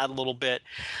about that a little bit.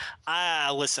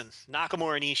 Listen,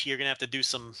 Nakamura and Ishii are gonna have to do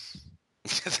some.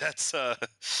 That's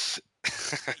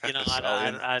you know,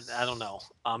 I don't know.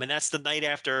 And that's the night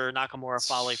after Nakamura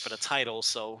Fale for the title,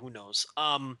 so who knows?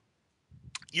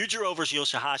 Yujiro versus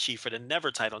Yoshihashi for the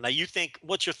Never title. Now,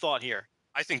 what's your thought here?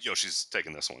 I think Yoshi's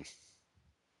taking this one.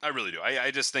 I really do.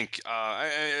 I just think,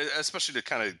 especially to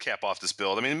kind of cap off this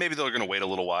build. I mean, maybe they're going to wait a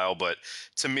little while, but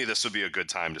to me, this would be a good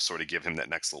time to sort of give him that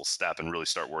next little step and really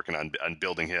start working on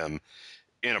building him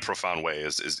in a profound way.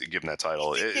 Is giving that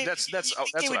title. That's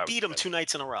they would beat him 2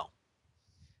 nights in a row.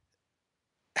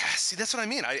 See, that's what I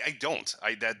mean. I don't.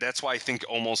 That's why I think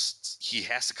almost he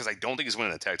has to, because I don't think he's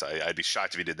winning the tag title. I'd be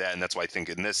shocked if he did that, and that's why I think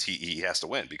in this he has to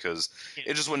win, because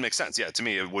it just wouldn't make sense. Yeah, to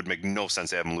me it would make no sense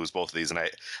to have him lose both of these, and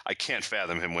I can't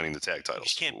fathom him winning the tag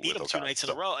titles. You can't beat him 2 nights in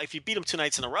a row. If you beat him 2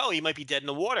 nights in a row, he might be dead in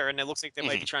the water, and it looks like they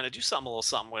might be trying to do a little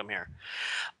something with him here.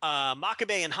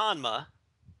 Makabe and Hanma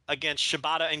against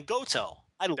Shibata and Goto.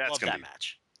 I love that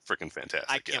match. Freaking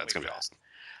fantastic. That's going to be awesome.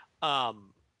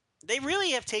 They really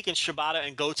have taken Shibata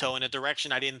and Goto in a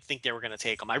direction I didn't think they were going to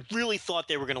take them. I really thought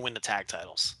they were going to win the tag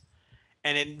titles.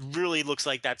 And it really looks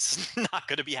like that's not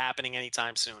going to be happening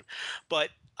anytime soon. But,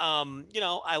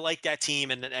 I like that team,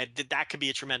 and that could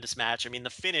be a tremendous match. I mean, the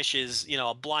finish is,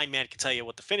 a blind man can tell you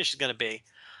what the finish is going to be.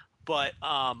 But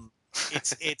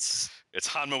it's it's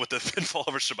Hanma with the pinfall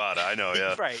over Shibata. I know,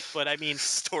 yeah. Right, but I mean,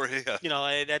 story.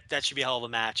 Yeah. That should be a hell of a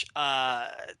match.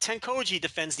 Tenkoji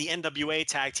defends the NWA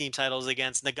tag team titles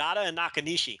against Nagata and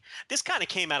Nakanishi. This kind of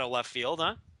came out of left field,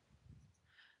 huh?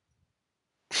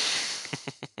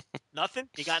 Nothing?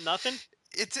 You got nothing?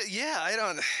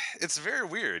 It's very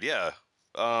weird. Yeah.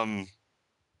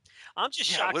 I'm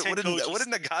just Yeah, shocked. what did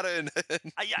Nagata and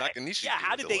Nakanishi yeah, do?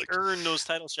 how did they earn those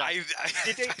title shots?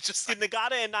 Did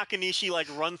Nagata and Nakanishi like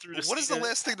run through the? What is the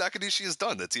last thing Nakanishi has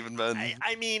done that's even been?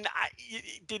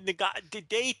 Did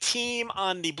they team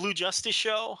on the Blue Justice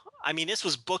show? I mean, this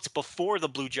was booked before the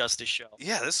Blue Justice show.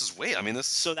 Yeah, this is way. I mean, this.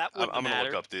 So that I'm going to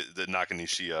matter. look up the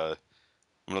Nakanishi. I'm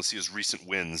going to see his recent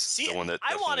wins. See, the one that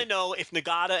I want to know if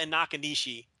Nagata and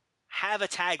Nakanishi have a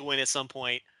tag win at some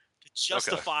point to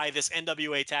justify this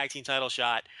NWA tag team title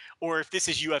shot, or if this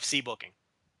is UFC booking.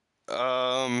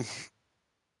 They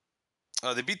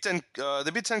beat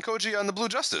Tenkoji on the Blue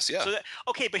Justice. Yeah. So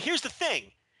okay, but here's the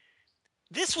thing.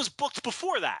 This was booked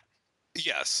before that.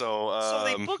 Yeah. So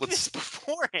they booked this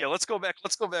beforehand. Yeah. Let's go back.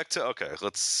 To okay.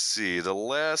 Let's see. The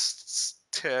last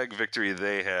tag victory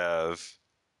they have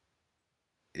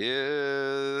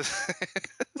is.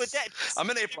 But I'm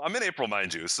in April,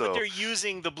 mind you. So but they're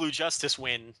using the Blue Justice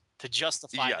win to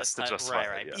justify this title,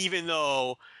 right? Yes. Even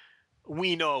though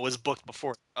we know it was booked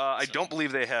before. I don't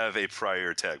believe they have a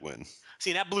prior tag win.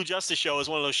 See, that Blue Justice show is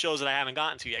one of those shows that I haven't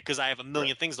gotten to yet because I have a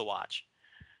million things to watch.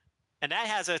 And that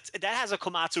has a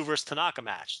Komatsu versus Tanaka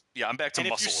match. Yeah, I'm back to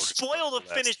muscle. If you spoil the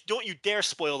finish, don't you dare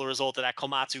spoil the result of that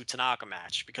Komatsu Tanaka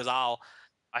match because I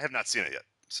have not seen it yet.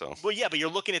 So. Well, yeah, but you're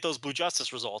looking at those Blue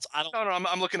Justice results. I don't. No,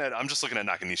 I'm just looking at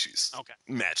Nakanishi's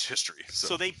match history.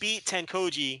 So they beat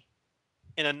Tenkoji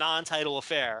in a non-title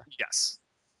affair. Yes.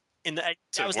 That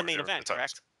was the main event,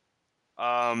 correct?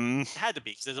 It had to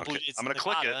be because I'm going to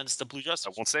click it. And it's the Blue Justice.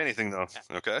 I won't say anything though.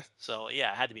 Okay. So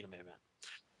yeah, it had to be the main event.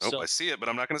 I see it, but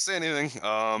I'm not going to say anything.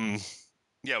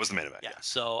 Yeah, it was the main event. Yeah.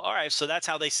 So all right, so that's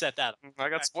how they set that up. I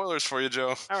got spoilers for you,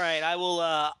 Joe. All right, I will.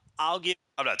 I'll give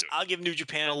New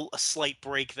Japan a slight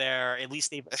break there. At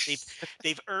least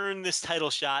they've earned this title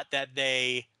shot that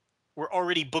they were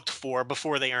already booked for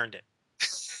before they earned it.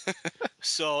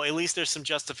 So at least there's some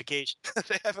justification.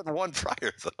 They haven't won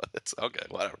prior though. It's okay.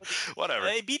 Whatever.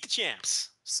 They beat the champs.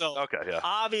 So okay, yeah.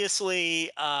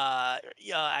 Obviously,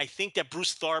 I think that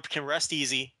Bruce Tharpe can rest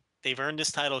easy. They've earned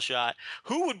this title shot.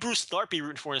 Who would Bruce Tharpe be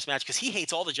rooting for in this match? Because he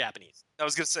hates all the Japanese. I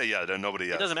was gonna say, yeah,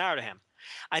 nobody. It doesn't matter to him.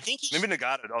 I think maybe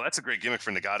Nagata. Oh, that's a great gimmick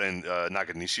for Nagata and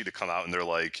Nakanishi to come out and they're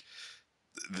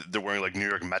wearing like New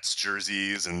York Mets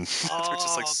jerseys and they're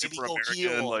just like super American.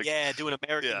 Heel. Do an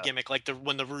American gimmick like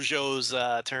when the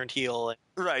Rougeaus turned heel.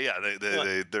 Right, yeah,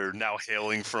 they're now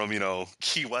hailing from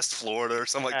Key West, Florida or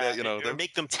something like that. Or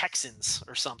make them Texans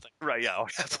or something. Right, yeah,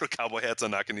 put cowboy hats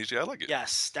on Nakanishi. I like it.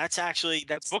 Yes, that's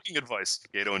booking advice.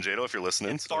 Gato and Jado, if you're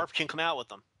listening, Tharpe can come out with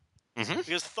them. Mm-hmm.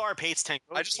 Because Tharpe hates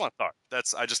Tenkoji. I just want Tharpe.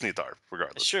 I just need Tharpe,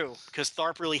 regardless. It's true, because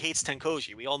Tharpe really hates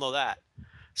Tenkoji. We all know that.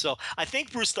 So I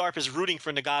think Bruce Tharpe is rooting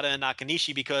for Nagata and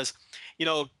Nakanishi because,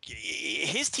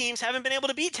 his teams haven't been able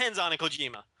to beat Tenzan and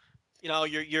Kojima.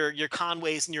 Your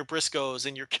Conways and your Briscoes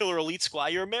and your Killer Elite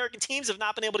Squad, your American teams have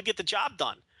not been able to get the job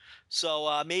done.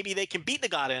 So maybe they can beat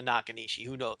Nagata and Nakanishi.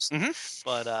 Who knows? Mm-hmm.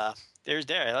 But let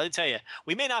me tell you,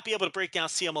 we may not be able to break down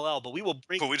CMLL, but we will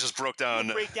break. But we just broke down.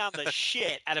 We'll break down the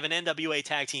shit out of an NWA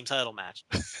Tag Team Title match.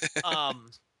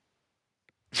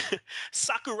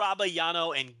 Sakuraba,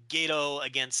 Yano, and Gato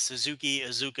against Suzuki,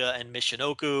 Iizuka, and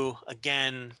Michinoku.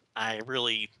 Again,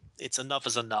 it's enough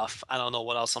is enough. I don't know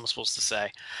what else I'm supposed to say.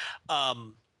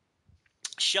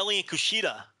 Shelly and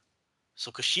Kushida. So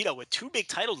Kushida with two big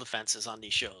title defenses on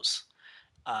these shows.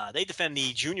 They defend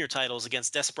the junior titles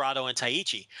against Desperado and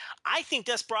Taichi. I think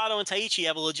Desperado and Taichi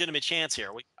have a legitimate chance here.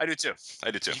 I do too.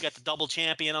 You got the double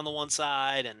champion on the one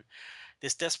side, and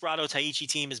this Desperado Taichi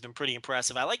team has been pretty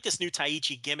impressive. I like this new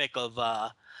Taichi gimmick with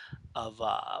the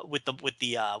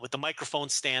microphone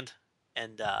stand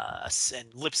and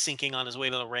lip syncing on his way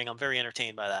to the ring. I'm very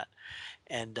entertained by that,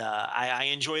 and I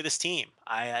enjoy this team.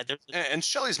 And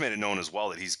Shelley's made it known as well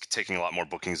that he's taking a lot more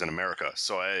bookings in America,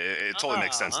 so it totally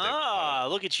makes sense.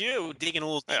 Look at you digging a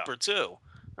little deeper too.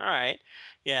 All right.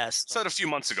 Yes. Said a few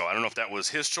months ago. I don't know if that was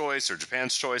his choice or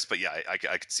Japan's choice, but yeah, I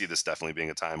could see this definitely being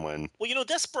a time when. Well,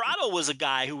 Desperado was a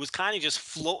guy who was kind of just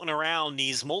floating around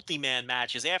these multi-man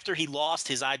matches after he lost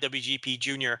his IWGP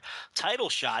Junior title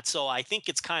shot. So I think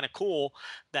it's kind of cool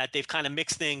that they've kind of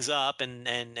mixed things up, and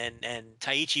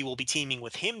Taichi will be teaming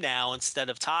with him now instead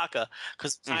of Taka,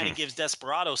 because it kind of gives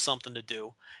Desperado something to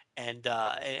do. And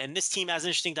this team has an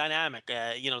interesting dynamic.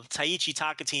 The Taichi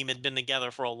Taka team had been together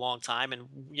for a long time, and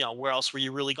where else were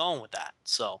you really going with that?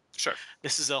 So sure,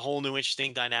 this is a whole new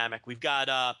interesting dynamic. We've got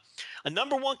a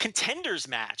number one contenders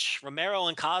match: Romero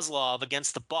and Kozlov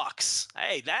against the Bucks.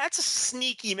 Hey, that's a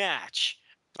sneaky match.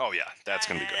 Oh yeah, that's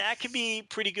gonna be good. That could be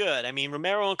pretty good. I mean,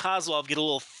 Romero and Kozlov get a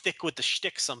little thick with the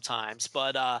shtick sometimes,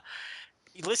 but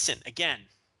listen, again,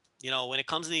 when it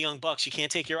comes to the Young Bucks, you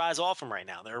can't take your eyes off them right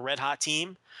now. They're a red hot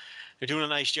team. They're doing a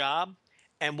nice job,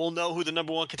 and we'll know who the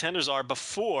number one contenders are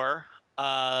before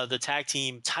the tag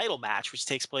team title match, which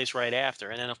takes place right after.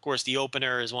 And then, of course, the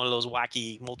opener is one of those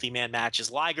wacky multi-man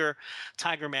matches: Liger,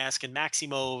 Tiger Mask, and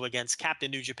Maximov against Captain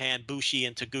New Japan, Bushi,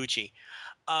 and Taguchi.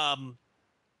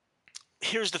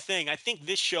 Here's the thing: I think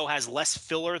this show has less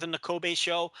filler than the Kobe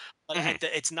show, but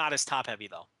it's not as top-heavy,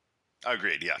 though.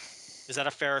 Agreed. Yeah. Is that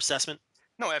a fair assessment?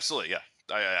 No, absolutely. Yeah.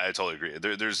 I totally agree.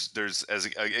 There's there's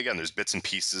bits and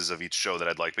pieces of each show that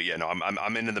I'd like, but yeah, no,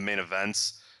 I'm into the main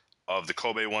events of the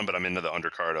Kobe one, but I'm into the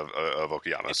undercard of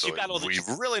Okayama. Yeah, so it would be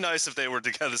really nice if they were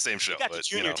together the same show. You got the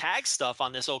junior tag stuff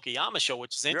on this Okayama show,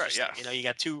 which is interesting. Right, yeah. You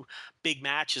got two big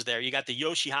matches there. You got the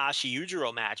Yoshihashi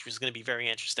Yujiro match, which is going to be very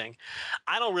interesting.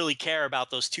 I don't really care about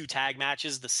those two tag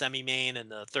matches, the semi-main and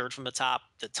the third from the top,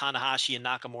 the Tanahashi and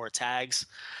Nakamura tags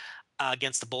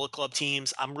against the Bullet Club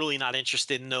teams. I'm really not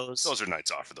interested in those. Those are nights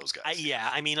off for those guys.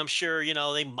 I mean, I'm sure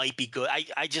they might be good.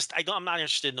 I'm not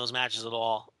interested in those matches at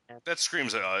all. That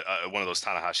screams one of those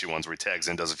Tanahashi ones where he tags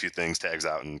in, does a few things, tags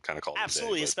out, and kind of calls it a day.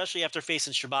 Absolutely, especially after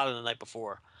facing Shibata the night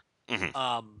before.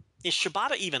 Mm-hmm. Is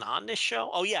Shibata even on this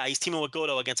show? Oh yeah, he's teaming with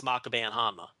Goto against Makabe and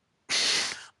Hanma.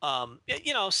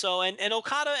 So and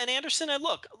Okada and Anderson. And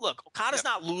look, Okada's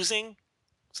not losing,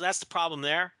 so that's the problem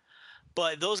there.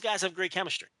 But those guys have great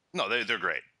chemistry. No, they're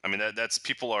great. I mean, that's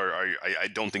people are. I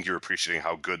don't think you're appreciating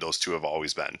how good those two have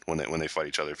always been when they fight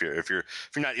each other. If you're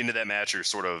not into that match, you're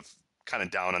sort of kind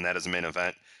of down on that as a main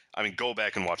event. I mean, go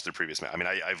back and watch their previous match. I mean,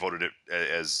 I voted it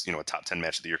as a top 10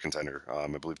 match of the year contender. I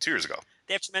believe 2 years ago.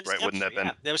 They have tremendous right? Wouldn't that been?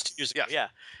 Yeah, that was 2 years ago. Yeah.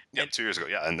 Yeah, 2 years ago.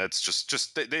 Yeah, and that's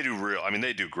just they do real. I mean,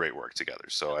 they do great work together.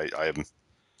 So I am.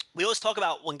 We always talk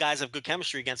about when guys have good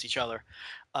chemistry against each other.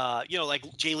 Like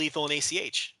Jay Lethal and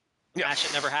ACH. Match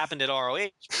that never happened at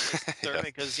ROH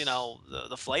because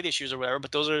the flight issues or whatever.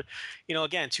 But those are,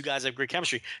 again, two guys that have great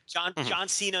chemistry. John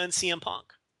Cena and CM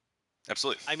Punk.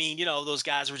 Absolutely. I mean, those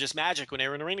guys were just magic when they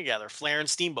were in the ring together. Flair and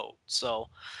Steamboat. So,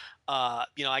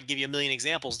 I'd give you a million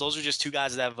examples. Those are just two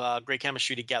guys that have great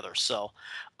chemistry together. So,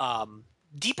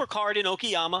 deeper card in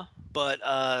Okayama, but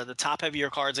the top heavier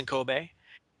cards in Kobe.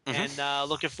 And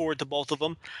looking forward to both of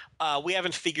them. We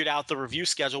haven't figured out the review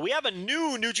schedule. We have a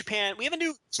new New Japan. We have a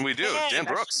new. We do. Dan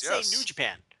Brooks. Yes. New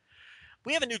Japan.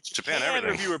 We have a new Japan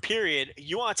reviewer. Period.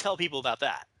 You want to tell people about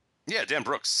that? Yeah, Dan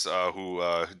Brooks, who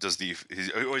does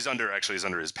he's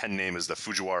under his pen name is the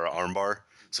Fujiwara Armbar.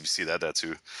 So if you see that, that's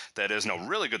who that is. No,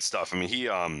 really good stuff. I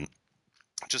mean,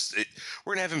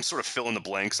 we're gonna have him sort of fill in the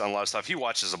blanks on a lot of stuff. He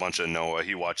watches a bunch of Noah,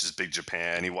 he watches Big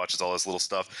Japan, he watches all this little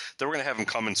stuff. Then we're gonna have him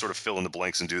come and sort of fill in the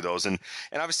blanks and do those. And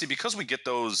obviously because we get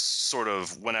those sort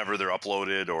of whenever they're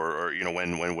uploaded or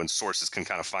when sources can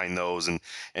kind of find those and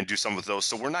do some of those.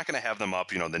 So we're not gonna have them up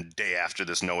the day after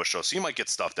this Noah show. So you might get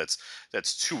stuff that's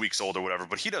 2 weeks old or whatever.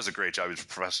 But he does a great job. He's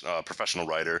a professional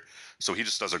writer, so he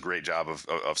just does a great job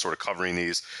of sort of covering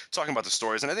these, talking about the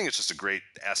stories. And I think it's just a great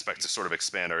aspect to sort of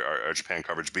expand our Japan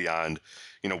coverage beyond,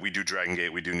 we do Dragon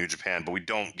Gate, we do New Japan, but we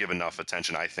don't give enough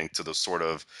attention, I think, to those sort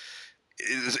of,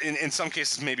 in some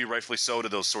cases, maybe rightfully so, to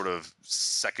those sort of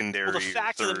secondary. Well, the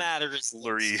fact of the matter is,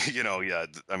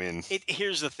 I mean,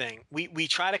 here's the thing: we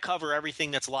try to cover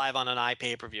everything that's live on an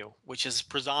iPay-per-view, which is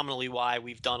predominantly why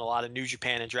we've done a lot of New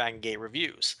Japan and Dragon Gate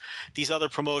reviews. These other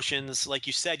promotions, like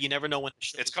you said, you never know when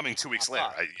it's coming 2 weeks later.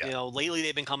 Lately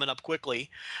they've been coming up quickly,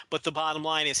 but the bottom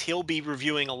line is he'll be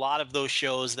reviewing a lot of those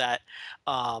shows that.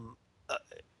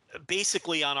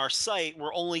 Basically on our site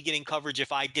we're only getting coverage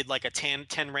if I did like a 10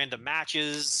 random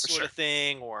matches sort of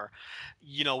thing, or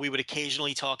we would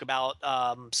occasionally talk about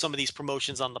some of these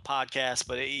promotions on the podcast,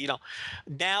 but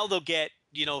now they'll get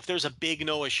if there's a big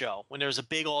Noah show, when there's a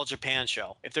big All Japan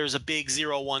show, if there's a big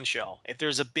 01 show, if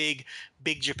there's a big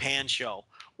Japan show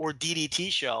or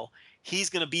DDT show, he's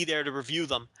going to be there to review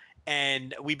them.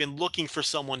 And we've been looking for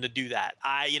someone to do that.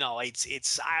 I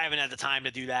haven't had the time to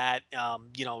do that.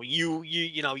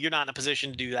 You're not in a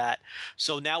position to do that.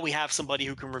 So now we have somebody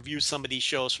who can review some of these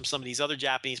shows from some of these other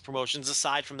Japanese promotions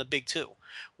aside from the big two,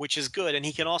 which is good. And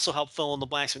he can also help fill in the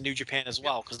blanks with New Japan as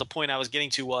well. Because the point I was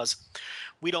getting to was,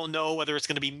 we don't know whether it's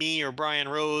going to be me or Brian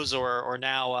Rose or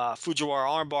now Fujiwara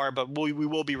Armbar, but we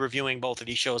will be reviewing both of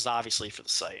these shows obviously for the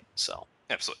site. So.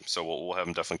 Absolutely. So we'll have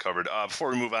them definitely covered. Before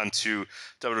we move on to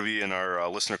WWE and our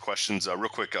listener questions, real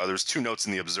quick, there's 2 notes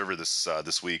in the Observer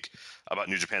this week about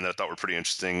New Japan that I thought were pretty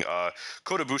interesting.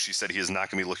 Kota Ibushi said he is not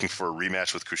going to be looking for a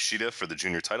rematch with Kushida for the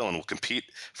junior title and will compete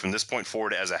from this point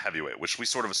forward as a heavyweight, which we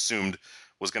sort of assumed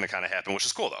was going to kind of happen, which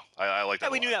is cool, though. I like that.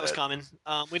 Yeah, we knew that was coming.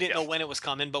 We didn't know when it was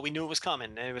coming, but we knew it was coming.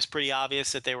 And it was pretty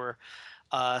obvious that they were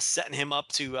setting him up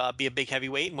to be a big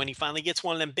heavyweight. And when he finally gets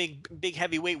one of them big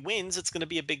heavyweight wins, it's going to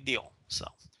be a big deal. So.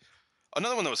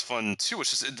 Another one that was fun too,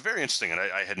 which is very interesting, and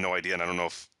I had no idea, and I don't know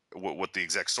if what the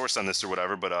exact source on this or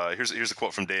whatever, but here's a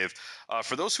quote from Dave.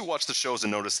 For those who watch the shows and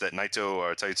notice that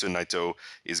Taitsu Naito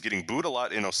is getting booed a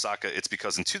lot in Osaka, it's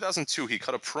because in 2002 he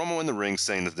cut a promo in the ring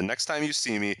saying that the next time you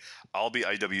see me, I'll be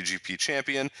IWGP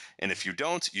champion, and if you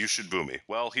don't, you should boo me.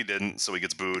 Well, he didn't, so he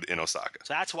gets booed in Osaka.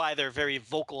 So that's why they're very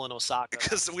vocal in Osaka.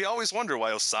 Because we always wonder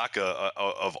why Osaka,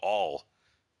 of all,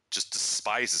 just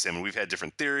despises him. And we've had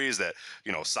different theories that,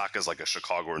 Osaka's like a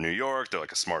Chicago or New York. They're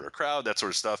like a smarter crowd, that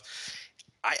sort of stuff.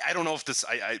 I don't know if this,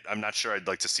 I'm not sure. I'd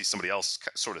like to see somebody else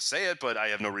sort of say it, but I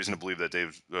have no reason to believe that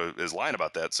Dave is lying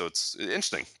about that. So it's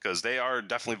interesting because they are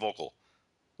definitely vocal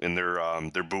in their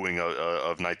booing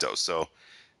of Naito. So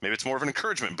maybe it's more of an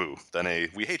encouragement boo than a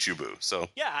 "we hate you" boo. So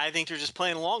yeah, I think they're just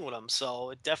playing along with him. So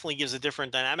it definitely gives a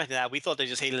different dynamic to that. We thought they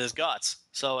just hated his guts.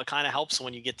 So it kind of helps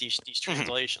when you get these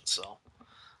translations. So.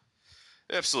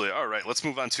 Absolutely. All right, let's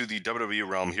move on to the WWE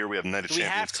realm. Here we have Night of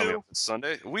Champions coming up on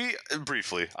Sunday. We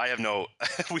briefly, I have no,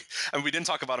 we didn't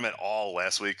talk about him at all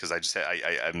last week because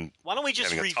I'm. Why don't we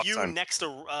just review next to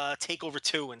Takeover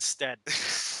 2 instead?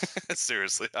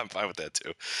 Seriously, I'm fine with that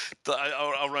too.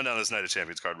 I'll run down this Night of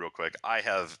Champions card real quick. I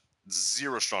have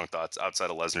zero strong thoughts outside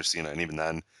of Lesnar, Cena, and even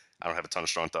then, I don't have a ton of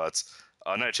strong thoughts.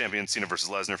 Night of Champions, Cena versus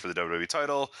Lesnar for the WWE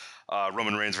title.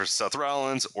 Roman Reigns versus Seth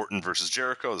Rollins. Orton versus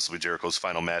Jericho. This will be Jericho's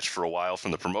final match for a while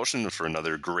from the promotion for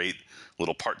another great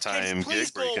little part-time gig. Please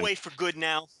go away for good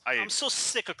now. I'm so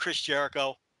sick of Chris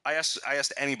Jericho. I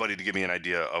asked anybody to give me an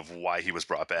idea of why he was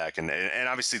brought back, and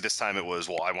obviously this time it was,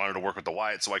 well, I wanted to work with the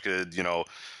Wyatt so I could,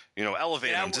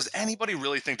 elevate him. Does anybody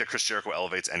really think that Chris Jericho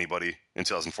elevates anybody in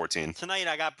 2014? Tonight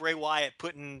I got Bray Wyatt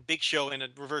putting Big Show in a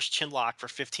reverse chinlock for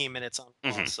 15 minutes on.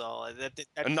 Mm-hmm. So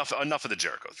enough of the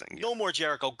Jericho thing. Yeah. No more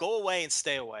Jericho. Go away and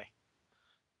stay away.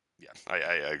 Yeah, I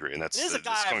agree, and that's this is a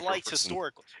guy I've liked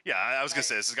historically. Yeah, I was gonna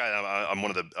say this is a guy I'm one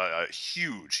of the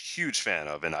huge fan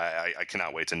of, and I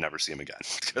cannot wait to never see him again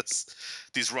because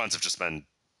these runs have just been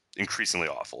increasingly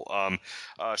awful.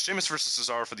 Sheamus versus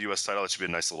Cesaro for the U.S. title. That should be a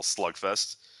nice little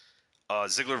slugfest.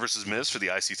 Ziggler versus Miz for the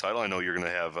IC title. I know you're gonna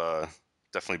have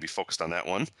definitely be focused on that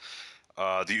one.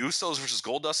 The Usos versus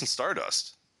Goldust and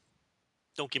Stardust.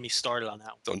 Don't get me started on that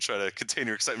one. Don't try to contain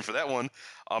your excitement for that one.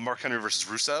 Mark Henry versus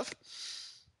Rusev.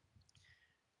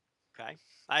 Okay.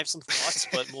 I have some thoughts,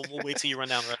 but we'll wait till you run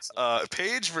down the rest.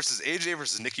 Paige versus AJ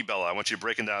versus Nikki Bella. I want you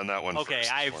breaking down that one. Okay,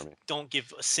 I don't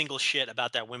give a single shit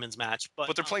about that women's match,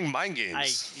 but they're playing mind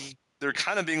games. They're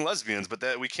kind of being lesbians, but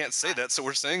that we can't say that, so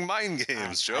we're saying mind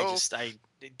games, Joe.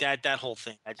 That whole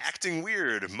thing. Acting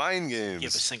weird, mind games. Give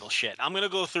a single shit. I'm gonna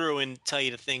go through and tell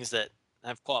you the things that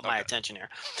have caught my attention here.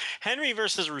 Henry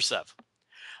versus Rusev.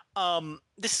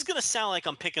 This is gonna sound like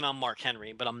I'm picking on Mark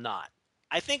Henry, but I'm not.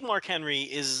 I think Mark Henry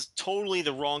is totally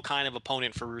the wrong kind of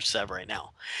opponent for Rusev right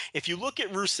now. If you look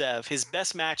at Rusev, his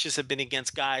best matches have been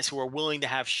against guys who are willing to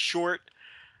have short,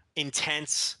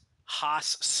 intense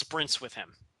Haas sprints with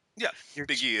him. Yeah,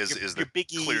 Big E is the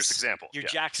clearest example. Your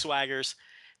Jack Swaggers.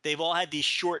 They've all had these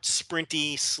short,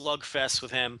 sprinty slugfests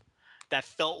with him that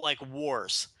felt like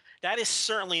wars. That is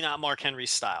certainly not Mark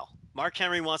Henry's style. Mark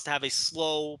Henry wants to have a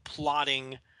slow,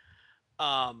 plodding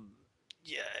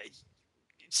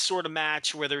sort of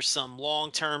match where there's some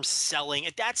long-term selling.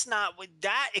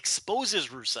 That exposes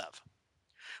Rusev.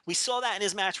 We saw that in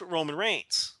his match with Roman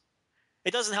Reigns.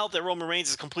 It doesn't help that Roman Reigns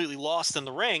is completely lost in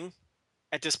the ring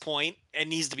at this point and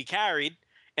needs to be carried,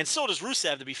 and so does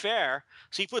Rusev, to be fair.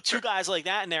 So you put two guys like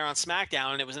that in there on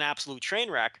SmackDown, and it was an absolute train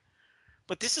wreck.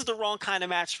 But this is the wrong kind of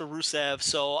match for Rusev,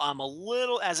 so I'm a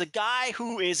little, as a guy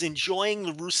who is enjoying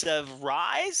the Rusev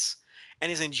rise and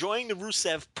is enjoying the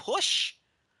Rusev push,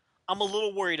 I'm a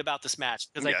little worried about this match.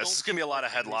 This is going to be a lot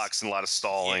of headlocks and a lot of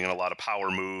stalling and a lot of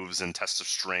power moves and tests of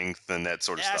strength and that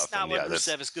sort of stuff. That's not what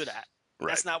Rusev is good at. Right.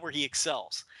 That's not where he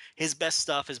excels. His best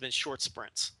stuff has been short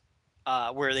sprints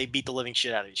where they beat the living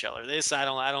shit out of each other. I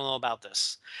don't know about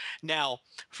this. Now,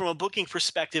 from a booking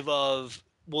perspective of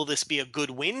will this be a good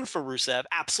win for Rusev?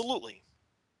 Absolutely.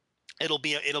 It'll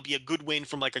be a good win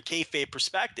from like a kayfabe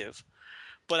perspective,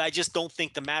 but I just don't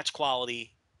think the match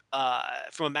quality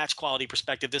from a match quality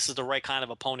perspective, this is the right kind of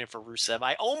opponent for Rusev.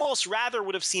 I almost rather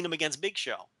would have seen him against Big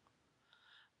Show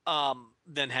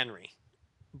than Henry.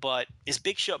 But is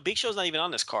Big Show's not even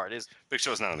on this card, is Big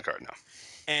Show's not on the card now.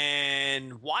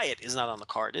 And Wyatt is not on the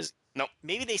card, is Nope.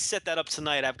 Maybe they set that up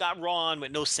tonight. I've got Raw on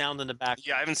with no sound in the back.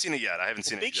 Yeah, I haven't seen it yet.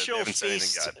 Big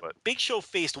Show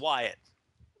faced Wyatt,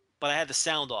 but I had the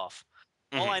sound off.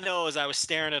 All I know is I was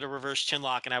staring at a reverse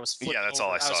chinlock, and I was flipping that's over,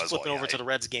 all I saw. was flipping over to the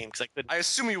Reds game because I couldn't. I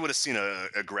assume you would have seen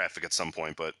a graphic at some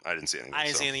point, but I didn't see anything. I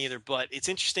didn't see anything either. But it's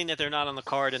interesting that they're not on the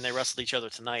card and they wrestled each other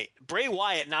tonight. Bray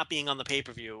Wyatt not being on the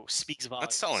pay-per-view speaks volumes.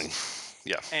 That's telling.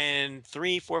 Yeah. And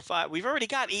 3, 4, 5. We've already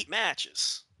got 8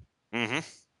 matches. Mm-hmm.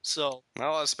 So not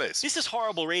a lot of space. This is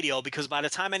horrible radio because by the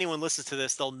time anyone listens to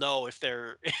this, they'll know if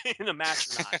they're in a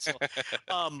match or not. So,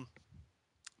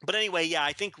 but anyway, yeah,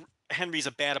 I think Henry's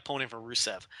a bad opponent for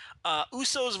Rusev.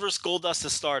 Usos versus Goldust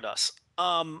and Stardust.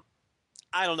 I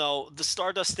don't know. The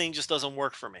Stardust thing just doesn't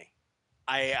work for me.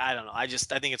 I don't know. I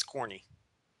think it's corny.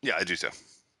 Yeah, I do too.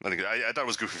 I thought it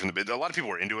was goofy from the beginning. A lot of people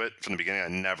were into it from the beginning. I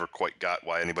never quite got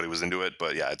why anybody was into it,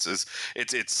 but yeah,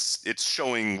 it's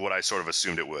showing what I sort of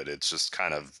assumed it would. It's just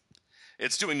kind of,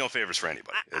 it's doing no favors for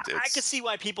anybody. I can see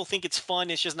why people think it's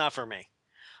fun. It's just not for me.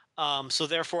 So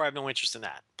therefore, I have no interest in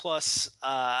that. Plus,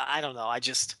 I don't know. I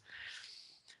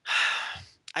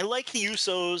like the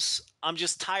Usos. I'm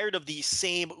just tired of the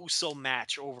same Uso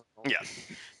match over and over. Yeah,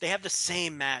 they have the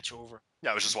same match over. Yeah,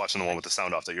 I was just watching the one with the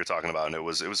sound off that you're talking about, and it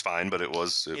was fine, but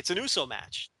it's an Uso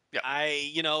match. Yeah,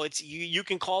 it's you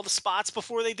can call the spots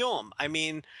before they do them. I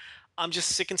mean, I'm just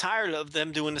sick and tired of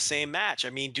them doing the same match.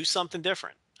 I mean, do something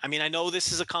different. I mean, I know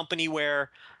this is a company where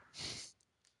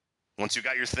once you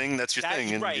got your thing, that's your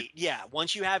thing. And right. Yeah.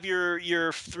 Once you have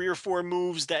your 3 or 4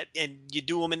 moves and you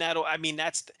do them in that, I mean,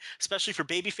 that's especially for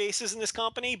baby faces in this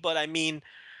company. But I mean,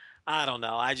 I don't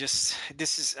know.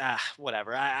 This is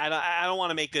whatever. I don't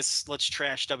want to make this let's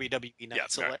trash WWE night. Yeah,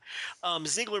 so right.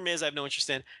 Ziggler Miz, I have no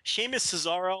interest in. Sheamus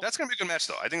Cesaro. That's gonna be a good match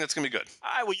though. I think that's gonna be good. All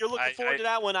right. Well, you're looking forward to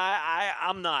that one.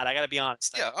 I'm not. I got to be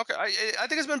honest. Yeah. Okay. I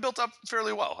think it's been built up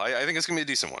fairly well. I think it's gonna be a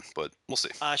decent one, but we'll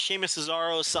see. Sheamus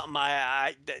Cesaro is something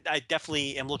I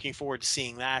definitely am looking forward to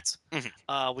seeing that.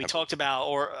 Mm-hmm. We talked about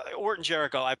Orton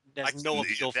Jericho. There's no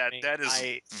appeal for me. That is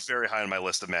very high on my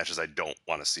list of matches I don't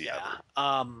want to see ever.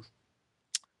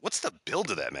 What's the build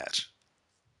to that match?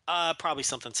 Probably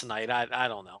something tonight. I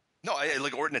don't know. No,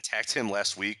 like Orton attacked him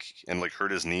last week and like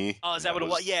hurt his knee. Oh, is that what it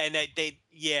was? Yeah, and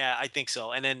I think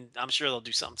so. And then I'm sure they'll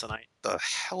do something tonight. The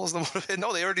hell is the motivation?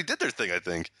 No, they already did their thing. I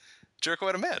think Jericho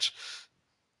had a match.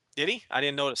 Did he? I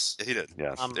didn't notice. Yeah, he did.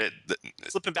 Yeah.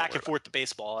 Flipping back and forth to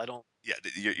baseball. I don't. Yeah,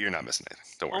 you're not missing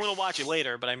anything. Don't worry. I'm gonna watch it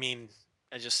later, but I mean,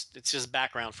 it's just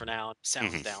background for now.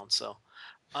 Sounds down. So,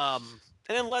 and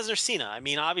then Lesnar Cena. I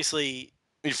mean, obviously.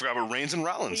 You forgot about Reigns and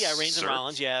Rollins. Yeah, Reigns and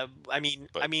Rollins. Yeah, I mean,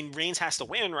 Reigns has to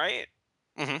win, right?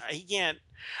 Mm-hmm. He can't.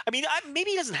 I mean, maybe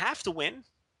he doesn't have to win.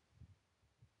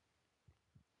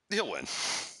 He'll win.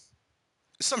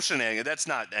 Some shenanigans. That's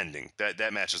not ending.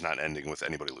 That match is not ending with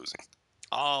anybody losing.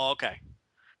 Oh, okay.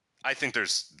 I think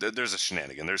there's a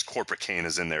shenanigan. There's Corporate Kane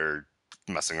is in there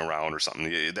messing around or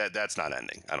something. That's not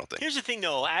ending. I don't think. Here's the thing,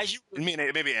 though.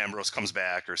 Maybe Ambrose comes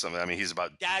back or something. I mean, he's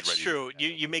about. That's ready. true.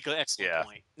 You make an excellent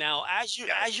point. Now, as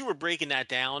you were breaking that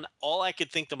down, all I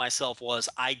could think to myself was,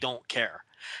 I don't care,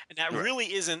 and that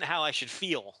really isn't how I should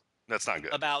feel. That's not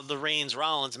good about the Reigns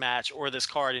Rollins match or this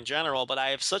card in general. But I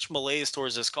have such malaise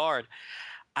towards this card.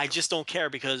 I just don't care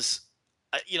because,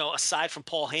 aside from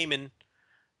Paul Heyman,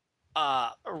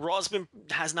 Raw's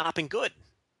has not been good.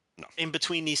 No. In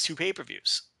between these 2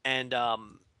 pay-per-views. And,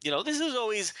 this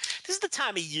is the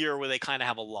time of year where they kind of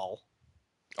have a lull.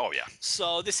 Oh, yeah.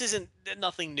 So this isn't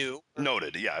nothing new.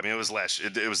 Noted. Yeah. I mean, it was last year.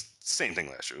 It was the same thing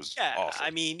last year. It was awful. I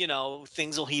mean,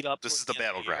 things will heat up. This is the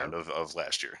battleground of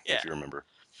last year, if you remember.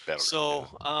 So,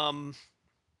 I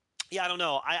don't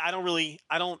know. I don't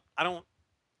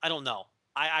know.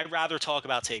 I'd rather talk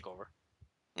about TakeOver.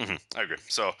 Mm-hmm. I agree.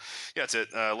 So, yeah, that's it.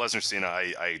 Lesnar Cena,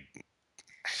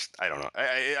 I don't know.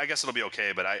 I guess it'll be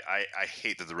okay, but I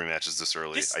hate that the rematch is this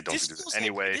early. I don't do this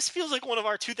anyway. This feels like one of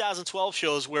our 2012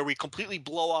 shows where we completely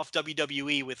blow off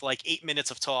WWE with like 8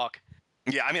 minutes of talk.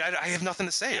 Yeah, I mean, I have nothing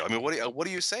to say. I mean, what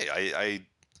do you say? I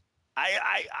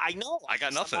know. I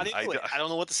got nothing. I don't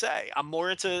know what to say. I'm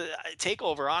more into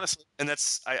TakeOver, honestly. And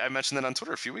that's I mentioned that on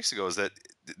Twitter a few weeks ago. Is that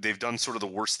they've done sort of the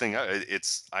worst thing. I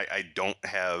don't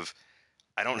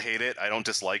hate it. I don't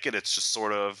dislike it. It's just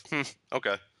sort of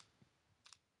okay.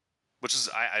 Which is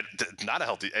not a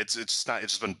healthy. It's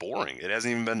just been boring. It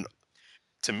hasn't even been,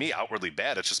 to me, outwardly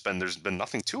bad. It's just been there's been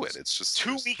nothing to it. It's just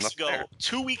 2 weeks ago. There.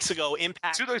 2 weeks ago,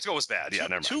 Impact. 2 weeks ago was bad. Yeah,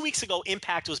 never mind. 2 weeks ago,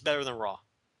 Impact was better than Raw.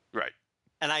 Right.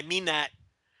 And I mean that.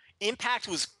 Impact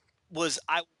was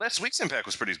last week's Impact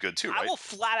was pretty good too. Right? I will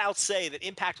flat out say that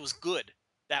Impact was good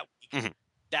that week. Mm-hmm.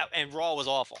 And Raw was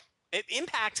awful.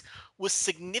 Impact was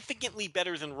significantly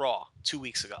better than Raw 2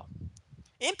 weeks ago.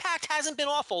 Impact hasn't been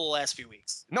awful the last few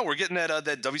weeks. No, we're getting that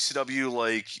WCW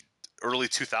like early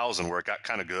 2000 where it got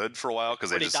kind of good for a while because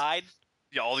they died.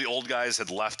 Yeah, all the old guys had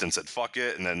left and said fuck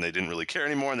it, and then they didn't really care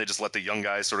anymore, and they just let the young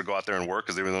guys sort of go out there and work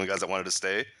because they were the only guys that wanted to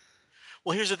stay.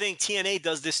 Well, here's the thing: TNA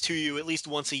does this to you at least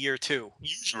once a year too.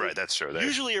 Right, that's true.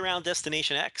 Usually around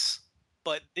Destination X,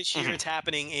 but this year it's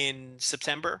happening in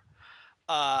September,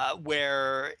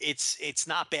 where it's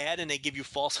not bad, and they give you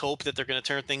false hope that they're going to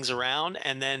turn things around,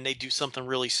 and then they do something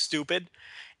really stupid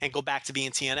and go back to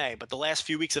being TNA. But the last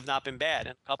few weeks have not been bad.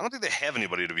 And I don't think they have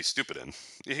anybody to be stupid in.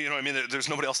 You know what I mean? There's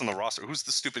nobody else on the roster. Who's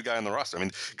the stupid guy on the roster? I mean,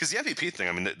 because the MVP thing,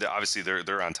 I mean, obviously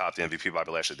they're on top. The MVP,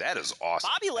 Bobby Lashley, that is awesome.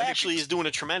 Bobby Lashley is doing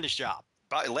a tremendous job.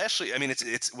 Bobby Lashley, I mean,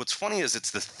 it's what's funny is it's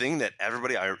the thing that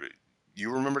everybody,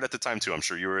 you remembered at the time too. I'm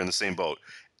sure you were in the same boat.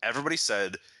 Everybody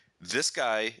said this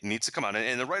guy needs to come on,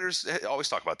 and the writers always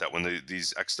talk about that when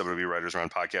these ex-WWE writers are on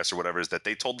podcasts or whatever. Is that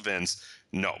they told Vince,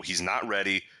 no, he's not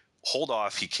ready. Hold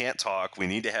off. He can't talk. We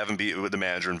need to have him be with the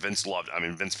manager. And Vince loved it. I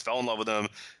mean, Vince fell in love with him.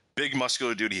 Big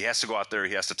muscular dude. He has to go out there.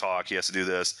 He has to talk. He has to do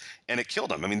this. And it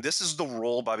killed him. I mean, this is the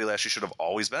role Bobby Lashley should have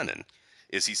always been in.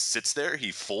 Is he sits there, he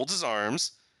folds his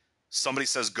arms, somebody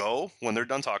says go when they're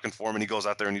done talking for him, and he goes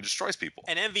out there and he destroys people.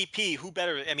 And MVP, who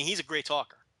better? I mean, he's a great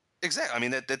talker. Exactly. I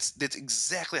mean, that's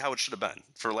exactly how it should have been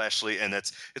for Lashley, and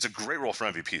it's a great role for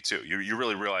MVP too. You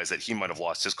really realize that he might have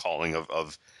lost his calling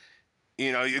of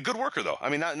you know, a good worker though. I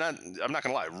mean, not I'm not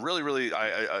gonna lie, really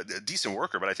a decent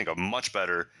worker, but I think a much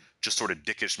better just sort of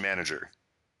dickish manager.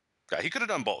 Guy. He could have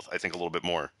done both. I think a little bit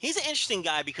more. He's an interesting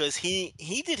guy because he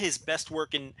did his best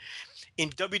work in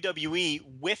WWE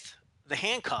with the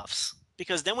handcuffs,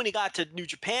 because then when he got to New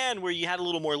Japan where you had a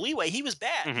little more leeway, he was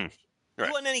bad. Right.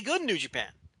 He wasn't any good in New Japan.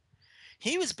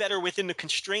 He was better within the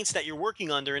constraints that you're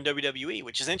working under in WWE,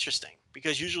 which is interesting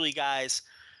because usually guys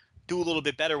do a little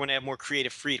bit better when they have more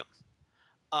creative freedom.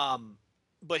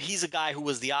 But he's a guy who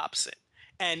was the opposite.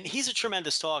 And he's a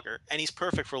tremendous talker, and he's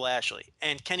perfect for Lashley.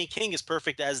 And Kenny King is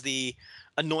perfect as the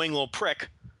annoying little prick,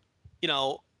 you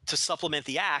know, to supplement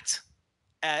the act.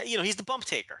 You know, he's the bump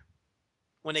taker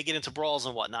when they get into brawls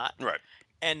and whatnot. Right.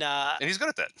 And he's good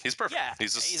at that. He's perfect. Yeah,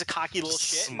 he's a cocky little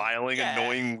shit. Smiling,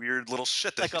 annoying, weird little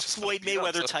shit. Like a Floyd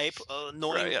Mayweather type,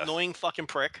 annoying fucking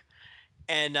prick.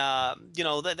 And, you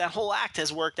know, that whole act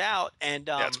has worked out. And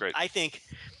it's great. I think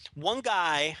one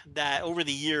guy that over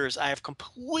the years I have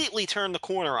completely turned the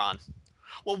corner on.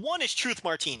 Well, one is Truth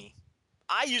Martini.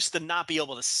 I used to not be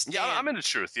able to stand. Yeah, I'm into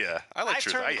Truth. Yeah, I like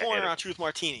Truth. I've turned the corner on Truth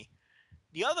Martini.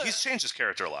 The other, he's changed his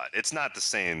character a lot. It's not the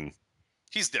same.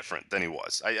 He's different than he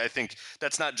was. I think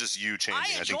that's not just you changing.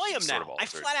 I enjoy him now. I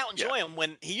flat out enjoy him.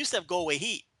 When he used to have go away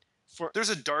heat. There's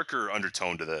a darker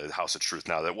undertone to the House of Truth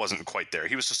now that wasn't quite there.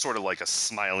 He was just sort of like a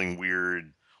smiling,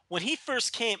 weird. When he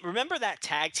first came, remember that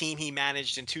tag team he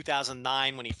managed in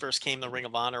 2009 when he first came to Ring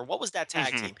of Honor? What was that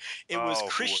tag team? It was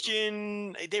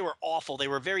Christian. They were awful. They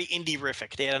were very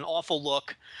indie-rific. They had an awful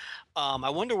look. I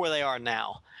wonder where they are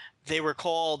now. They were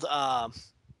called.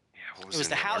 It was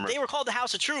the house. They were called the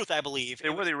House of Truth, I believe. They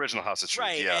were the original House of Truth,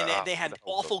 right? Yeah, and they had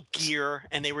awful gear,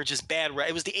 and they were just bad.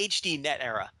 It was the HD Net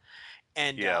era.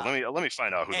 And let me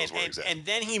find out who those were exactly. And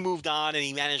then he moved on, and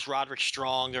he managed Roderick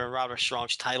Strong during Roderick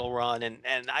Strong's title run, and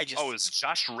I just. Oh, it was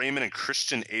Josh Raymond and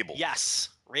Christian Abel. Yes,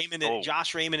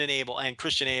 Josh Raymond and Abel and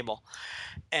Christian Abel,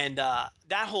 and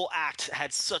that whole act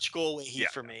had such go away heat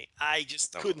for me. I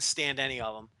just couldn't stand any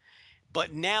of them.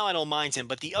 But now I don't mind him.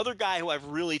 But the other guy who I've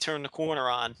really turned the corner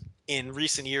on in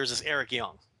recent years is Eric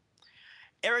Young.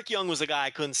 Eric Young was a guy I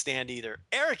couldn't stand either.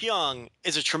 Eric Young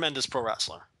is a tremendous pro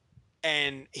wrestler.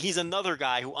 And he's another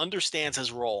guy who understands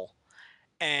his role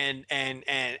and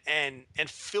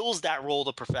fills that role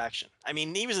to perfection. I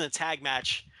mean, he was in a tag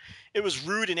match. It was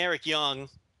Rude and Eric Young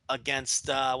against,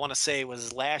 I want to say it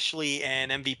was Lashley and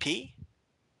MVP.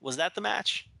 Was that the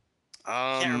match?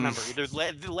 Can't remember.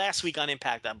 Last week on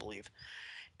Impact, I believe.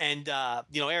 And,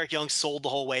 you know, Eric Young sold the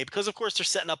whole way because, of course, they're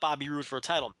setting up Bobby Roode for a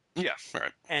title. Yeah,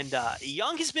 right. And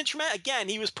Young has been tremendous. Again,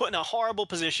 he was put in a horrible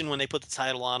position when they put the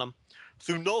title on him.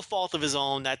 Through no fault of his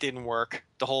own, that didn't work.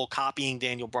 The whole copying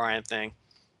Daniel Bryan thing.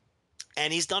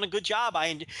 And he's done a good job.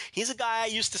 He's a guy I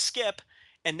used to skip,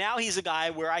 and now he's a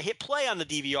guy where I hit play on the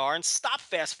DVR and stop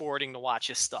fast-forwarding to watch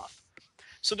his stuff.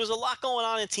 So there's a lot going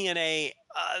on in TNA.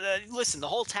 Listen, the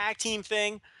whole tag team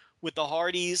thing with the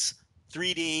Hardys,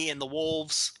 3D, and the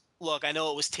Wolves. Look, I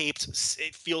know it was taped.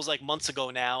 It feels like months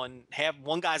ago now, and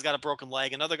one guy's got a broken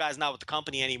leg, another guy's not with the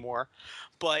company anymore.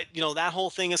 But, you know, that whole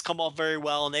thing has come off very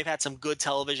well, and they've had some good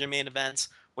television main events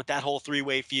with that whole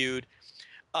three-way feud.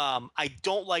 I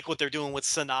don't like what they're doing with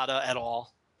Sonata at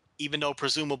all, even though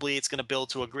presumably it's going to build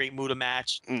to a great Muta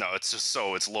match. No, it's just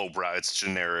it's lowbrow. It's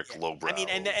generic lowbrow. I mean,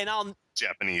 and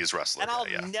Japanese wrestler. And I'll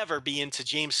never be into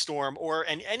James Storm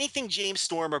and anything James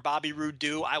Storm or Bobby Roode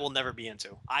do, I will never be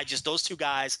into. Those two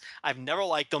guys, I've never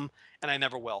liked them, and I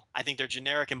never will. I think they're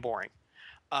generic and boring.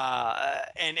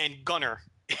 And Gunner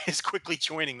is quickly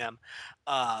joining them.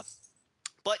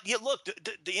 But yeah, look,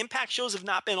 the Impact shows have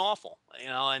not been awful,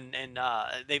 and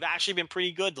they've actually been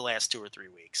pretty good the last 2 or 3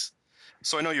 weeks.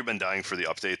 So I know you've been dying for the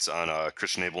updates on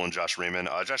Christian Abel and Josh Raymond.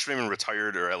 Josh Raymond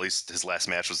retired, or at least his last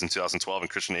match was in 2012, and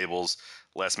Christian Abel's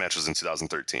last match was in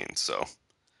 2013. So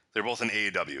they're both in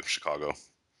AEW, Chicago.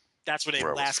 That's where they've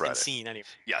last been seen, anyway.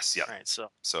 Yes, yeah. Right,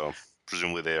 so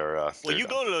presumably they are. Well, you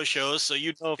go to those shows, so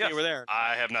you know if they were there.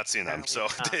 I have not seen them, so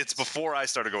it's before I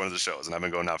started going to the shows, and I've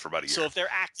been going now for about a year. So if they're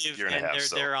active,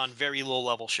 they're on very low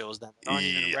level shows, then they're not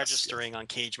even registering on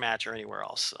Cage Match or anywhere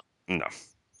else. So. No.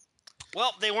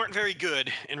 Well, they weren't very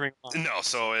good in Ring of Honor. No,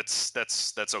 so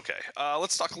that's okay.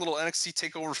 Let's talk a little NXT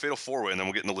TakeOver Fatal 4-Way, and then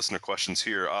we'll get into listener questions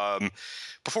here.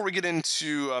 Before we get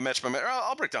into match by match,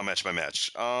 I'll break down match by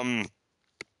match.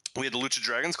 We had the Lucha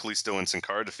Dragons, Kalisto and Sin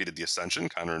Cara defeated the Ascension,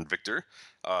 Connor and Victor.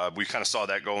 We kind of saw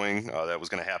that going. That was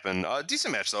going to happen.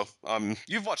 Decent match, though.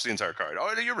 You've watched the entire card.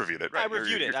 Oh, you reviewed it, right? I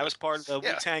reviewed it. I was part of the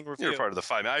Wu-Tang review. You're part of the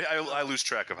 5. I lose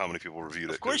track of how many people reviewed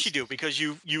it. Of course you do, because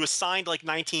you assigned like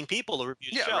 19 people to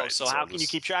review the show. Right. So how can you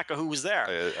keep track of who was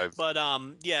there? But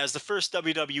it's the first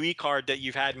WWE card that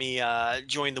you've had me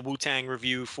join the Wu-Tang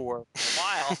review for a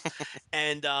while.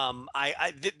 And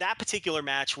that particular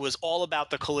match was all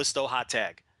about the Kalisto hot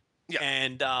tag. Yeah,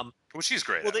 and well, she's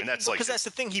great. Well, that's the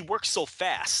thing. He works so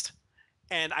fast,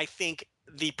 and I think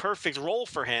the perfect role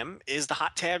for him is the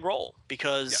hot tag role,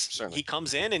 because he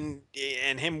comes in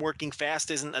and him working fast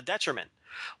isn't a detriment.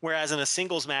 Whereas in a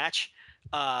singles match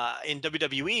in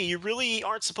WWE, you really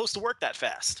aren't supposed to work that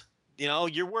fast.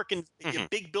 You're working your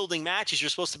big building matches. You're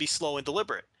supposed to be slow and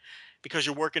deliberate, because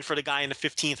you're working for the guy in the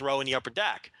 15th row in the upper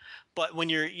deck. But when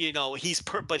you're, he's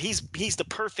the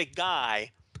perfect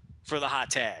guy for the hot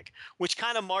tag, which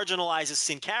kind of marginalizes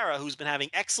Sin Cara, who's been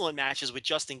having excellent matches with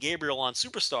Justin Gabriel on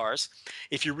Superstars.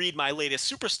 If you read my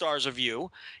latest Superstars review,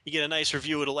 you get a nice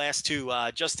review of the last 2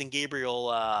 Justin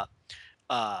Gabriel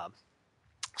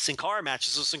Sin Cara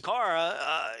matches. So Sin Cara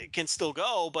can still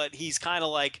go, but he's kind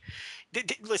of like,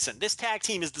 listen, this tag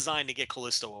team is designed to get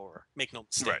Kalisto over. Make no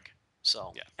mistake. Right.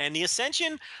 So, and the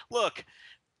Ascension, look,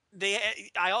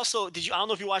 I don't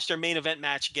know if you watched their main event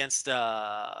match against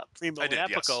Primo and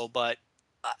Epico, but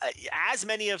as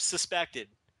many have suspected,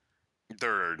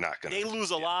 they're not going to. They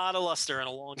lose a lot of luster in a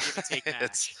long give and take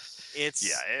match.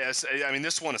 I mean,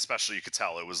 this one especially, you could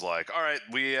tell it was like, all right,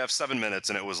 we have 7 minutes,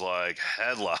 and it was like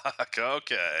headlock,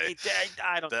 okay,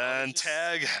 I don't know. Then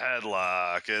tag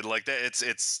headlock, and like that.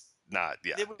 It's not.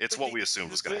 Yeah, it's what we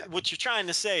assumed was going to happen. What you're trying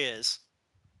to say is,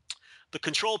 the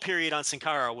control period on Sin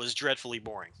Cara was dreadfully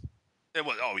boring. It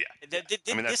was. Oh yeah.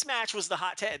 This match was the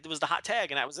hot tag. It was the hot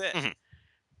tag, and that was it. Mm-hmm.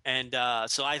 And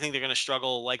so I think they're going to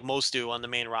struggle like most do on the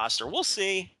main roster. We'll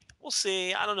see.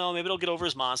 I don't know. Maybe they'll get over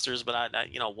as monsters, but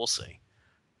we'll see.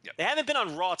 Yep. They haven't been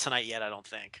on Raw tonight yet, I don't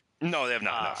think. No, they have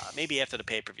not. No. Maybe after the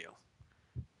pay-per-view.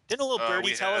 Didn't a little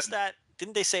birdie tell us that?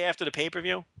 Didn't they say after the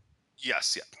pay-per-view?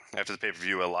 Yes, yeah. After the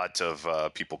pay-per-view, a lot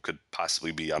of people could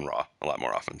possibly be on Raw a lot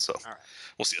more often. So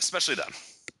we'll see, especially them.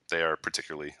 They are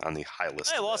particularly on the high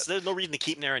list. There's no reason to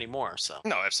keep them there anymore. So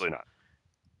no, absolutely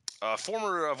not.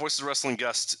 Former Voices of Wrestling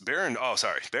guest Baron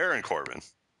Corbin.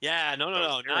 Yeah, no,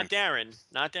 not Darren.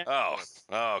 Not Darren.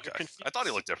 Oh, okay. I thought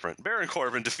he looked different. Baron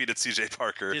Corbin defeated CJ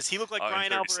Parker. Does he look like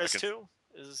Brian Alvarez too?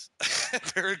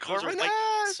 Baron Corbin?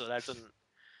 So that doesn't.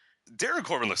 Darren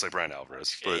Corbin looks like Brian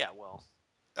Alvarez. But, yeah, well.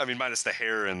 I mean, minus the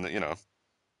hair and the.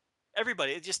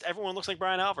 Everyone looks like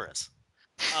Brian Alvarez.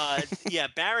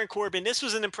 Baron Corbin. This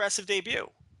was an impressive debut.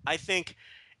 I think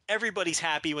everybody's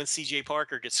happy when CJ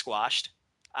Parker gets squashed.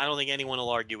 I don't think anyone will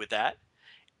argue with that.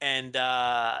 And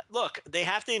look, they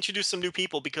have to introduce some new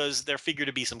people because there figure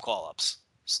to be some call-ups.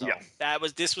 So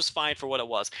this was fine for what it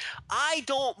was. I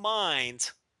don't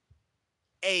mind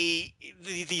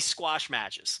these squash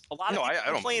matches. A lot of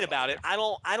people complain about it. I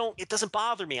don't. It doesn't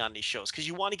bother me on these shows because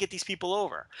you want to get these people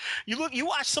over. You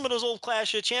watch some of those old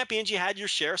Clash of Champions. You had your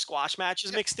share of squash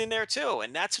matches mixed in there too,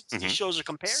 and that's what these shows are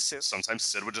compared to. Sometimes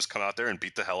Sid would just come out there and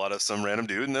beat the hell out of some random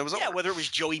dude, and it was over. Whether it was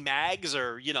Joey Maggs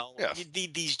or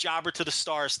these jobber to the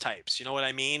stars types. You know what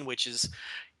I mean? Which is.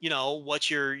 What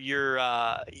your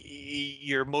Mojo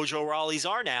Rawleys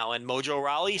are now, and Mojo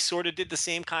Rawley sort of did the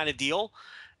same kind of deal.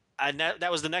 And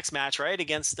that was the next match, right?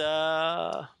 Against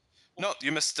No,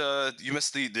 you missed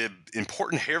the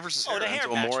important hair versus hair. The hair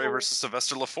match. Amore versus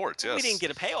Sylvester Lafort. Yes, we didn't get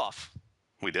a payoff.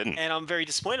 We didn't. And I'm very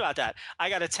disappointed about that. I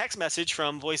got a text message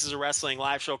from Voices of Wrestling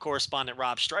live show correspondent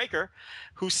Rob Stryker,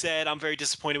 who said, I'm very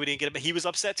disappointed we didn't get it, but he was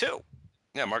upset too.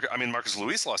 Yeah, Marcus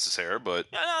Luis lost his hair, but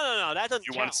No, that doesn't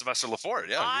you count. wanted Sylvester Lafort.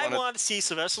 Yeah, I wanted to see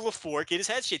Sylvester Lafort get his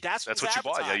head shit. That's what you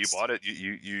bought. Yeah, you bought it.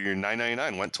 Your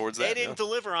 $9.99 went towards that. They didn't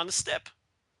deliver on the stip.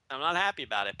 I'm not happy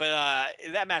about it, but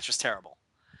that match was terrible.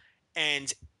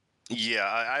 And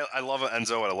yeah, I love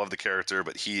Enzo and I love the character,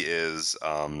 but he is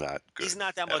not good. He's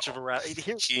not that much of a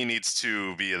he needs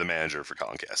to be the manager for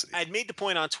Colin Cassidy. I'd made the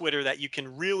point on Twitter that you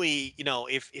can really,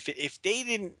 if they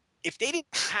didn't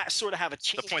sort of have a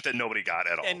change. The point that nobody got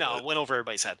at all. And no, it went over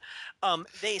everybody's head.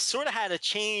 They sort of had a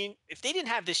change. If they didn't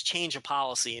have this change of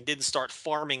policy and didn't start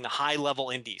farming the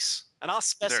high-level indies, and I'll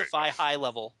specify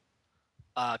high-level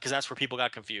because that's where people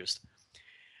got confused.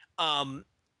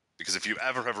 Because if you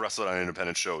ever have wrestled on an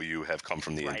independent show, you have come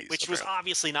from the indies. Which was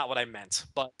obviously not what I meant.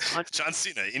 But John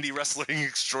Cena, indie wrestling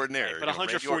extraordinaire. Right, but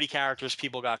 140 characters,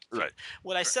 people got confused. Right.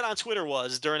 What I said on Twitter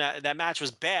was during that match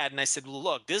was bad, and I said, well,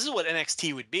 look, this is what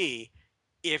NXT would be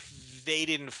if they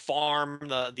didn't farm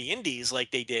the indies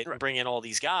like they did and bring in all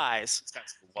these guys.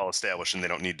 Well established, and they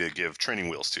don't need to give training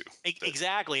wheels to.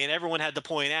 Exactly, and everyone had to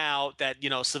point out that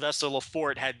Sylvester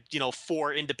Lafort had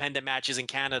 4 independent matches in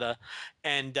Canada,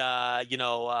 and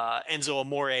Enzo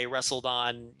Amore wrestled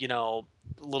on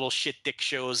little shit dick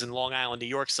shows in Long Island, New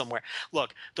York somewhere.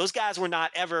 Look, those guys were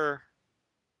not ever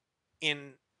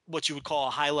in what you would call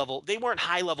a high level. They weren't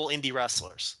high level indie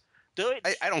wrestlers.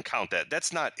 I don't count that.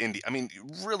 That's not indie. I mean,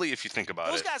 really, if you think about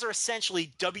those guys are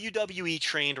essentially WWE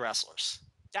trained wrestlers.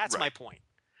 That's my point.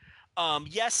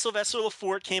 Yes, Sylvester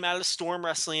Lafort came out of the Storm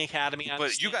Wrestling Academy.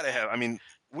 But you got to have. I mean,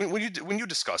 when you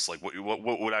discuss like what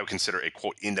would I would consider a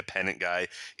quote independent guy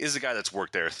is a guy that's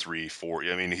worked there 3, 4.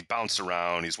 I mean, he bounced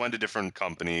around. He's went to different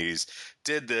companies.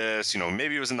 Did this.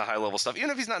 Maybe he was in the high level stuff. Even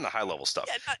if he's not in the high level stuff,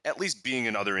 at least being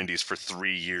in other indies for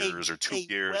 3 years or 2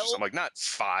 years, or something like not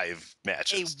 5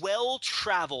 matches. A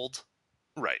well-traveled,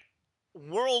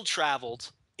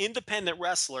 world-traveled independent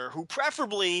wrestler who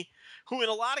in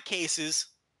a lot of cases,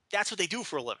 that's what they do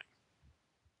for a living.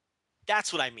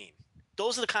 That's what I mean.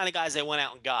 Those are the kind of guys they went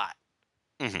out and got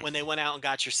when they went out and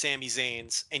got your Sami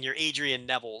Zayns and your Adrian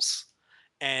Nevilles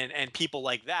and people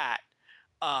like that,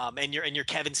 and your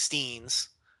Kevin Steens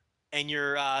and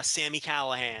your Sami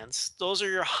Callahans. Those are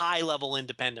your high-level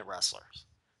independent wrestlers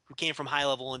who came from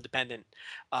high-level independent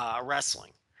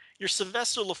wrestling. Your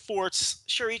Sylvester Lafort's,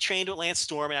 sure, he trained with Lance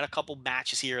Storm and had a couple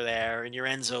matches here or there, and your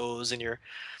Enzos and your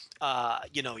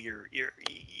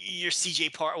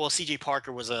CJ Parker. Well, CJ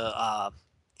Parker was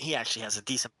he actually has a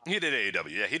decent. He did AEW,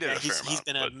 yeah. He did. A fair amount, he's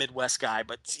been a Midwest guy,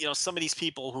 but some of these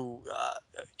people who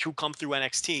come through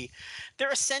NXT,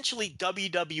 they're essentially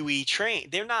WWE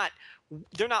trained. They're not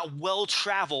well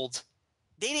traveled.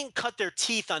 They didn't cut their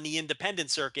teeth on the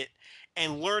independent circuit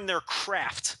and learn their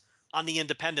craft on the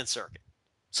independent circuit.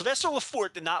 Sylvester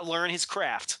Lafort did not learn his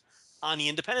craft on the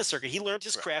independent circuit. He learned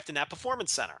his craft in that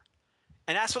performance center,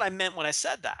 and that's what I meant when I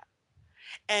said that.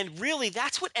 And really,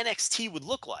 that's what NXT would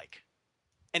look like.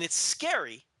 And it's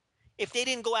scary if they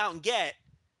didn't go out and get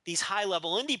these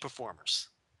high-level indie performers.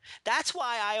 That's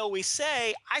why I always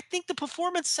say I think the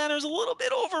Performance Center is a little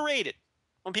bit overrated.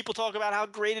 When people talk about how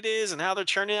great it is and how they're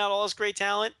churning out all this great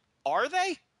talent, are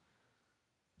they?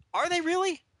 Are they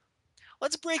really?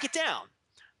 Let's break it down.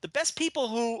 The best people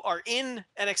who are in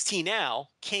NXT now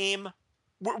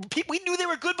we knew they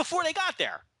were good before they got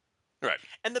there. Right.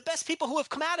 And the best people who have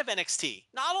come out of NXT,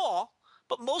 not all,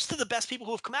 but most of the best people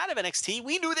who have come out of NXT,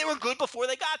 we knew they were good before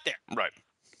they got there. Right.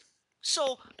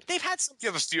 So they've had some.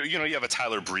 You have a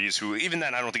Tyler Breeze who, even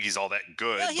then, I don't think he's all that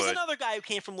good. Yeah, he's another guy who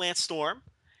came from Lance Storm,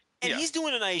 and he's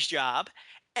doing a nice job,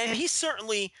 and he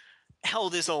certainly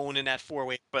held his own in that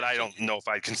 4-way. But I don't know if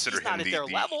I'd consider him not at their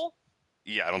level.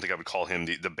 Yeah, I don't think I would call him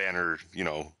the banner.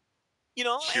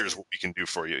 Here's what we can do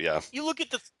for you. Yeah. You look at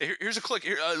the. Here's a click.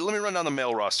 Here, let me run down the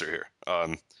male roster here.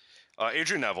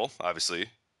 Adrian Neville, obviously.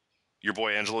 Your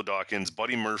boy Angelo Dawkins,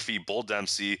 Buddy Murphy, Bull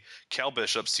Dempsey, Cal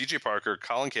Bishop, CJ Parker,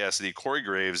 Colin Cassidy, Corey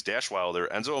Graves, Dash Wilder,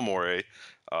 Enzo Amore,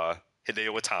 Hideo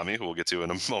Itami, who we'll get to in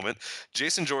a moment,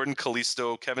 Jason Jordan,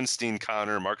 Kalisto, Kevin Steen,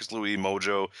 Connor, Marcus Louis,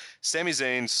 Mojo, Sami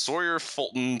Zayn, Sawyer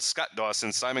Fulton, Scott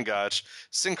Dawson, Simon Gotch,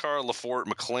 Sin Cara, LaForte,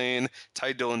 McLean,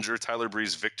 Ty Dillinger, Tyler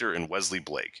Breeze, Victor, and Wesley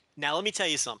Blake. Now let me tell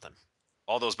you something.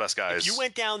 All those best guys. If you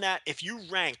went down if you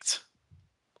ranked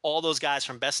all those guys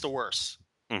from best to worst,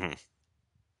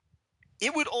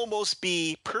 it would almost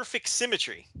be perfect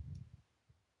symmetry.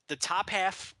 The top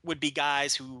half would be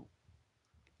guys who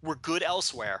were good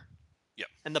elsewhere. Yep.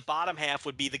 And the bottom half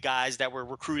would be the guys that were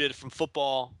recruited from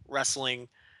football, wrestling,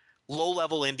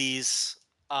 low-level indies,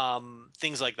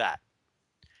 things like that.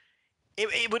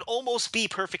 it would almost be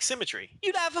perfect symmetry.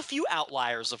 You'd have a few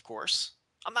outliers, of course.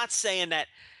 I'm not saying that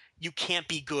you can't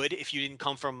be good if you didn't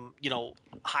come from,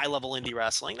 high level indie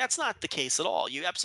wrestling. That's not the case at all. You absolutely